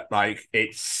 but like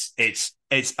it's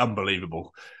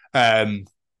unbelievable. But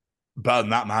other than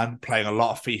that, man, playing a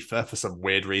lot of FIFA for some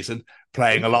weird reason.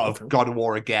 Playing a lot of God of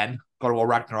War again. God of War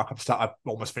Ragnarok. I've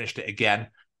almost finished it again,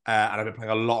 and I've been playing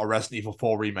a lot of Resident Evil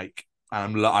 4 remake.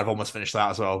 And I've almost finished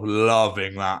that as well.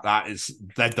 Loving that.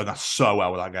 They've done that so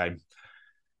well with that game.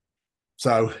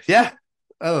 So, yeah,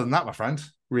 other than that, my friend,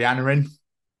 Rihanna in.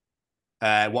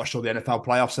 Watched all the NFL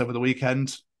playoffs over the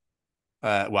weekend.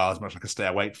 Well, as much as I can stay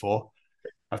awake for.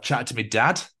 I've chatted to my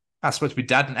dad. I spoke to my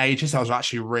dad in ages. That was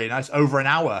actually really nice. Over an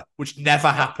hour, which never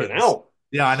happens.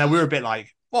 Yeah, I know. We were a bit like,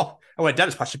 oh, I went, Dad,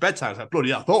 it's past your bedtime. I was like, bloody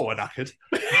hell, I thought we were knackered.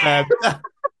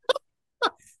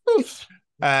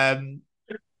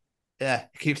 Yeah,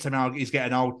 he keeps telling me he's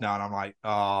getting old now. And I'm like,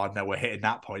 oh, no, we're hitting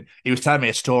that point. He was telling me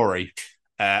a story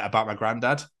about my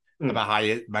granddad, about how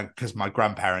because my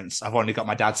grandparents, I've only got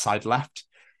my dad's side left,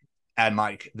 and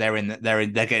like they're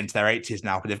getting to their 80s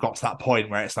now, but they've got to that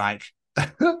point where it's like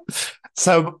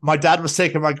So my dad was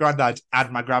taking my granddad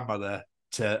and my grandmother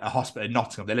to a hospital in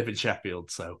Nottingham. They live in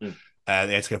Sheffield, so they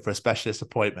had to go for a specialist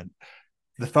appointment.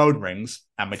 The phone rings,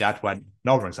 and my dad went,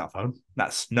 "No one rings that phone.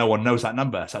 No one knows that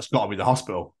number. So that's got to be the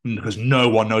hospital because no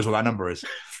one knows what that number is."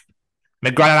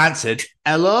 My granddad answered,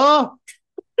 "Hello."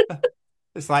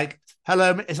 It's like,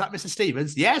 "Hello, is that Mr.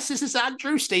 Stevens?" "Yes, this is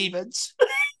Andrew Stevens."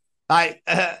 Like,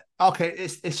 okay,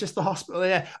 it's just the hospital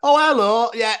here. "Oh, hello.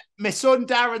 Yeah, my son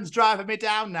Darren's driving me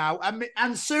down now.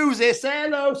 And Susie, say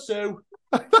hello, Sue."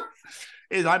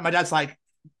 It's like, my dad's like,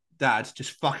 "Dad,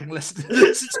 just fucking listen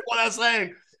to what I'm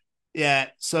saying." "Yeah,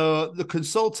 so the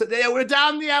consultant, we're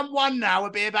down the M1 now.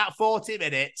 It'll be about 40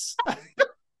 minutes.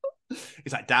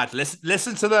 He's like, "Dad,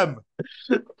 listen to them."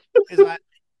 He's like,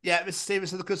 "Yeah, Mr.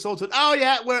 Stevenson, the consultant. Oh,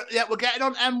 yeah, we're getting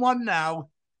on M1 now."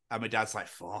 And my dad's like,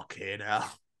 "Fucking hell."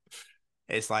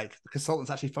 It's like, the consultant's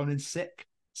actually phoning sick,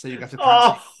 so you have to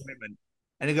cancel the appointment.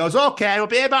 And he goes, "Okay, we'll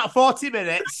be about 40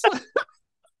 minutes.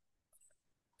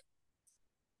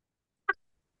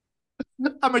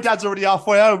 And my dad's already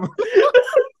halfway home.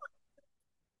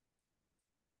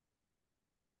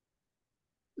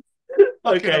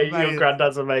 Okay, your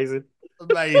granddad's amazing.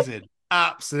 Amazing.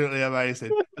 Absolutely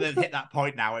amazing. And then hit that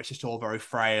point now, it's just all very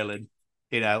frail and,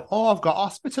 "Oh, I've got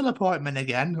hospital appointment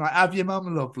again." Like, "Have your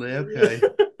mum, lovely." Okay.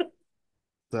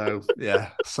 So, yeah,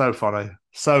 so funny.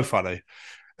 So funny.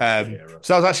 So that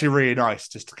was actually really nice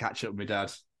just to catch up with my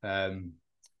dad.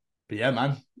 But yeah,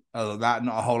 man, other than that,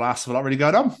 not a whole ass of a lot really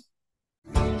going on.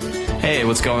 Hey,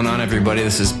 what's going on, everybody?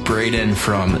 This is Braden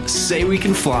from Say We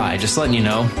Can Fly. Just letting you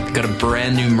know, got a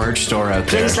brand new merch store out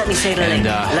there. Please let me say the link.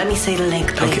 Let me say the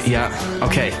link, please. Okay, yeah.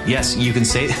 Okay. Yes, you can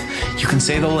say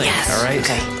the link. Yes, all right.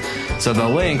 Okay. So the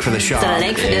link for the shop. So the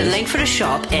link for the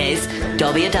shop is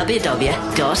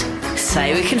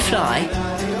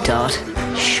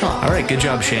www.saywecanfly.shop. All right, good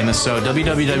job, Seamus. So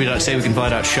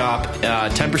www.saywecanfly.shop,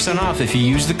 10% off if you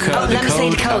use the code. Let me say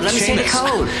the code. Let me say the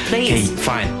code, please. Okay,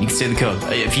 fine. You can say the code.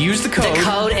 If you use the code. The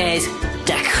code is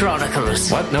The Chronicles.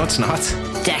 What? No, it's not.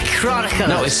 The Chronicles.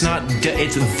 No, it's not.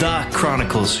 It's The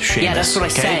Chronicles, Seamus. Yeah, that's what I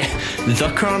said.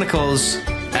 The Chronicles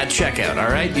at checkout, all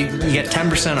right? You get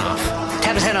 10% off.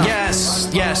 10% off?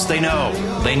 Yes, they know,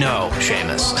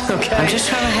 Seamus. Okay? I'm just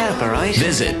trying to help, all right?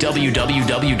 Visit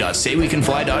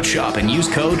www.saywecanfly.shop and use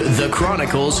code The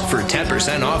Chronicles for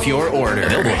 10% off your order.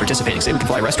 Available at participating Say We Can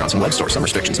Fly restaurants and web stores. Some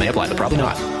restrictions may apply, but probably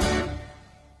not.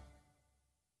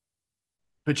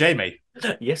 But Jamie.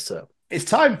 Yes, sir. It's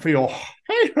time for your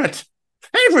favorite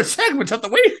segment of the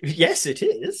week. Yes, it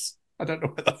is. I don't know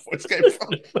where that voice came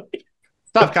from.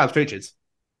 Stop Callum's Features.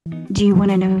 Do you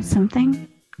want to know something?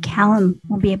 Callum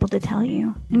will be able to tell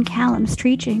you in Callum's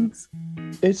Treachings.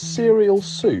 Is cereal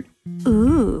soup?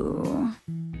 Ooh.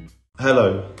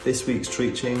 Hello, this week's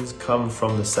Treachings come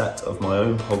from the set of my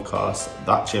own podcast,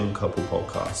 That Gym Couple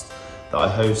Podcast, that I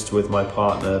host with my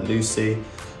partner Lucy,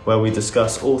 where we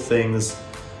discuss all things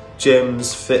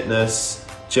gyms, fitness,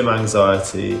 gym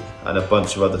anxiety, and a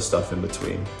bunch of other stuff in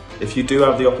between. If you do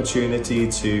have the opportunity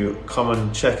to come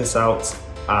and check us out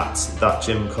at That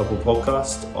Gym Couple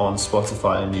Podcast on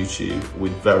Spotify and YouTube,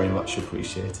 we'd very much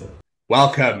appreciate it.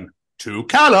 Welcome to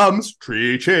Callum's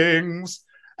Treachings.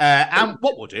 And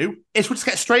what we'll do is we'll just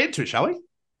get straight into it, shall we?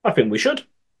 I think we should.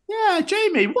 Yeah,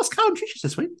 Jamie, what's Callum's Treachings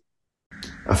this week?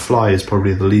 A fly is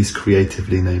probably the least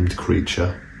creatively named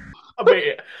creature. I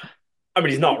mean,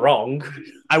 he's not wrong.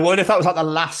 I wonder if that was like the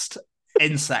last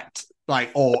insect,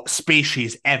 or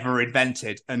species ever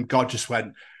invented, and God just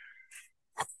went,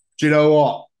 "Do you know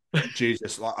what?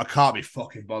 Jesus, I can't be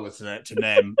fucking bothered to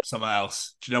name something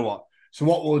else. Do you know what? So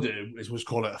what we'll do is we'll just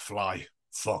call it a fly.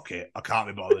 Fuck it. I can't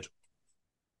be bothered."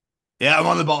 Yeah, I'm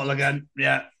on the bottle again.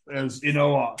 Yeah, you know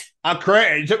what? I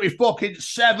created it. It took me fucking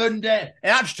 7 days. It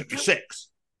actually took me 6.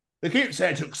 They keep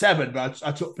saying it took 7, but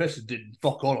I took piss and did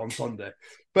fuck all on Sunday.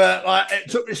 But it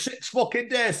took me 6 fucking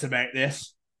days to make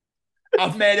this.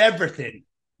 I've made everything.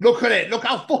 Look at it. Look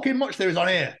how fucking much there is on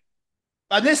here.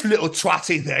 And this little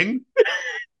twatty thing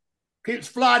keeps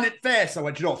flying in face. I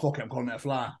went, "You know what? Fuck it. I'm calling it a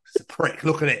fly. It's a prick.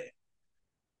 Look at it."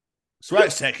 So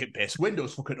it's taking piss.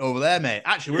 Windows fucking over there, mate.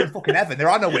 Actually, we're in fucking heaven. There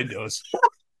are no windows.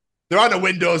 There are no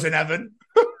windows in heaven.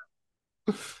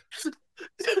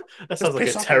 That sounds like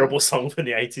a terrible song from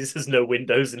the 80s. There's no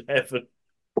windows in heaven.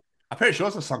 I'm pretty sure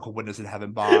there's a song called Windows in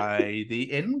Heaven by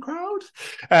the In Crowd.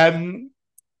 I'm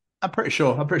pretty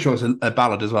sure it's a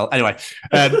ballad as well. Anyway,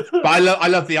 but I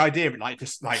love the idea of it,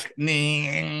 it's like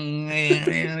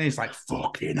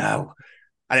fucking hell,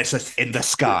 and it's just in the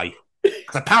sky.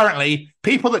 Because apparently,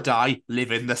 people that die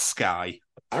live in the sky,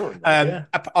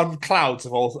 on clouds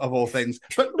of all things.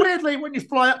 But weirdly, when you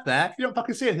fly up there, you don't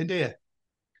fucking see anything, do you?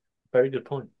 Very good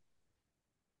point.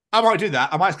 I might do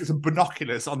that. I might get some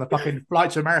binoculars on the fucking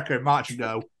flight to America in March and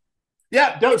go,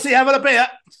 yeah, don't see heaven up here.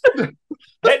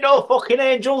 Ain't no fucking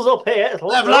angels up here.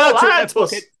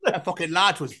 They're fucking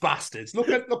lied to us, bastards. Look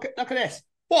at this.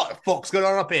 What the fuck's going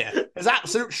on up here? There's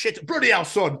absolute shit. Bloody hell,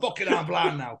 son. Fucking I'm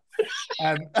blind now.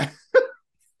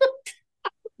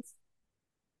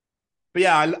 But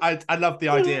yeah, I love the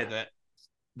idea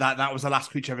that was the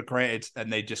last creature ever created,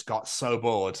 and they just got so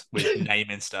bored with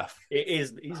naming stuff.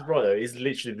 He's right though. It's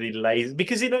literally the lazy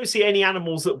because you don't see any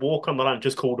animals that walk on the land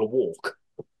just called a walk.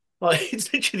 Like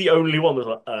it's literally the only one that's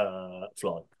like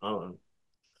fly. I don't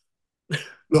know.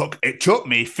 Look, it took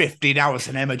me 15 hours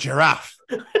to name a giraffe,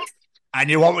 and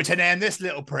you want me to name this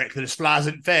little prick that has flies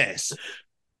in face?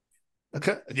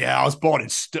 Okay. Yeah, I was born in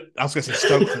I was going to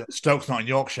say Stoke, not in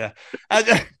Yorkshire.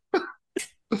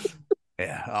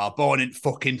 Yeah, born in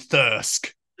fucking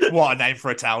Thirsk. What a name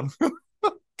for a town.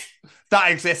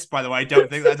 That exists, by the way. Don't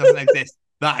think that doesn't exist.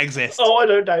 That exists. Oh, I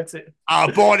don't doubt it. I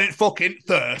was born in fucking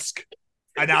Thirsk.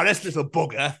 And now this little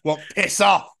bugger won't piss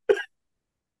off.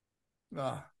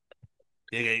 Oh.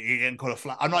 You're getting called a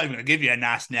flat. I'm not even going to give you a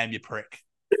nice name, you prick.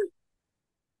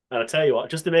 And I tell you what,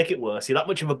 just to make it worse, you're that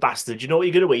much of a bastard. You know what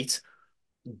you're going to eat?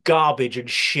 Garbage and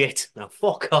shit. Now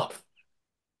fuck off.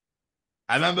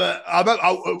 I remember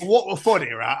what was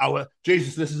funny, right?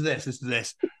 Jesus, this is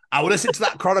this. I would listen to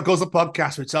that Chronicles of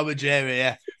podcast with Tom and Jerry.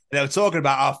 Yeah, they were talking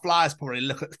about how flies probably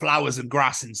look at flowers and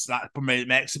grass and that probably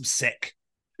makes them sick.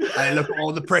 And they look at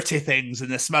all the pretty things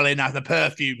and they're smelling out the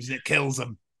perfumes and it kills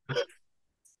them.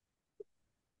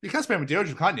 You can spray with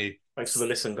deodorant, can't you? Thanks for the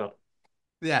listen, God.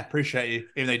 Yeah, appreciate you,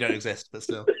 even though you don't exist, but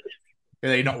still.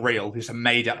 You're not real. You're just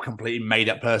a completely made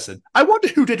up person. I wonder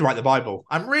who did write the Bible.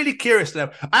 I'm really curious to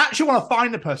know. I actually want to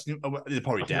find the person. They're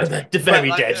probably dead. They're very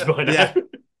dead by now. Yeah.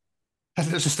 Let's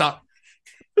just start.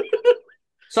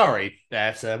 Sorry,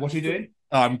 sir. What are you doing?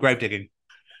 Oh, I'm grave digging.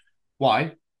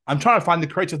 Why? I'm trying to find the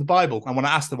creator of the Bible. I want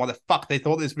to ask them why the fuck they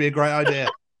thought this would be a great idea.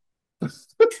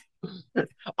 You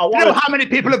know how many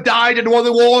people have died in all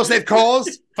the wars they've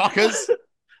caused? Fuckers.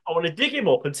 I want to dig him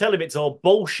up and tell him it's all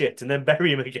bullshit and then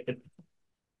bury him again.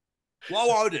 What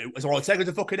I want to do is I want to take him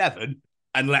to fucking heaven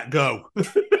and let go.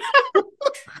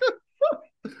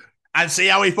 And see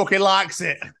how he fucking likes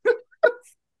it.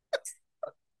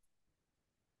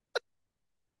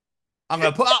 I'm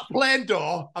going to put out plane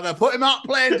door. I'm going to put him out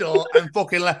plane door and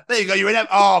fucking let... There you go, you're in heaven.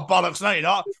 Oh, bollocks, no, you're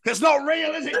not. It's not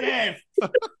real, is it, Dave?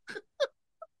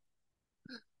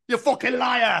 You fucking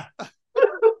liar.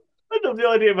 I love the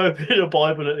idea of opening a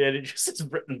Bible at the end. It just says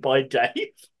written by Dave.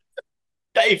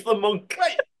 Dave the monk.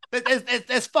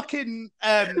 There's fucking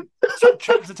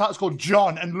chapters of titles called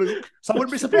John and Luke, so I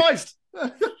wouldn't be surprised.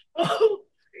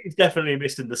 He's definitely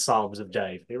missing the Psalms of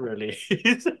Dave. It really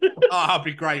is. Oh, that'd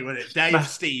be great, wouldn't it? Dave,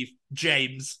 Steve,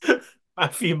 James,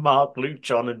 Matthew, Mark, Luke,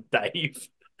 John, and Dave.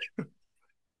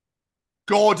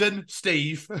 Gordon,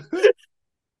 Steve,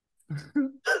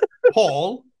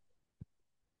 Paul.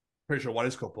 Pretty sure one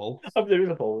is couple. There is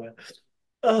a Paul there.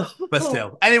 But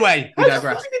still. Anyway, we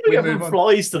digress. We move on.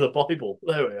 Flies to the Bible.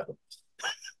 There we are.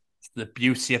 It's the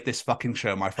beauty of this fucking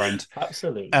show, my friend.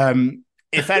 Absolutely.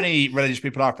 If any religious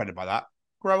people are offended by that,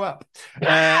 grow up.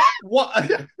 What?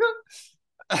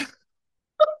 I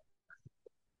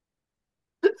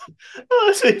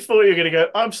thought you were going to go,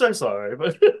 I'm so sorry,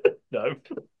 but no.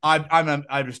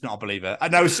 I'm just not a believer. I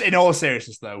know, in all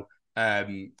seriousness, though,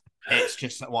 it's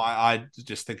just why I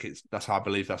just think that's how I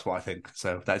believe. That's what I think.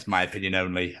 So that's my opinion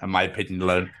only, and my opinion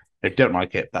alone. If you don't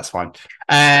like it, that's fine.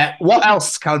 What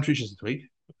else can features this week?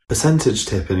 Percentage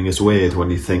tipping is weird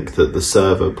when you think that the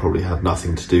server probably had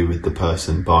nothing to do with the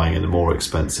person buying in a more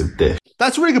expensive dish.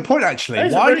 That's a really good point, actually.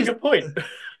 That's a really good point.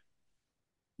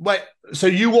 Wait, so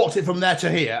you walked it from there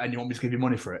to here, and you want me to give you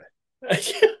money for it?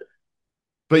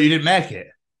 But you didn't make it.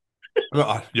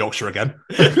 Yorkshire again.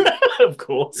 Of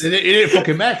course. You didn't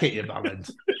fucking make it, you ballad.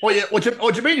 What do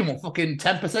you mean you want fucking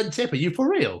 10% tip? Are you for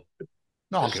real?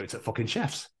 No, I'll give it to fucking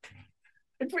chefs.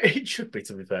 It should be,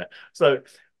 to be fair. So,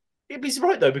 he's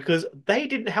right, though, because they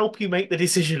didn't help you make the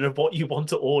decision of what you want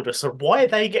to order. So why are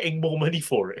they getting more money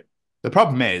for it? The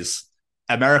problem is,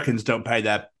 Americans don't pay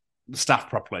their staff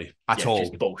properly at all. Which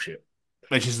is bullshit.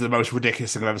 Which is the most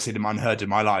ridiculous thing I've ever seen in my heard in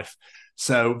my life.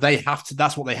 So they have to,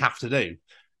 that's what they have to do.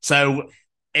 So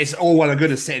it's all well and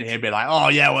good as sitting here and be like, oh,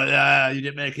 yeah, well, you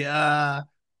didn't make it. But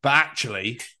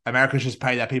actually, Americans just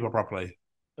pay their people properly.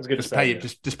 Just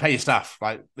pay your staff.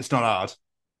 Like, it's not hard.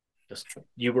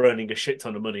 You were earning a shit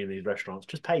ton of money in these restaurants.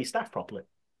 Just pay your staff properly.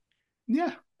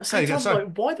 Yeah. Sometimes,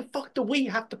 like, why the fuck do we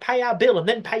have to pay our bill and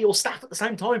then pay your staff at the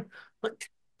same time? Like,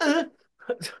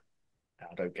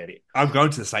 I don't get it. I'm going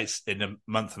to the States in a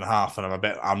month and a half, and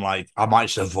I'm like, I might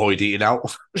just avoid eating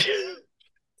out.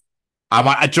 I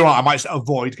might just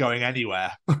avoid going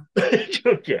anywhere.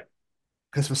 Yeah.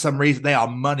 Because for some reason they are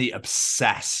money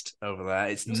obsessed over there.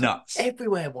 It's nuts.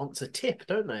 Everywhere wants a tip,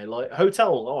 don't they? Like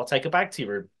hotel, I'll take a bag to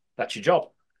your room. That's your job.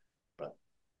 But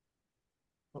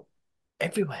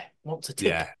everywhere wants a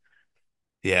tip.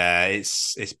 Yeah,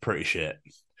 it's pretty shit.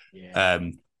 Yeah.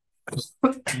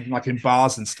 Like in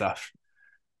bars and stuff.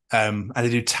 And they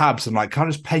do tabs. I'm like, can't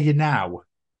I just pay you now?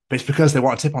 But it's because they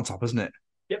want a tip on top, isn't it?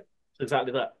 Yep,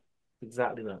 exactly that.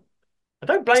 I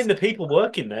don't blame the people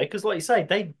working there because, like you say,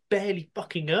 they barely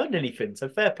fucking earn anything. So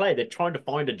fair play. They're trying to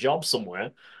find a job somewhere,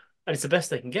 and it's the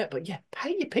best they can get. But yeah,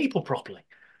 pay your people properly.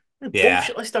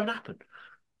 Bullshit. This don't happen.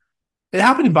 It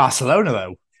happened in Barcelona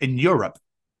though, in Europe,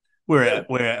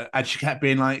 where and she kept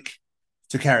being like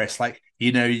to Karis, like,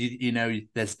 you know,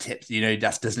 there's tips. You know,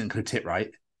 that doesn't include tip,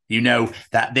 right? You know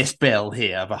that this bill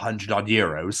here of 100 odd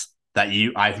euros that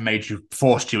I've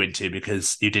forced you into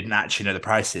because you didn't actually know the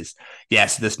prices.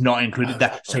 Yes, so that's not included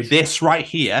that. So this right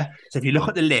here, so if you look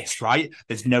at the list, right,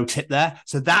 there's no tip there.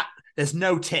 So there's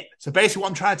no tip. So basically what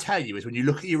I'm trying to tell you is when you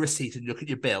look at your receipt and look at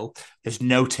your bill, there's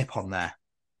no tip on there.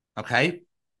 Okay?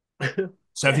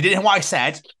 So if you didn't hear what I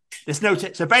said, there's no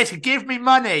tip. So basically give me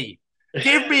money.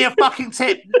 Give me a fucking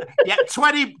tip. Yeah,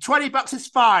 20 bucks is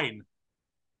fine.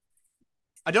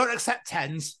 I don't accept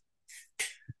tens.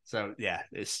 So yeah,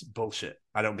 it's bullshit.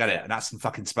 I don't get it, and that's in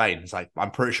fucking Spain. It's like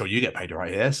I'm pretty sure you get paid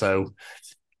right here. So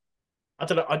I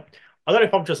don't know. I don't know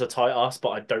if I'm just a tight ass,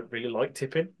 but I don't really like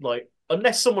tipping. Like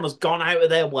unless someone has gone out of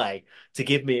their way to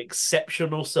give me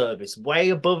exceptional service,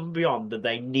 way above and beyond that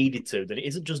they needed to, that it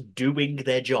isn't just doing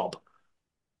their job,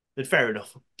 then fair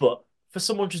enough. But for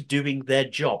someone just doing their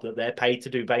job that they're paid to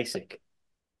do, basic,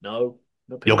 no,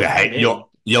 you'll get hated.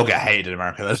 You'll get hated in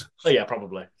America, then. Oh yeah,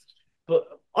 probably. But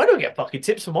I don't get fucking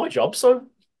tips for my job, so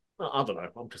I don't know.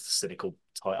 I'm just a cynical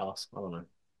tight ass. I don't know.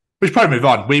 We should probably move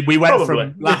on. We went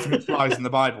from laughing at flies in the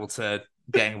Bible to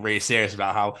getting really serious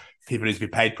about how people need to be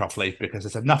paid properly because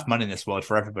there's enough money in this world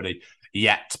for everybody.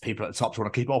 Yet people at the top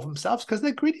want to keep it all for themselves because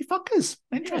they're greedy fuckers.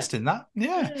 Interesting that.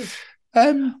 Yeah.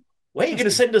 Where are you going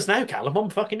to send us now, Callum? I'm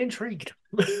fucking intrigued.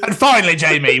 And finally,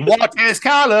 Jamie, what is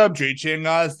Callum teaching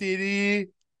us, Didi?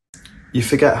 You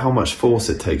forget how much force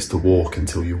it takes to walk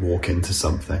until you walk into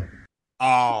something.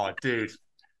 Oh, dude.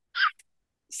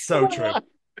 So true.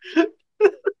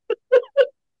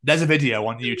 There's a video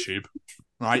on YouTube,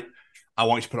 right? I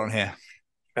want you to put on here.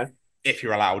 Okay. If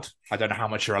you're allowed. I don't know how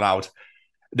much you're allowed.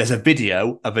 There's a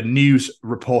video of a news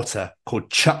reporter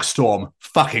called Chuck Storm.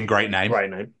 Fucking great name. Great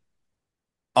name.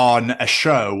 On a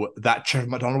show that Trevor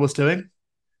McDonald was doing.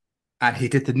 And he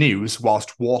did the news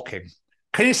whilst walking.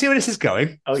 Can you see where this is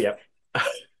going? Oh, yeah.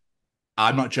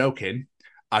 I'm not joking.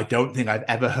 I don't think I've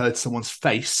ever heard someone's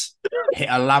face hit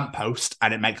a lamppost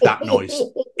and it makes that noise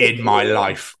in my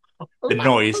life. The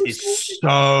noise is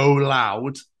so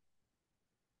loud.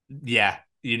 Yeah,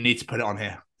 you need to put it on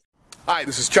here. Hi,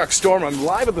 this is Chuck Storm. I'm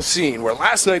live at the scene where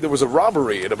last night there was a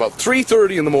robbery at about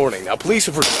 3:30 in the morning. Now, police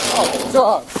have... Oh,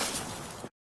 God.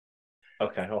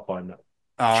 Okay, I'll find that.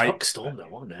 All Chuck right. Storm, though,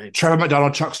 what name? Trevor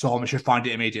McDonald, Chuck Storm. You should find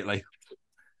it immediately.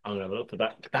 I'm going to look for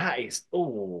that. That is...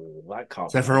 Oh, that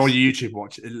can't So for all you YouTube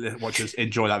watchers,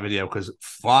 enjoy that video because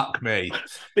fuck me.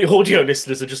 The audio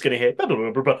listeners are just going to hear...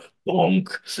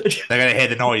 Bonk. They're going to hear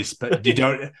the noise, but you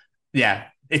don't... Yeah.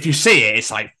 If you see it, it's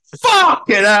like,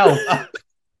 fucking hell.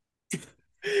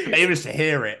 Even just to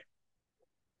hear it.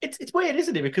 It's weird,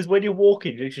 isn't it? Because when you're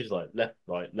walking, you're just like left,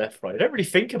 right, left, right. You don't really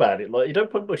think about it. Like you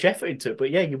don't put much effort into it.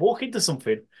 But yeah, you walk into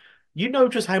something, you know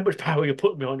just how much power you're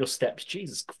putting behind your steps.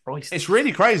 Jesus Christ. It's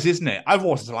really crazy, isn't it? I've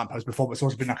walked into a lamppost before, but it's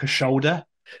always been like a shoulder.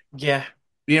 Yeah.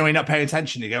 You know, when you're not paying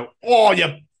attention, you go, oh,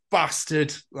 you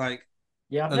bastard. Like,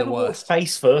 yeah, I've never walked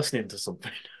face first into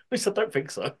something. At least I don't think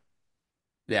so.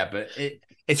 Yeah, but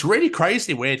it's really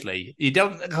crazy, weirdly. You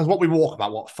don't, because what we walk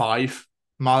about, what, 5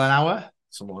 mile an hour?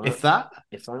 Something like If that,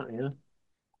 yeah.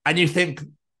 And you think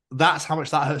that's how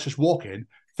much that hurts just walking.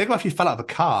 Think about if you fell out of a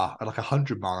car at like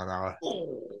 100 mile an hour.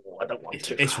 Oh, I don't want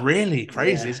to. It's really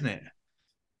crazy, isn't it?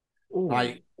 Ooh.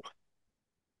 Like,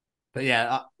 but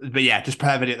yeah, just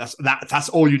play that video. That's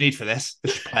all you need for this.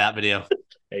 Just play that video.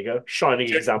 There you go,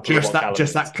 shining example. Just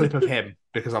that clip of him,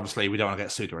 because obviously we don't want to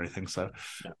get sued or anything. So,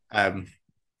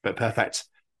 but perfect.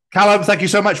 Callum, thank you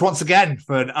so much once again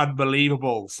for an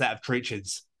unbelievable set of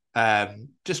treachings.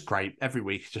 Just great every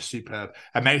week, just superb.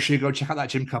 And make sure you go check out that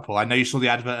gym couple. I know you saw the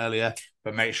advert earlier,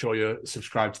 but make sure you're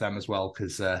subscribed to them as well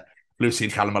because Lucy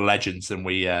and Callum are legends, and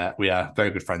we are very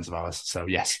good friends of ours. So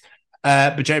yes,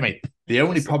 but Jamie, the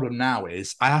only problem now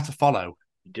is I have to follow.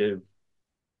 You do.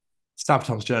 Stab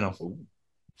Tom's Journal.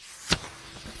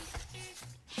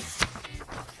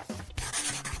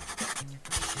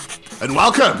 And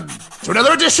welcome to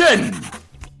another edition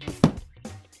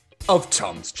of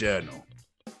Tom's Journal.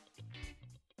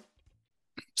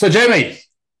 So, Jamie,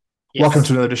 welcome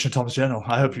to another edition of Tom's Journal.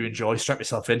 I hope you enjoy. Strap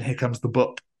yourself in. Here comes the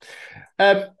book.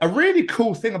 A really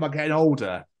cool thing about getting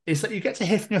older is that you get to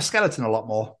hear from your skeleton a lot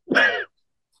more.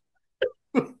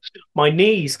 My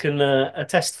knees can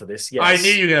attest for this, yes. I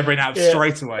knew you were going to bring that up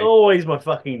straight away. Always my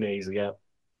fucking knees, yeah.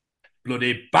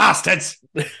 Bloody bastards!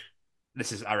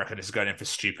 I reckon this is going in for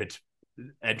stupid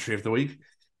entry of the week.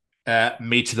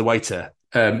 Me to the waiter.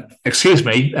 Excuse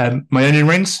me, my onion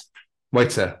rings?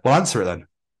 Waiter, well, answer it then.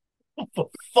 Oh, for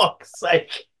fuck's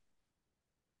sake.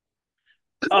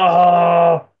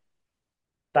 Oh,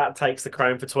 that takes the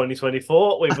crown for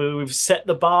 2024. We've set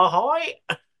the bar high.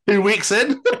 2 weeks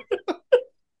in.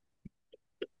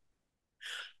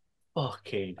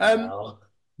 Fucking hell.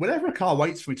 Whenever a car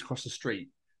waits for me to cross the street,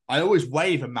 I always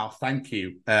wave and mouth thank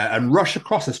you and rush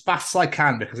across as fast as I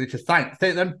can because I need to thank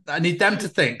them. I need them to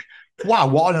think, wow,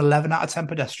 what an 11 out of 10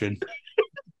 pedestrian.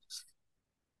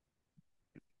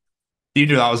 You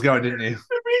knew that was going, didn't you?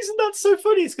 The reason that's so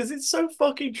funny is because it's so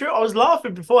fucking true. I was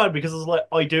laughing beforehand because I was like,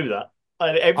 I do that.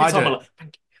 Every time I'm like,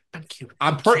 thank you.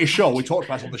 I'm pretty sure we talked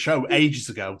about it on the show ages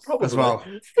ago as well.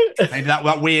 Maybe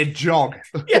that weird jog.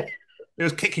 Yeah. It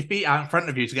was kick your feet out in front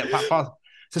of you to get back fast.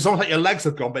 So it's almost like your legs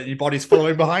have gone, but your body's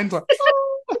following behind. Like,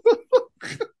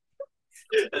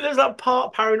 There's that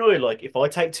part paranoia, like, if I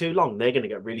take too long, they're going to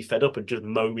get really fed up and just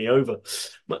mow me over.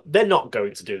 But they're not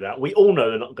going to do that. We all know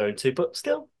they're not going to, but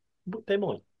still, they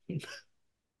might.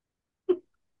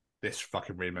 This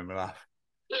fucking really made me laugh.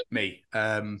 Me.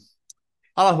 I'll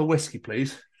have a whiskey,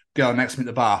 please. Girl next to me at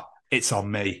the bar. It's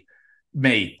on me.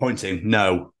 Me pointing.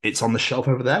 No, it's on the shelf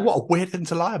over there. What a weird thing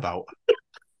to lie about.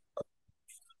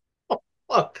 Oh,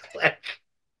 fuck.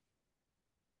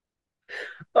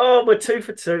 Oh, my 2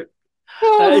 for 2.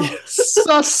 Oh,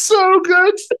 that's so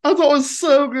good. I thought it was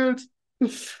so good.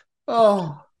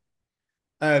 Oh.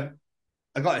 I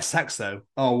got a text though.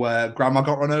 Oh, grandma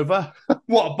got run over.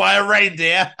 What, by a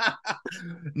reindeer?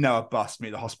 No, a bus. Me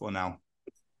at the hospital now.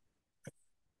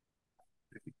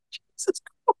 Jesus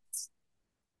Christ.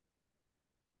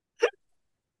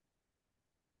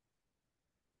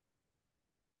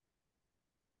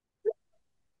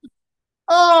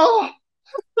 Oh,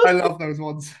 I love those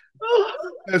ones.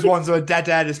 Those ones where a dead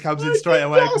air just comes in straight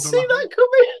away. I see that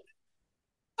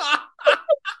coming.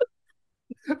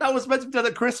 That was meant to be done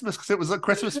at Christmas because it was at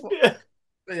Christmas.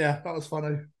 Yeah, that was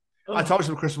funny. Oh. I told you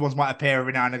the Christmas ones might appear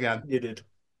every now and again. You did.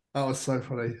 That was so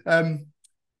funny.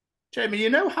 Jamie, you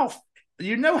know how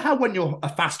when you're a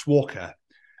fast walker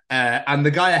and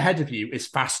the guy ahead of you is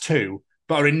fast too,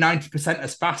 but are in 90%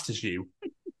 as fast as you,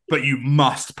 but you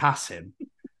must pass him.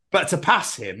 But to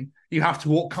pass him, you have to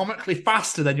walk comically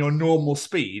faster than your normal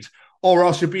speed, or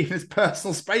else you'll be in his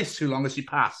personal space too long as you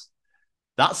pass.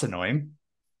 That's annoying.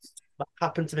 That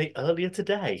happened to me earlier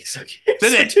today. So did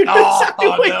it? No.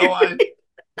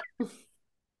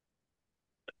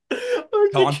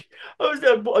 Come on.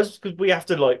 Because we have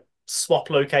to like swap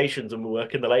locations when we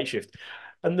work in the late shift,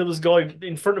 and there was a guy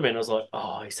in front of me, and I was like,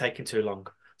 "Oh, he's taking too long."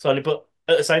 So but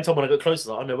at the same time, when I got closer,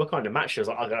 I was like, "Oh no, we're kind of matched." I was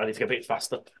like, "I need to get a bit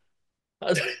faster."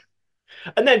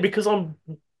 And then because I'm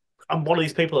one of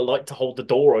these people that like to hold the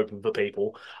door open for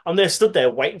people, and they're stood there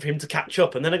waiting for him to catch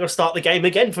up, and then I got to start the game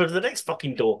again for the next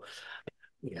fucking door.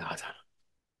 Yeah, I don't know.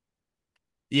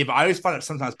 Yeah, but I always find that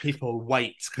sometimes people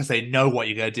wait because they know what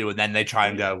you're going to do, and then they try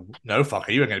and go, "No, fucker,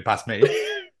 you ain't going to pass me."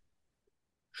 It's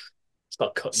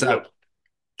not cutting. So,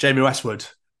 Jamie Westwood,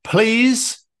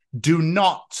 please do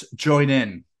not join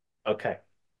in. Okay.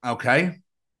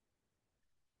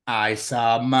 I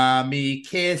saw Mommy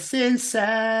kissing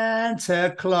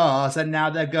Santa Claus, and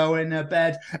now they're going to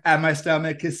bed, and my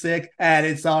stomach is sick, and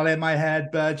it's all in my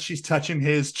head, but she's touching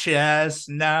his chest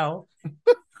now.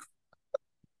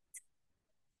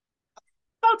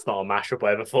 That's not a mashup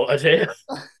I ever thought I'd hear.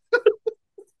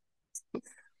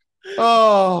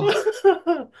 Oh,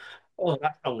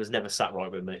 that song has never sat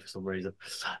right with me for some reason.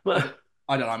 I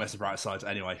don't like Mr. Brightside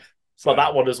anyway. Well,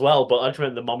 that one as well, but I just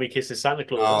remember the Mommy kisses Santa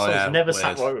Claus. It's never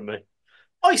sat right with me.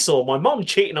 I saw my mom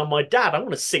cheating on my dad. I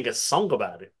want to sing a song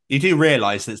about it. You do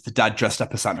realise that it's the dad dressed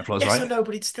up as Santa Claus, right? Yes, I know,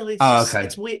 but it's still okay.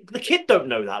 It's weird. The kid don't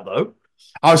know that though.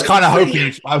 I was kind of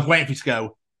hoping. I was waiting for you to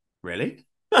go. Really?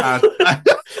 I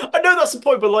know that's the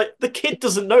point, but like the kid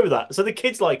doesn't know that, so the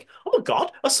kid's like, "Oh my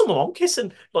god, I saw my mom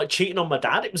kissing, like cheating on my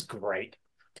dad. It was great."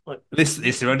 Like this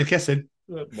is their only kissing.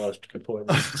 Well, that's a good point.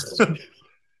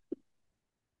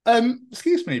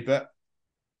 Excuse me, but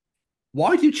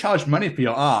Why do you charge money for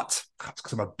your art?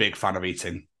 Because I'm a big fan of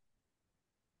eating.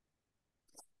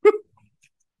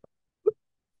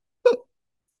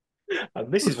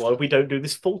 And this is why we don't do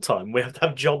this full time. We have to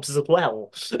have jobs as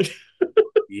well.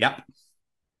 Yep.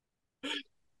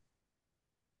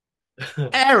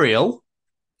 Ariel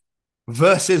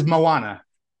versus Moana.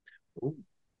 Ooh.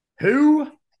 Who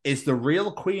is the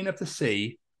real queen of the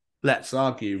sea? Let's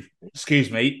argue. Excuse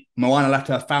me, Moana left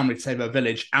her family to save her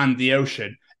village and the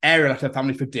ocean. Ariel left her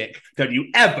family for Dick. Don't you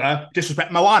ever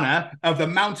disrespect Moana of the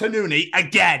Mountainuni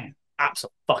again.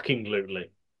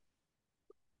 Absolutely.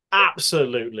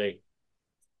 Absolutely.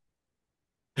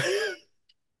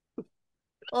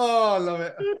 Oh, I love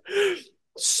it.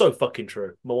 So fucking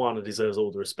true. Moana deserves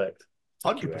all the respect.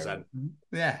 100%.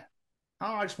 Yeah.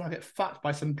 Oh, I just want to get fucked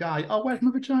by some guy. Oh, where's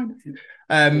my vagina?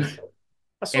 I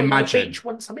saw him on the Imagine. beach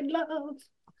once I'm in love.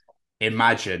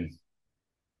 Imagine.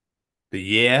 The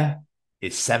year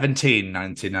is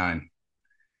 1799.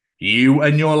 You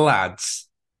and your lads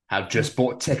have just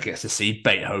bought tickets to see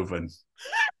Beethoven.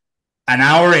 An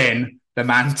hour in, the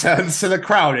man turns to the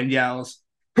crowd and yells,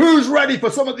 "Who's ready for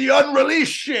some of the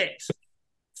unreleased shit?"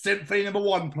 Symphony number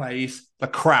 1 plays. The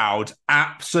crowd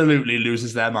absolutely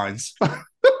loses their minds. I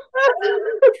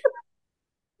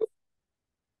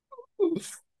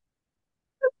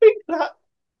think that,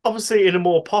 obviously in a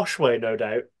more posh way, no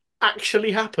doubt,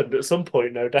 actually happened at some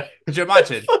point, no doubt. Could you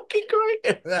imagine? Fucking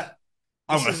great. Yeah.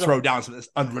 I'm going to throw down some of this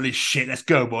unreleased shit. Let's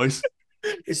go, boys.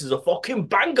 This is a fucking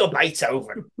banger,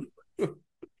 Beethoven.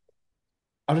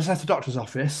 I just left the doctor's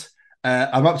office.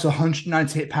 I'm up to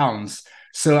 £198.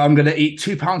 So I'm going to eat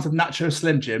 2 pounds of Nacho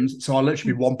Slim Jims. So I'll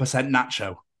literally be 1%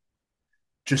 Nacho.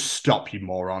 Just stop, you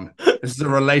moron. This is a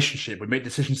relationship. We make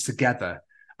decisions together.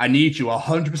 I need you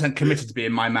 100% committed to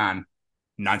being my man.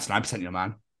 99% your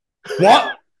man.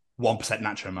 What? 1%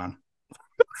 Nacho man.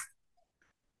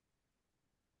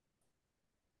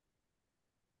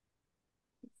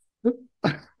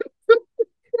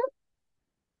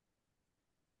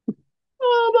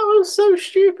 Oh, that was so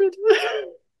stupid.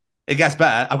 It gets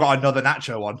better. I've got another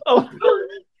Nacho one. Oh.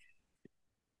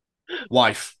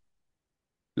 Wife,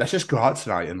 let's just go out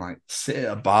tonight and like sit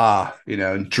at a bar,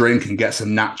 and drink and get some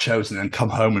nachos and then come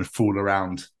home and fool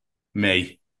around.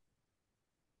 Me.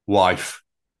 Wife.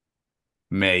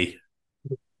 Me.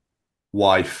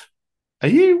 Wife. Are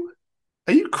you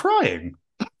crying?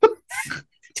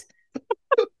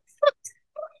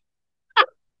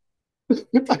 This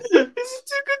is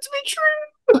too good to be true.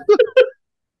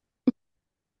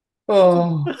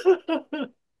 Oh.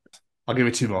 I'll give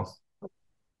you 2 more.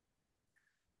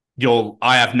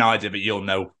 I have no idea, but you'll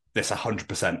know this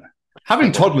 100%.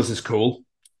 Having toddlers is cool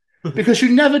because you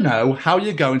never know how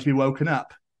you're going to be woken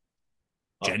up.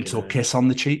 Gentle kiss on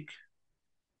the cheek,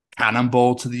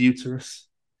 cannonball to the uterus,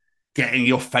 getting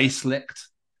your face licked,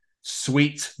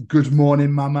 sweet good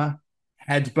morning mama,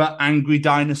 headbutt angry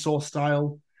dinosaur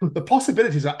style. The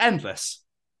possibilities are endless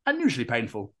and usually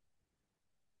painful.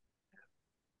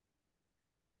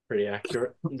 Pretty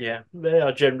accurate. Yeah, they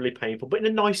are generally painful, but in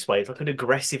a nice way. It's like an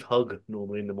aggressive hug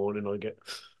normally in the morning I get.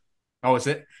 Oh, is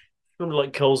it? Someone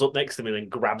like curls up next to me and then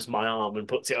grabs my arm and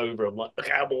puts it over. I'm like,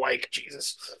 okay, I'm awake,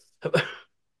 Jesus.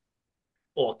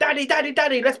 Or, Daddy,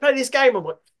 let's play this game. I'm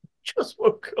like, just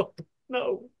woke up.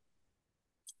 No.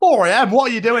 4 a.m. What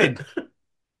are you doing?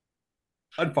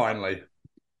 And finally,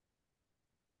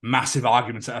 massive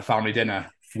arguments at a family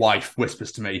dinner. Wife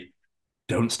whispers to me,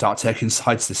 "Don't start taking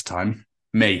sides this time."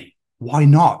 Me, "Why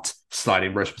not?"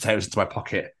 Sliding roast potatoes into my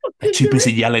pocket. They're too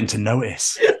busy yelling to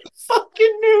notice.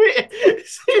 Fucking knew it.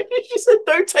 She said,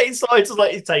 "Don't take sides,"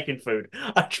 like he's taking food.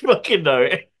 I fucking know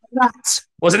it. That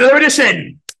was another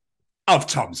edition of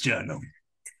Tom's Journal.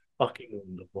 Fucking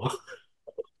wonderful.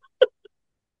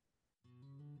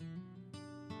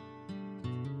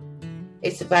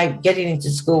 It's about getting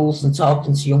into schools and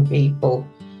talking to young people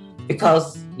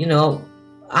because,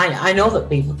 I know that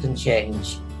people can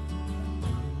change.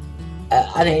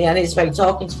 And it's about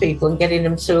talking to people and getting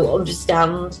them to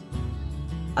understand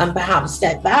and perhaps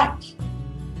step back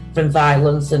from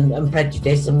violence and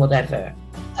prejudice and whatever.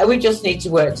 And we just need to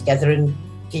work together and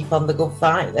keep on the good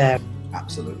fight there.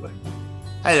 Absolutely.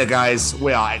 Hey there, guys.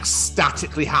 We are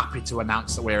ecstatically happy to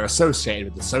announce that we are associated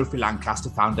with the Sophie Lancaster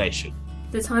Foundation.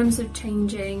 The times are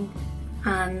changing,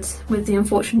 and with the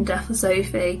unfortunate death of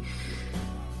Sophie,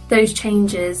 those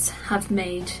changes have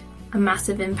made a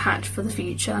massive impact for the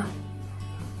future.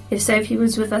 If Sophie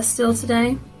was with us still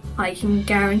today, I can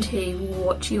guarantee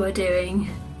what you are doing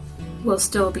will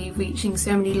still be reaching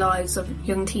so many lives of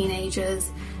young teenagers,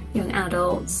 young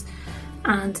adults,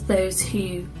 and those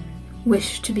who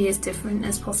wish to be as different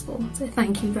as possible. So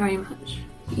thank you very much.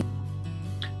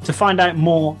 To find out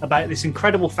more about this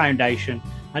incredible foundation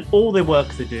and all the work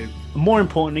they do, and more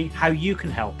importantly, how you can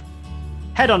help,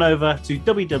 head on over to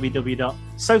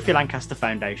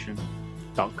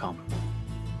www.sophielancasterfoundation.com.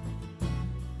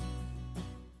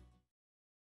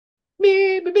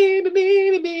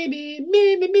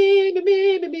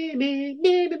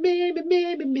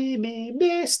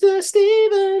 Mr.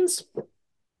 Stevens.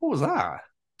 What was that?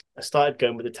 I started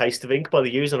going with the Taste of Ink by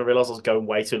the Used, and I realised I was going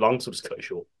way too long, so I just cut it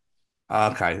short.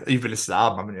 Okay, you've been listening to the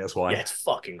album, haven't you? That's why. Yeah, it's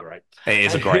fucking great. It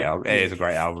is a great album. It is a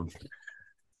great album.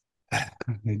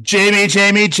 Jamie.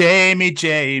 Jamie, Jamie,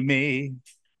 Jamie,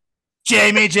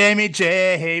 Jamie,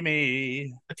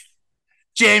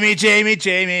 Jamie,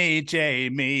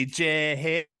 Jamie,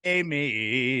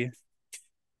 Jamie.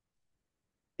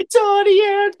 It's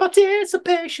audience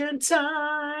participation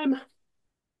time.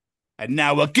 And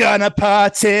now we're gonna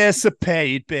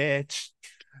participate, bitch.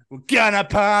 We're gonna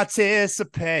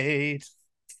participate,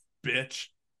 bitch.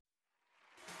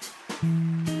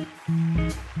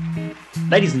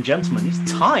 Ladies and gentlemen,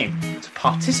 it's time to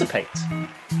participate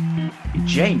in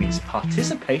Jamie's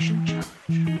participation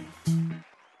challenge.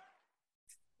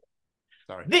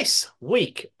 Sorry. This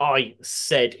week I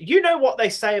said, you know what they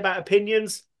say about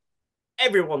opinions?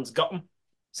 Everyone's got them.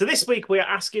 So this week we are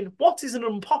asking, what is an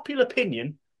unpopular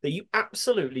opinion that you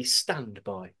absolutely stand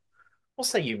by? What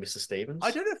say you, Mr. Stevens?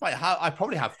 I don't know if I have. I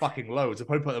probably have fucking loads. I'll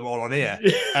probably put them all on here.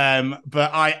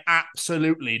 But I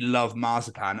absolutely love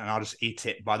marzipan, and I'll just eat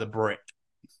it by the brick.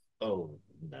 Oh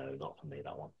no, not for me.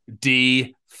 That one.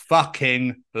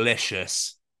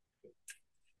 Fucking-licious.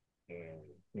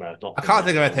 No, not. I can't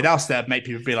think of anything else that would make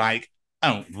people be like,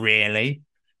 "Oh, really?"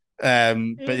 But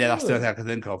yeah, that's the only thing I can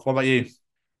think of. What about you?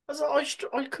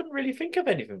 I couldn't really think of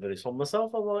anything for this one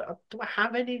myself. I'm like, do I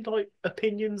have any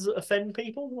opinions that offend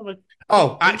people?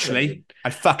 Actually, I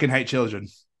fucking hate children.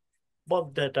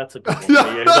 Well, that's a good one for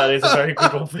you. That is a very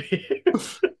good one for you.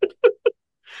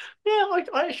 Yeah,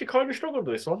 I actually kind of struggled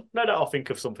with this one. No doubt I'll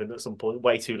think of something at some point.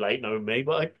 Way too late, knowing me.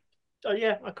 But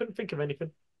I couldn't think of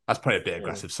anything. That's probably a bit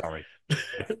aggressive. Sorry,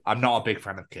 I'm not a big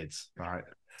fan of kids. All right,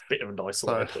 bit of a nice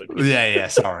one. Yeah.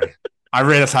 Sorry, I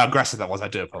realised how aggressive that was. I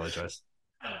do apologise.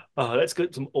 Oh, let's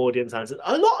get some audience answers.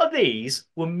 A lot of these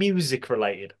were music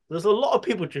related. There's a lot of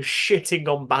people just shitting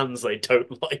on bands they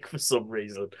don't like for some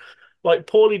reason. Like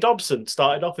Paulie Dobson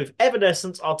started off with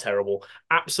Evanescence are terrible,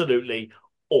 absolutely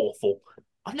awful.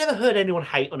 I've never heard anyone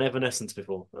hate on Evanescence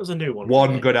before. That was a new one.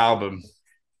 One good album,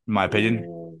 in my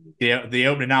opinion. The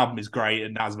opening album is great,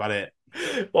 and that's about it.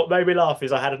 What made me laugh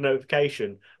is I had a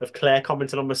notification of Claire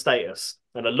commenting on my status,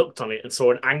 and I looked on it and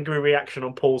saw an angry reaction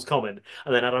on Paul's comment,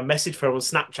 and then had a message from her on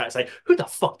Snapchat saying, "Who the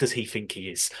fuck does he think he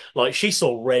is?" Like, she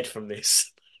saw red from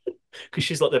this because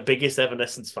she's like the biggest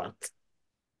Evanescence fan.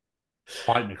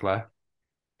 Fight me, Claire.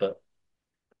 But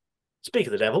speak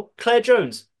of the devil, Claire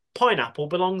Jones, pineapple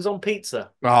belongs on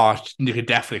pizza. Oh, you could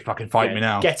definitely fucking fight me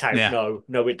now. Get out! Yeah.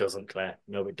 No, it doesn't, Claire.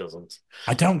 No, it doesn't.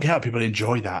 I don't get how people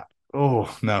enjoy that.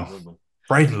 Oh no.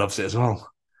 Braden loves it as well.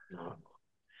 No.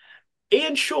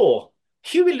 Ian Shaw,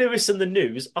 Huey Lewis and the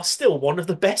News are still one of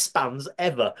the best bands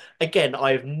ever. Again,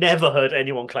 I have never heard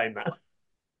anyone claim that.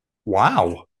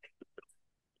 Wow.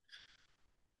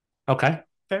 Okay.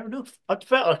 Fair enough. I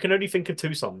can only think of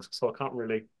 2 songs, so I can't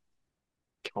really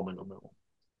comment on that one.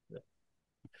 Yeah.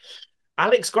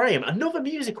 Alex Graham, another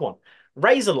music one.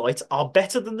 Razorlight are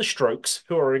better than the Strokes,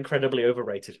 who are incredibly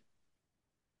overrated.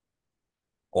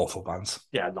 Awful bands.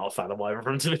 Yeah, I'm not a fan of either of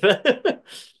them, to be fair.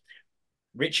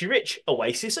 Richie Rich,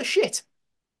 Oasis are shit.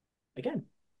 Again.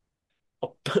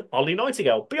 Ollie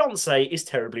Nightingale, Beyonce is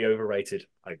terribly overrated.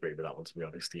 I agree with that one, to be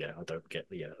honest. Yeah, I don't get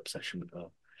the obsession with her.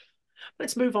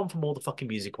 Let's move on from all the fucking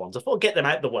music ones. I thought I'd get them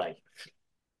out of the way.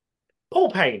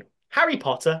 Paul Payne, Harry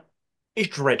Potter is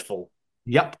dreadful.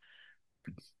 Yep.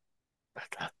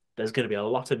 There's going to be a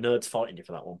lot of nerds fighting you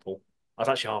for that one, Paul. I was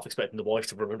actually half expecting the wife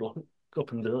to run along.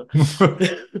 Up and do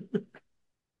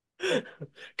it.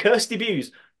 Kirsty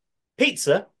Buse,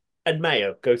 pizza and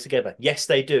mayo go together. Yes,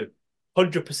 they do.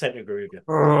 100% agree with you.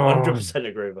 100%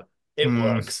 agree with her. It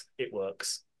works. It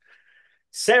works.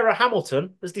 Sarah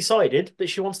Hamilton has decided that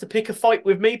she wants to pick a fight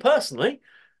with me personally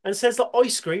and says that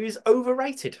ice cream is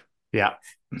overrated. Yeah.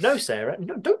 No, Sarah.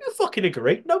 No, don't you fucking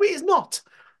agree? No, it is not.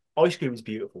 Ice cream is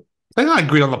beautiful. I think I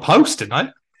agreed on the post, didn't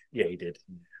I? Yeah, you did.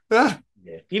 Yeah.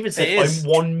 Yeah. You even said I'm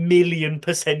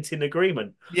 1,000,000% in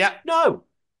agreement. Yeah. No.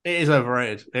 It is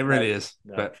overrated. It really is.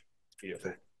 No. But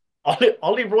beautiful.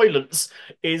 Ollie Roylance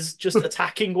is just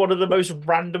attacking one of the most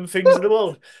random things in the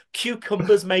world.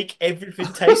 Cucumbers make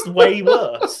everything taste way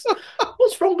worse.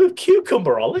 What's wrong with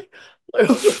cucumber, Ollie? Like,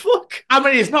 what the fuck? I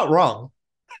mean, it's not wrong.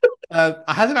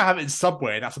 I think I have it in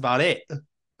Subway, and that's about it.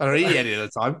 I don't eat any of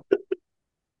the time.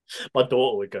 My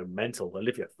daughter would go mental.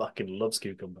 Olivia fucking loves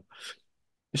cucumber.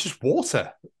 It's just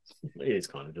water. It is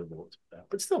kind of doing water,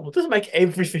 but still, it doesn't make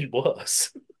everything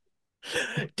worse.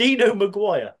 Dino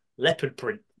Maguire, leopard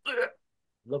print.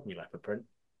 Love me leopard print.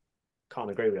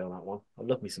 Can't agree with you on that one. I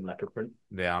love me some leopard print.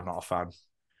 Yeah, I'm not a fan.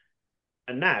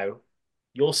 And now,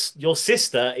 your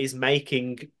sister is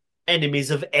making enemies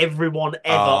of everyone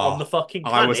ever on the fucking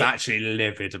planet. I was actually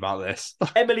livid about this.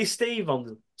 Emily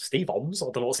Stevens. Stevens? I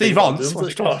don't know what Stevens?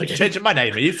 Let's try it again. Changing my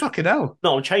name, are you fucking hell?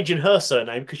 No, I'm changing her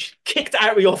surname because she kicked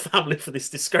out of your family for this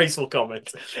disgraceful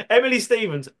comment. Emily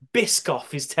Stevens,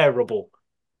 Biscoff is terrible.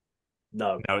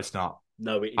 No. No, it's not.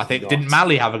 No, it is I think, not. didn't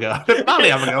Mally have a go? Mally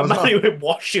have a go as well? Mally would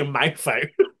wash your mouth out.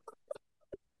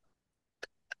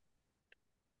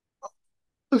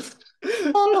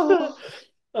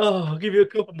 Oh, I'll give you a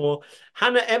couple more.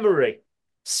 Hannah Emery,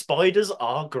 spiders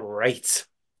are great.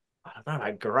 I don't know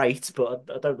about great, but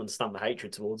I don't understand the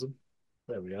hatred towards them.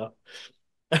 There we are.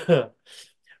 I'll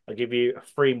give you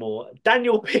 3 more.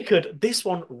 Daniel Pickard, this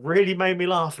one really made me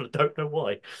laugh, and I don't know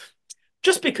why.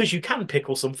 Just because you can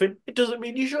pickle something, it doesn't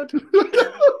mean you should. It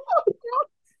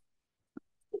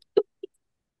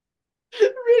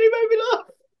really made me laugh.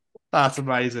 That's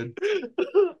amazing.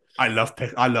 I love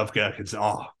gherkins.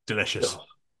 Oh, delicious.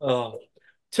 Oh.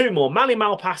 2 more. Manny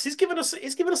Malpass. He's given us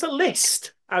a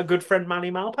list. Our good friend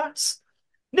Manny Malpass.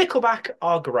 Nickelback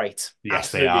are great. Yes,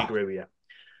 Absolutely they are. agree with you.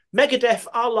 Megadeth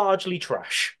are largely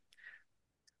trash.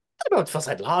 I don't know if I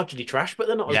said largely trash, but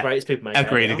they're not as great as people make out.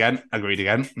 Agreed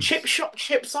again. Chip shop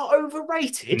chips are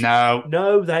overrated.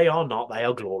 No, they are not. They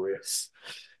are glorious.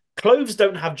 Cloves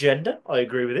don't have gender. I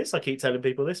agree with this. I keep telling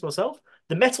people this myself.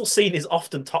 The metal scene is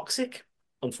often toxic.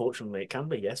 Unfortunately, it can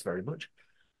be. Yes, very much.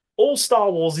 All Star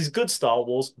Wars is good Star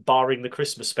Wars, barring the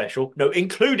Christmas special. No,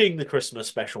 including the Christmas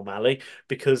special, Mally,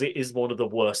 because it is one of the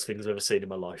worst things I've ever seen in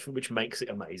my life, which makes it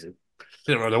amazing.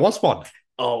 Didn't know there was one.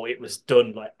 Oh, it was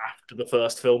done like after the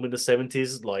first film in the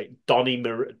 70s. Like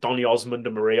Donny Osmond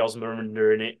and Marie Osmond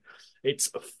are in it.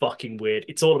 It's fucking weird.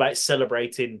 It's all about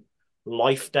celebrating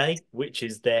Life Day, which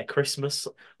is their Christmas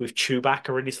with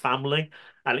Chewbacca and his family.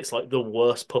 And it's like the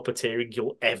worst puppeteering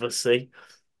you'll ever see.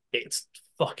 It's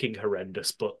fucking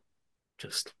horrendous, but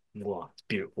just, wow, it's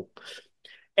beautiful.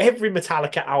 Every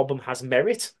Metallica album has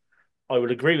merit. I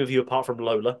will agree with you apart from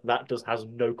Lola. That has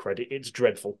no credit. It's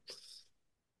dreadful.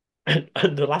 And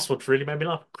the last one really made me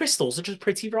laugh. Crystals are just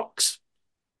pretty rocks.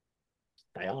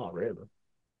 They are, really.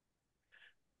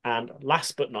 And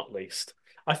last but not least,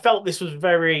 I felt this was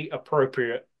very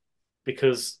appropriate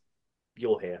because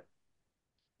you're here.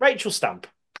 Rachel Stamp.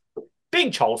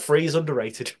 Being child-free is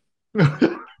underrated.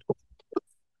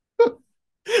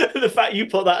 The fact you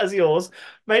put that as yours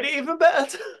made it even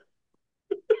better.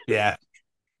 Yeah,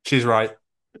 she's right.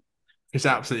 It's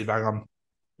absolutely bang on.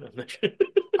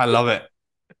 I love it.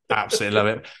 Absolutely love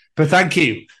it. But thank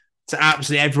you to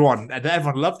absolutely everyone. And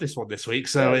everyone loved this one this week.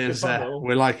 So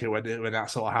we like it when that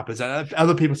sort of happens.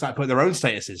 Other people start putting their own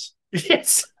statuses.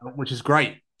 Yes. Which is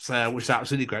great. So, which is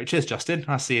absolutely great. Cheers, Justin.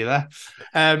 I see you there.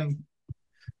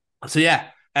 So yeah.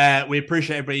 We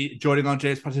appreciate everybody joining on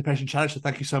James' Participation Challenge, so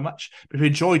thank you so much. If you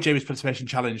enjoyed James' Participation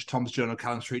Challenge, Tom's Journal,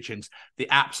 Callum's Preachings, the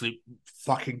absolute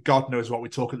fucking God knows what we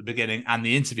talk at the beginning, and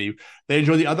the interview, they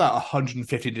enjoy the other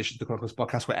 150 editions of the Chronicles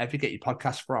podcast, wherever you get your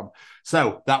podcast from.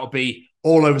 So that will be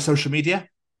all over social media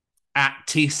at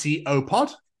TCO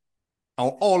Pod,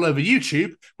 or all over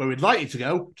YouTube, where we'd like you to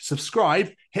go to subscribe,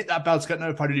 hit that bell to get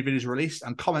notified when new videos are released,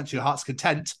 and comment to your heart's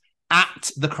content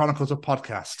at the Chronicles of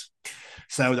Podcast.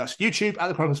 So that's YouTube at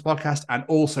the Chronicles Podcast and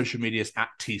all social medias at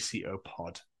TCO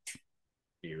Pod.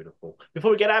 Beautiful.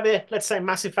 Before we get out of here, let's say a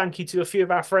massive thank you to a few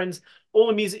of our friends. All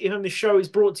the music in this show is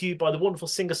brought to you by the wonderful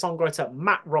singer-songwriter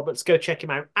Matt Roberts. Go check him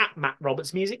out at Matt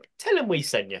Roberts Music. Tell him we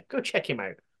sent you. Go check him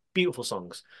out. Beautiful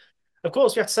songs. Of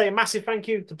course, we have to say a massive thank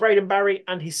you to Braden Barry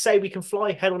and his Say We Can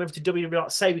Fly. Head on over to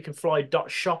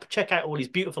www.saywecanfly.shop. Check out all his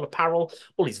beautiful apparel,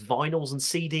 all his vinyls and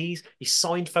CDs, his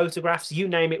signed photographs, you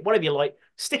name it, whatever you like.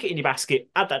 Stick it in your basket,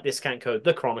 add that discount code,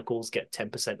 The Chronicles, get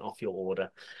 10% off your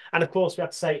order. And of course, we have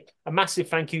to say a massive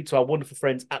thank you to our wonderful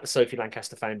friends at the Sophie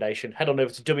Lancaster Foundation. Head on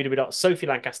over to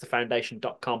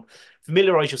www.sophielancasterfoundation.com.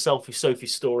 Familiarise yourself with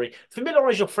Sophie's story.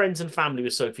 Familiarise your friends and family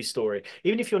with Sophie's story.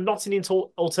 Even if you're not in the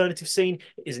alternative scene,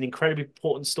 it is an incredibly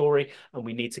important story, and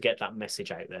we need to get that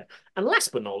message out there. And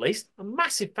last but not least, a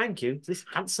massive thank you to this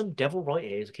handsome devil right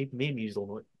here who's keeping me amused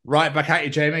all night. Right back at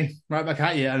you, Jamie. Right back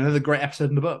at you. Another great episode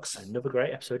in the books. Another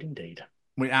great episode indeed.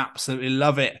 We absolutely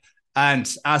love it. And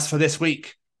as for this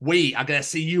week, we are going to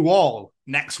see you all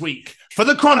next week for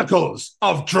the Chronicles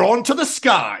of Drawn to the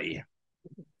Sky.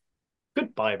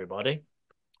 Goodbye, everybody.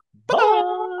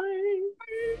 Bye.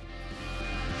 Bye.